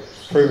had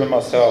proven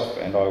myself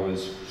and I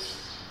was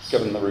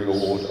given the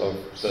reward of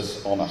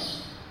this honour.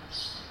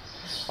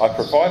 I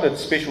provided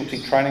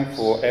specialty training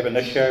for ab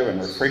initio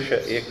and refresher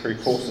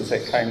aircrew courses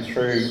that came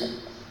through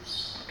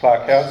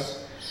Clark House,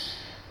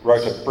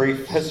 wrote a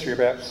brief history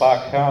about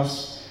Clark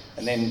House,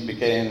 and then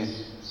began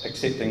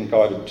accepting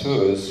guided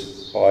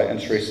tours by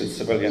interested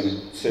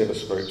civilian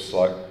service groups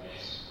like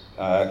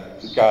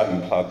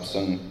garden clubs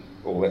and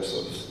all that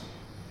sort of stuff.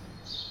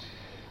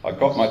 I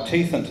got my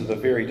teeth into the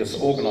very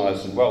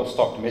disorganised and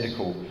well-stocked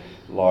medical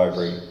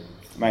library,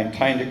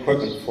 maintained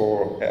equipment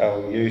for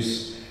our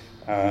use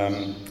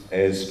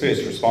as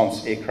first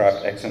response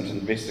aircraft accident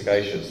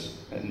investigators,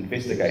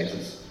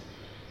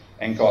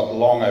 and got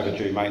long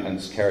overdue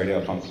maintenance carried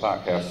out on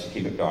Clark House to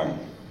keep it going.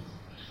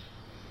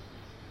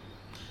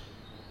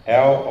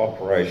 Our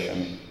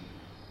operation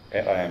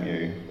at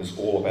AMU was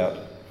all about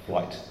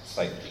flight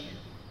safety.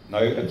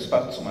 No ifs,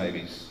 buts or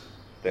maybes.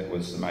 That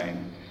was the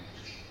main.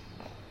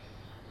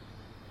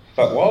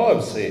 But while I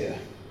was there,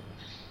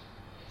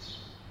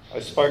 I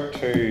spoke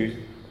to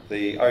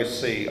the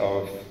OC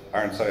of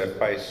RNCF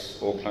Base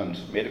Auckland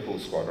Medical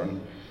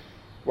Squadron,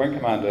 Wing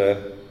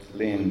Commander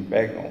Len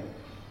Bagnall,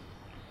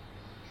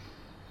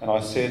 and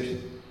I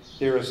said,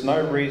 "There is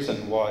no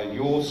reason why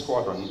your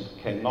squadron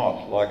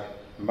cannot, like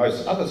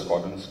most other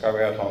squadrons,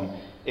 go out on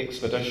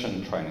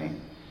expedition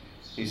training."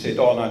 He said,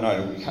 "Oh,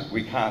 no,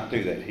 we can't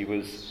do that." He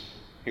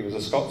was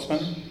a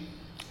Scotsman,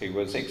 he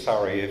was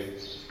ex-RAF,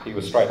 he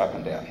was straight up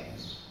and down.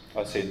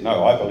 I said,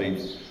 "No, I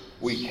believe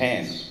we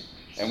can,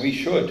 and we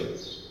should."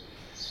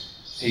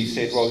 He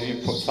said, "Well,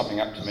 you put something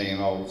up to me and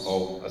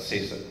I'll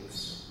assess it."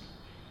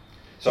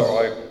 So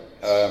I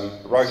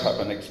wrote up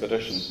an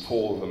expedition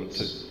for them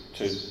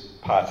to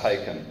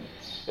partake in.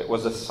 It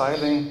was a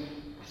sailing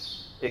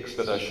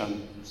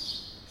expedition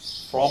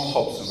from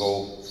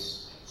Hobsonville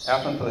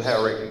out into the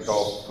Hauraki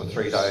Gulf for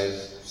 3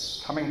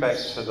 days, coming back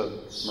to the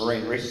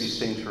Marine Rescue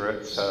Centre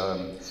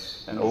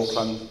in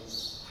Auckland,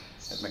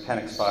 at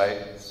Mechanics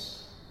Bay,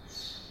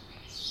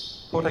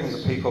 putting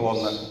the people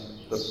on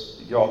the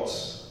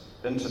yachts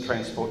into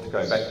transport to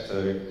go back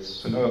to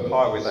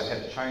Whenua, where they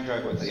had to change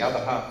over with the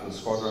other half of the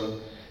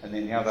squadron, and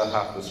then the other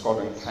half of the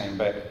squadron came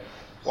back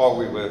while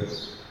we were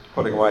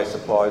putting away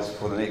supplies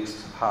for the next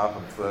half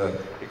of the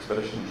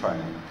expedition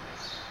training.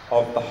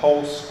 Of the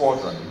whole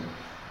squadron,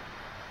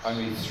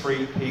 only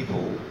 3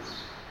 people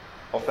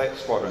of that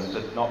squadron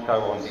did not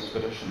go on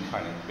expedition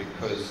training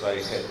because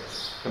they had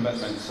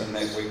commitments in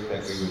that week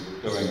that we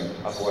were doing it,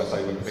 otherwise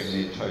they would have been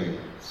there too.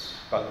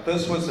 But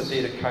this was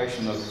the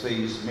dedication of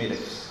these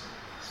medics.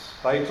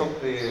 They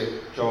took their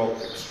job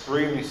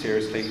extremely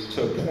seriously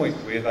to a point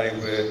where they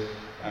were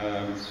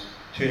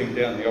turning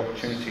down the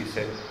opportunities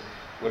that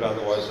would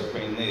otherwise have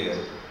been there.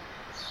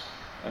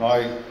 And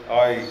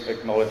I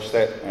acknowledged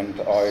that, and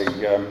I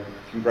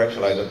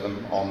congratulated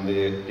them on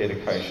their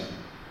dedication.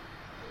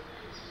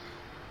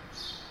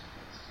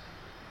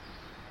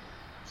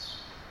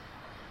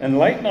 In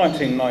late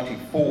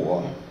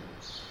 1994,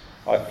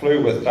 I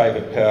flew with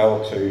David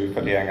Powell to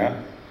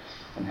Whitianga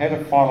and had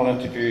a final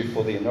interview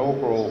for the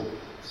inaugural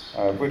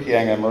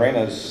Whitianga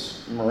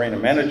Marina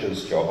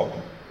Manager's job,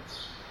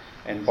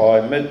 and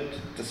by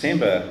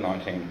mid-December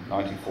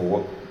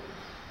 1994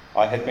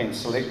 I had been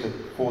selected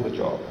for the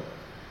job.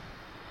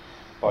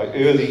 By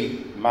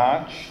early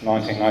March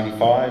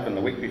 1995, and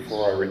the week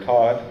before I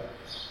retired,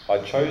 I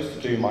chose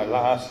to do my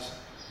last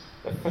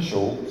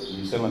official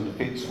New Zealand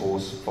Defence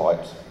Force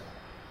flight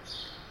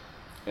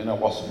in a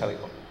Wasp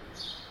helicopter.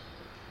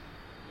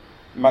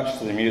 Much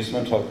to the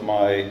amusement of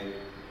my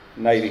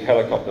Navy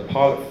helicopter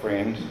pilot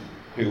friend,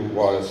 who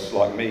was,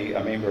 like me,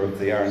 a member of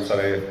the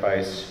RNCF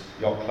Base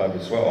Yacht Club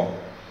as well.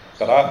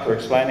 But after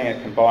explaining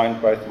it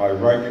combined both my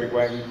rotary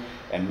wing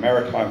and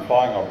maritime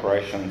flying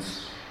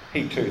operations,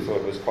 he too thought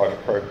it was quite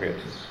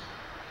appropriate.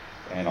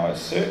 And I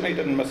certainly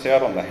didn't miss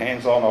out on the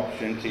hands-on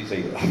opportunities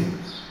either.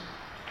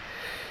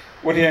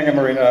 Whitianga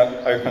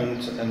Marina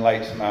opened in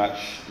late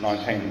March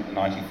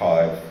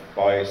 1995.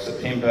 By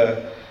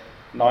September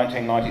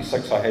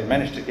 1996, I had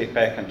managed to get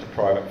back into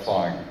private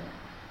flying.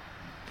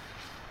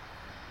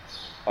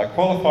 I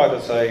qualified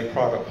as a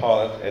private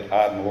pilot at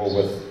Ardmore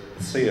with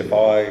the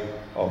CFI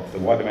of the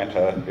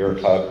Waimata Aero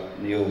Club,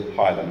 Neil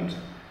Highland.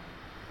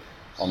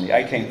 on the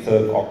 18th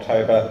of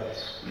October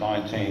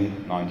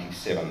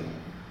 1997.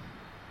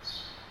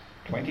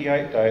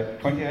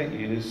 28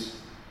 years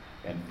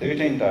and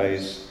 13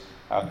 days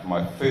after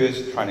my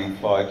first training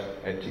flight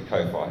at Te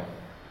Kowhai.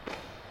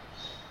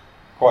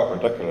 Quite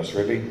ridiculous,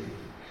 really.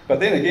 But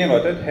then again,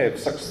 I did have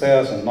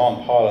 6,000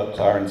 non-pilot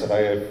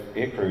RNZAF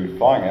aircrew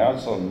flying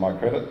hours on my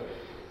credit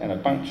and a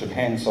bunch of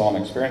hands-on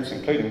experience,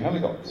 including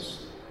helicopters.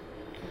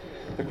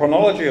 The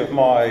chronology of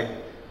my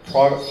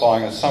private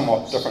flying is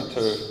somewhat different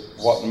to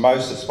what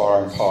most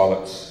aspiring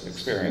pilots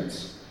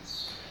experience.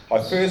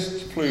 I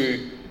first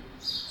flew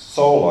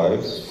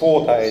solo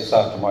 4 days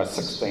after my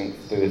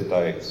 16th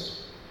birthday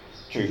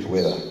due to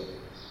weather.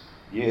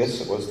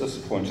 Yes, it was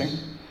disappointing,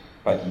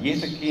 but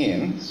yet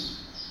again,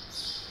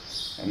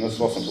 and this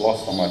wasn't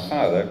lost on my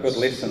father, a good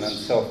lesson in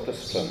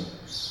self-discipline.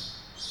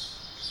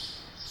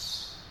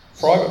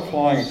 Private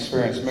flying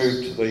experience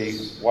moved to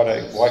the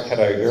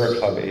Waikato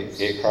Aerodrome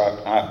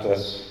aircraft after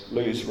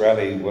Lou's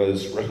Rally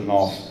was written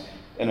off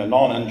in a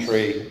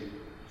non-injury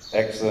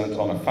accident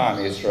on a farm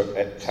airstrip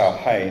at Te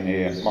Kowhai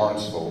near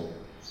Morrinsville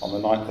on the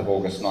 9th of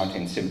August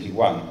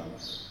 1971.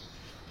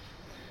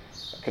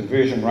 A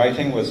conversion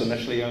rating was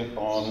initially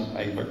on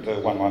a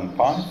Victor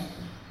 115,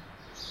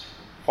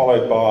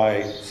 followed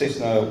by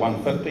Cessna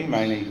 150,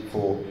 mainly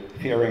for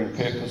ferrying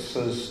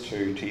purposes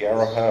to Te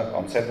Aroha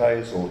on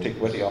Saturdays or Te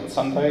Kowhai on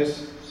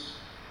Sundays,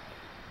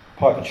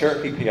 Piper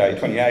Cherokee PA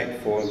 28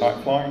 for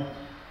night flying,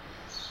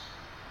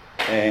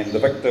 and the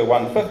Victor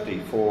 150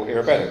 for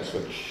aerobatics,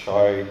 which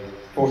I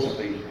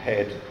fortunately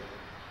had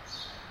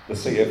the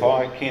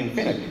CFI Ken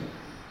Fennick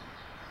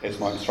as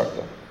my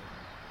instructor.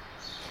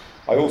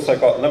 I also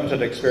got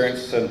limited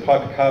experience in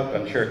Piper Cub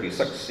and Cherokee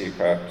 6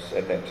 aircraft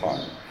at that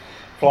time.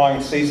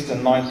 Flying ceased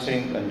in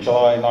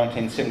July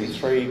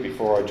 1973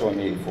 before I joined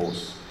the Air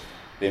Force,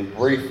 then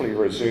briefly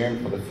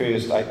resumed for the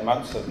first 8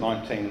 months of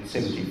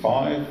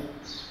 1975.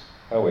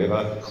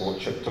 However,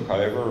 courtship took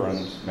over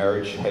and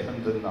marriage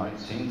happened in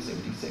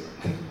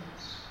 1977.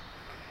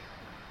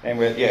 And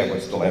we're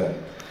still at it.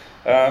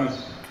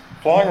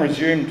 Flying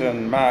resumed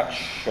in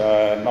March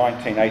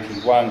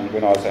 1981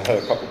 when I was a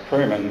helicopter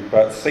crewman,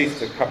 but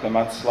ceased a couple of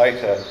months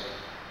later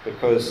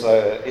because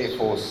the Air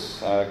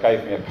Force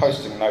gave me a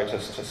posting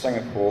notice to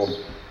Singapore,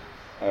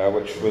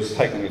 which was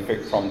taking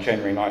effect from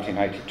January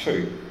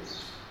 1982.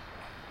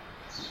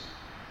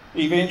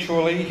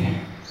 Eventually,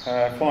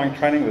 flying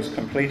training was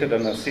completed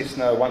in a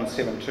Cessna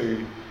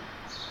 172N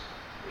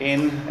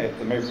at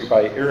the Mercury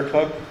Bay Aero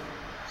Club,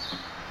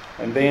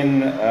 and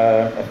then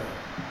a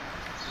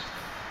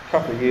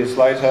couple of years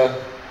later,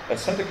 a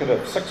syndicate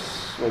of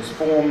 6 was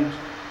formed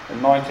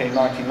in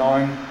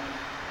 1999,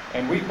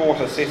 and we bought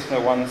a Cessna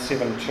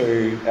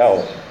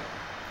 172L,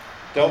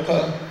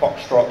 Delta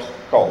Foxtrot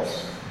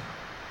Golf.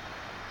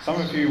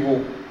 Some of you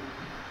will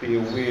be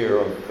aware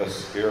of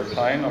this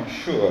aeroplane, I'm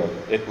sure.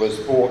 It was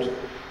bought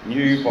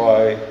new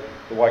by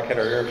the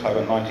Waikato Aero Club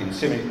in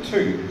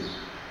 1972.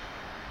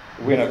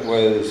 When it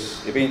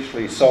was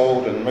eventually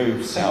sold and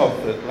moved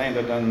south, it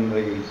landed in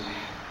the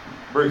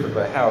roof of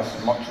a house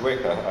in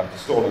Motueka after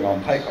stalling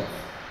on takeoff.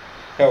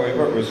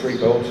 However, it was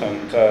rebuilt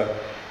and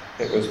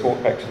it was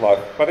brought back to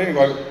life. But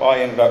anyway, I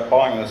ended up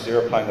buying this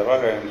aeroplane that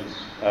I'd only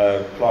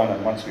flown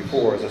in once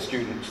before as a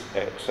student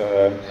at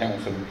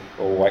Hamilton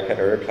or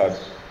Waikato Aero Club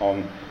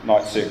on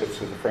night circuits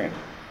with a friend.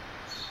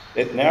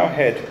 It now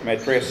had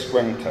Madras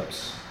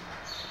wingtips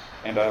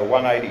and a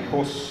 180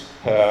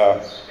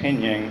 horsepower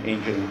Penying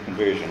engine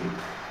conversion.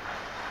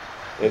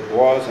 It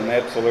was an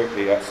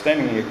absolutely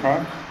outstanding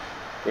aircraft,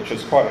 which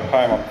is quite at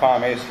home on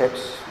farm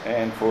airstrips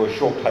and for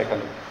short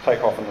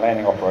takeoff and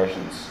landing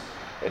operations.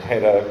 It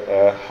had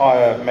a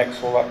higher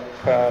Maxwell up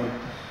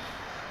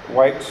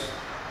weight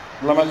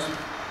limit,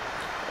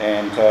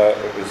 and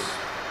it was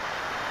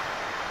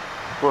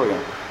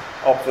brilliant.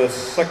 Of the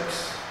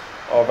 6,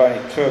 only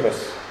 2 of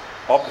us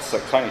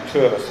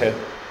had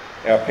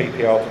our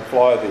PPL to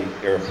fly the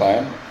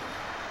aeroplane,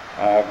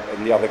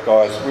 and the other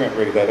guys weren't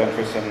really that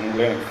interested in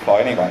learning to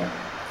fly anyway.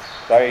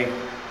 They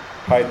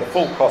paid the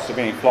full cost of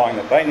any flying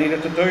that they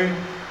needed to do,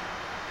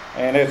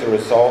 and as a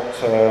result,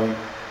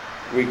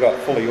 we got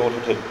fully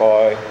audited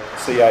by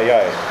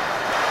CAA.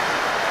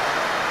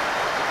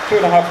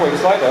 2.5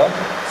 weeks later,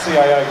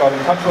 CAA got in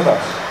touch with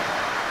us.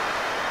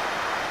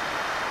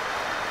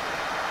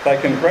 They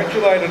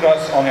congratulated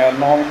us on our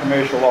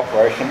non-commercial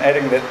operation,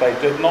 adding that they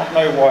did not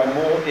know why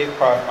more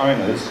aircraft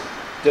owners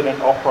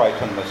didn't operate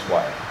in this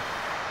way.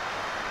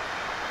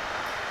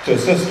 To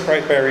assist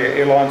Great Barrier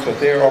Airlines with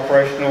their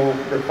operational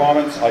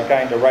requirements, I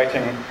gained a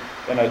rating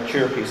in a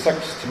Cherokee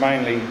 6 to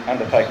mainly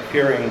undertake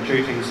ferrying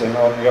duties and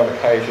on the odd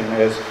occasion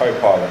as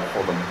co-pilot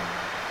for them.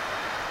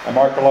 A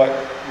microlight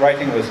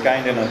rating was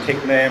gained in a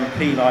Technam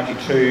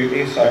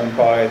P92S owned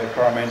by the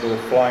Coromandel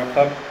Flying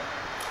Club,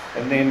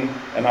 and then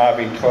an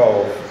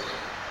RV12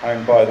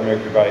 owned by the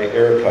Mercury Bay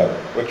Aero Club,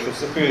 which was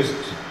the first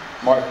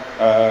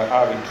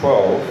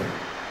RV12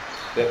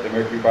 that the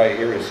Mercury Bay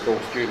Area School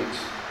students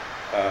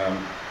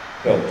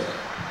built.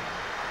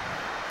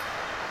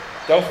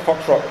 Delta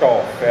Foxtrot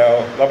Golf,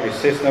 our lovely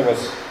Cessna,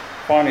 was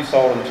finally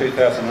sold in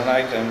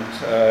 2008,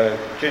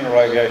 and general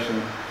aviation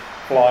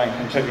flying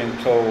continued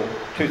until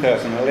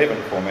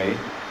 2011 for me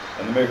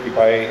in the Mercury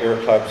Bay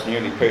Aero Club's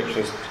newly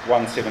purchased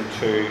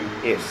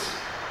 172S.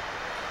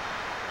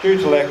 Due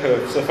to lack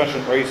of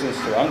sufficient reasons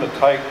to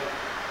undertake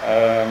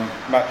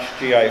much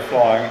GA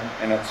flying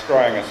and its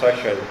growing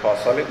associated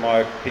costs, I let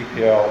my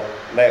PPL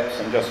lapse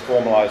and just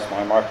formalised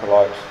my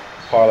microlight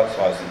pilot's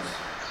licence.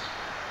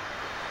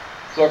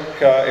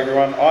 Look,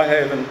 everyone, I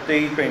have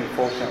indeed been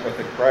fortunate with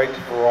a great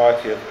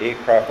variety of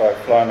aircraft I've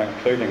flown,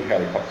 including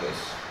helicopters.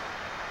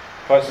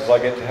 Closest I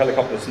get to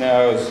helicopters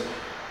now is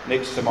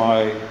next to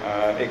my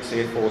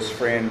ex-Air Force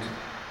friend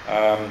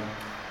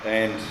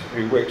and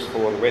who works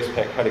for the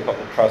Westpac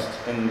Helicopter Trust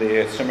in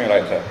their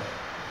simulator,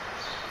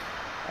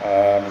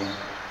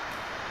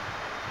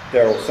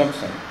 Daryl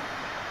Simpson.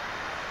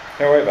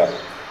 However,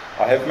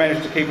 I have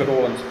managed to keep it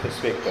all into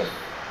perspective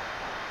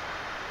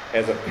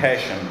as a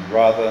passion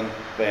rather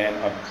than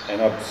an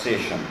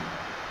obsession.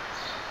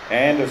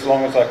 And as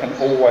long as I can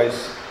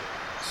always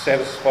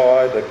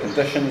satisfy the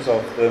conditions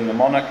of the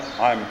mnemonic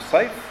 "I'm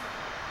safe,"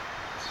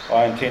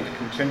 I intend to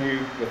continue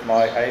with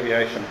my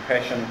aviation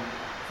passion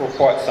for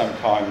quite some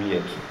time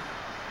yet.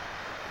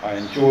 I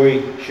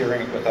enjoy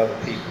sharing it with other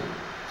people.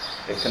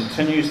 It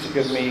continues to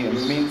give me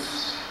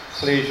immense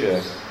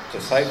pleasure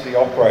to safely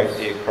operate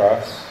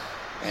aircraft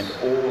and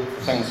all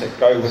the things that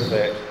go with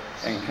that,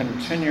 and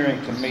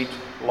continuing to meet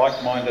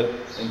like-minded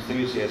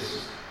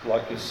enthusiasts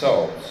like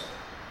yourselves,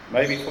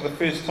 maybe for the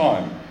first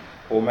time,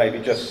 or maybe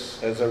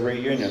just as a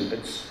reunion.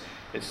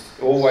 It's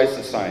always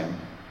the same.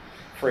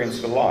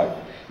 Friends for life.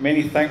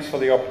 Many thanks for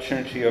the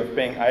opportunity of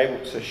being able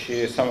to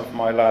share some of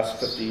my last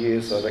 50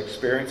 years of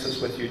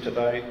experiences with you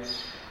today,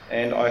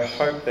 and I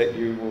hope that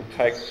you will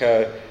take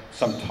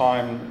some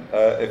time,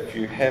 if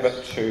you have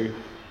it, to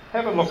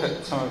have a look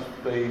at some of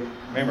the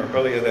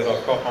memorabilia that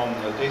I've got on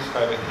the desk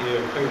over here,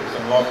 including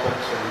some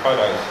logbooks and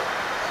photos.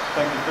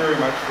 Thank you very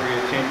much for your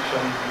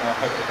attention, and I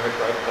hope you have a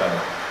great day.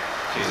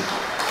 Cheers.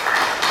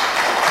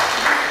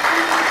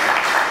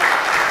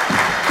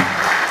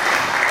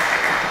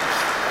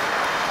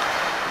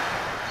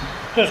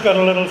 Just got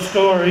a little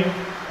story,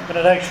 and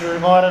it actually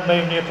reminded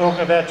me when you're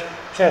talking about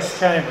Chas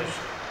Chambers.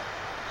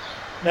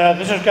 Now,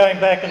 this is going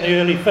back in the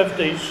early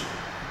 50s,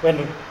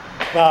 when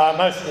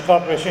most of the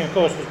top dressing, of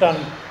course, was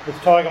done with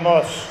Tiger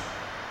Moss.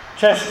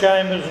 Chas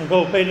Chambers and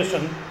Bill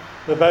Peterson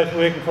were both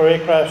working for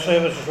Aircraft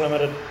Services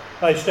Limited,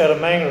 based out of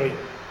Mangere.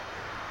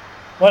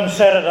 One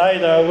Saturday,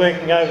 they were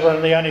working over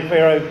in the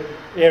Onifero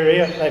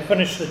area. They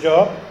finished the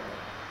job,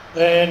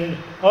 and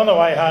on the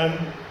way home,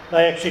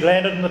 they actually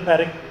landed in the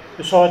paddock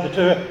beside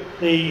the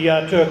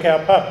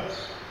Tuakau pub.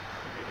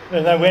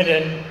 And they went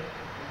in.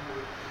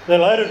 The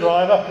loader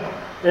driver,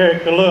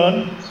 Eric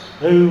DeLuan,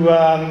 who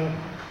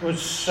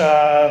was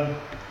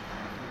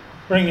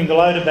bringing the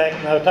loader back,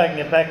 and they were taking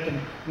it back to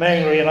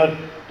Mangere, and I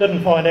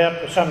didn't find out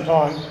for some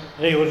time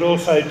that he was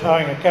also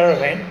towing a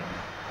caravan.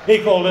 He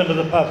called into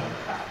the pub.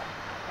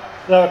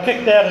 They were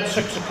kicked out at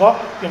 6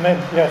 o'clock, you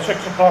remember,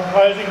 6 o'clock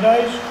closing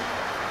days.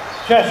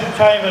 Chas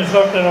Chambers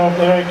looked at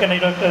Eric, and he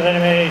looked at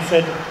him and he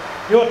said,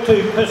 "You're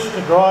too pissed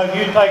to drive,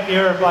 you take the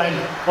aeroplane,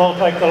 I'll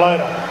take the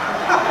loader."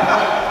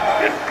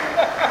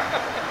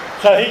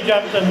 So he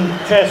jumped in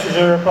Chas's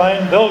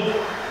aeroplane, Bill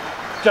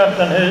jumped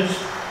in his,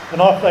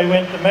 and off they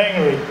went to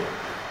Mangere.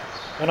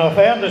 And I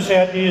found this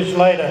out years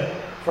later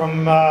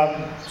from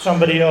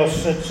somebody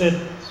else that said,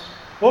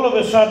 all of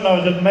a sudden I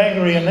was at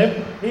Mangere, and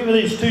here were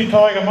these two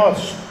Tiger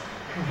Moths,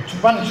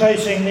 one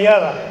chasing the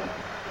other.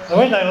 And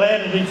when they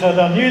landed, he said,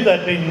 I knew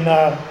they'd been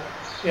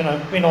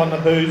on the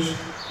booze.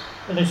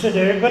 And he said,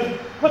 Eric, but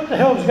what the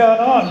hell's going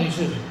on? He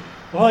said,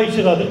 well, I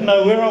didn't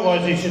know where I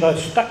was. He said, I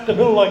stuck the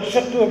bill like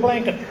shit to a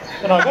blanket,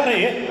 and I got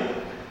here.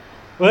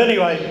 Well,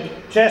 anyway,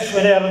 Chas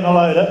went out in the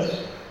loader.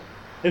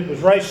 It was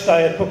race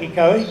day at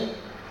Pukekohe,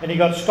 and he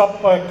got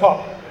stopped by a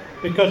cop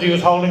because he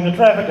was holding the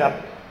traffic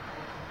up.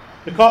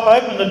 The cop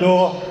opened the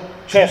door,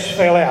 Chas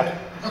fell out.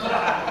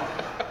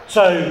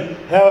 So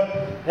how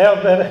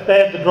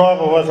bad the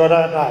driver was, I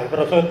don't know, but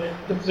I thought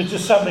it was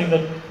just something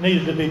that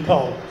needed to be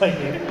told. Thank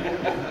you.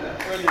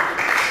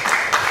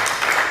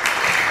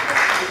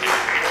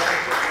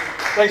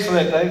 Thanks for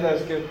that, Dave. That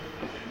was good.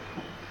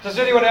 Does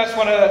anyone else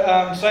want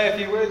to say a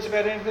few words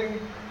about anything?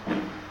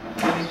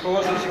 Any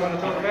causes you want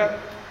to talk about?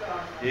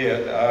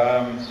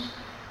 Yeah,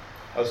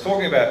 I was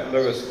talking about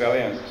Lewis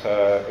Valiant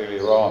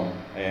earlier on,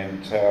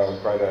 and how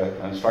great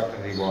an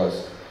instructor he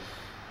was.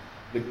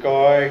 The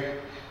guy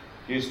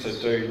used to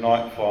do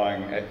night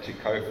flying at Te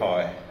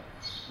Kowhai.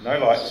 No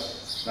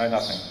lights, no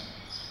nothing,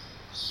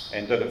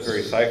 and did it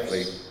very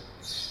safely.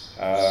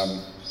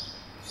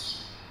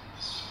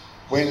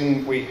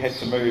 When we had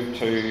to move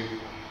to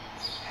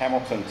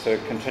Hamilton to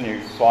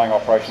continue flying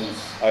operations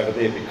over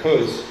there,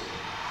 because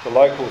the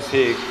locals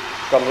here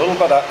got a little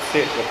bit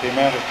upset with the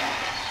amount of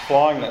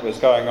flying that was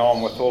going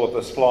on with all of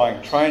this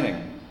flying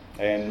training,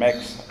 and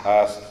Max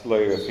asked Lou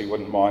if he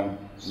wouldn't mind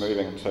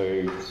moving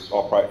to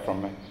operate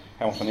from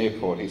Hamilton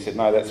Airport. He said,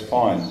 no, that's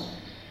fine.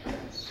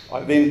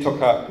 I then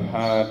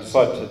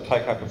decided to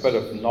take up a bit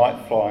of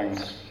night flying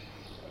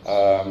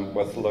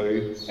with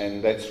Lou,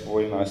 and that's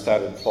when I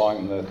started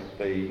flying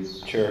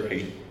the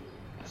Cherokee,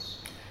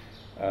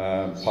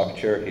 Piper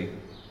Cherokee.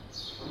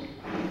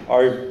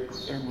 I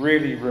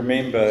really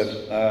remember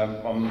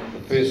on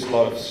the first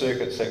lot of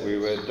circuits that we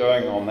were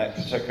doing on that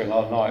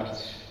particular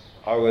night,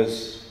 I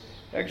was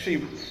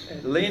actually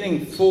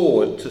leaning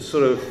forward to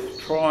sort of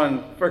try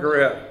and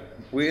figure out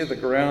where the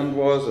ground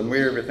was and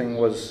where everything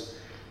was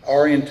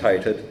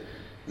orientated,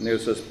 and there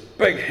was this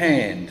big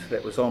hand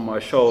that was on my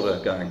shoulder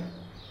going.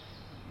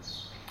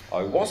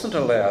 I wasn't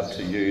allowed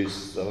to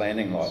use the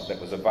landing light that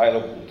was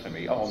available to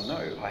me. Oh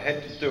no, I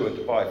had to do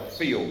it by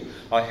feel.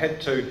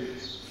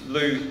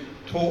 Lou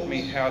taught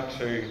me how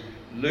to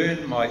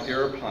learn my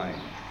aeroplane,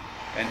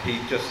 and he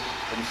just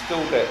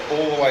instilled that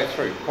all the way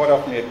through. Quite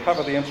often he'd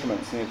cover the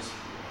instruments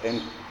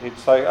and he'd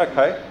say,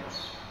 okay,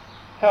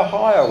 how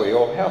high are we,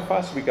 or how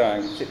fast are we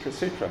going, etc.,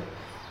 etc.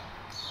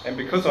 And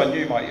because I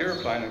knew my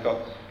aeroplane and got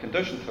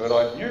conditioned to it,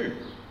 I knew.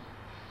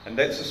 And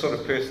that's the sort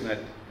of person that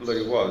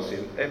Lou was. He's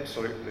an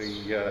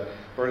absolutely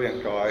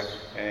brilliant guy,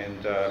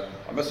 and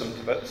I miss him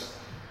to bits.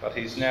 But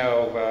he's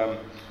now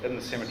in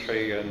the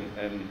cemetery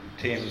in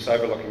Thames,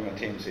 overlooking the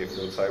Thames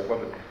airfield, so what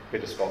a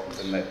better spot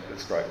than that.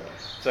 It's great.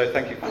 So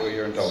thank you for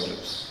your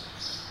indulgence.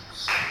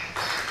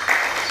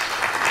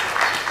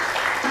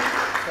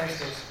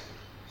 Thanks, Liz.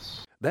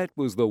 That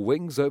was the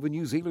Wings Over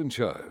New Zealand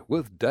show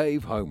with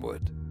Dave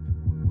Homewood.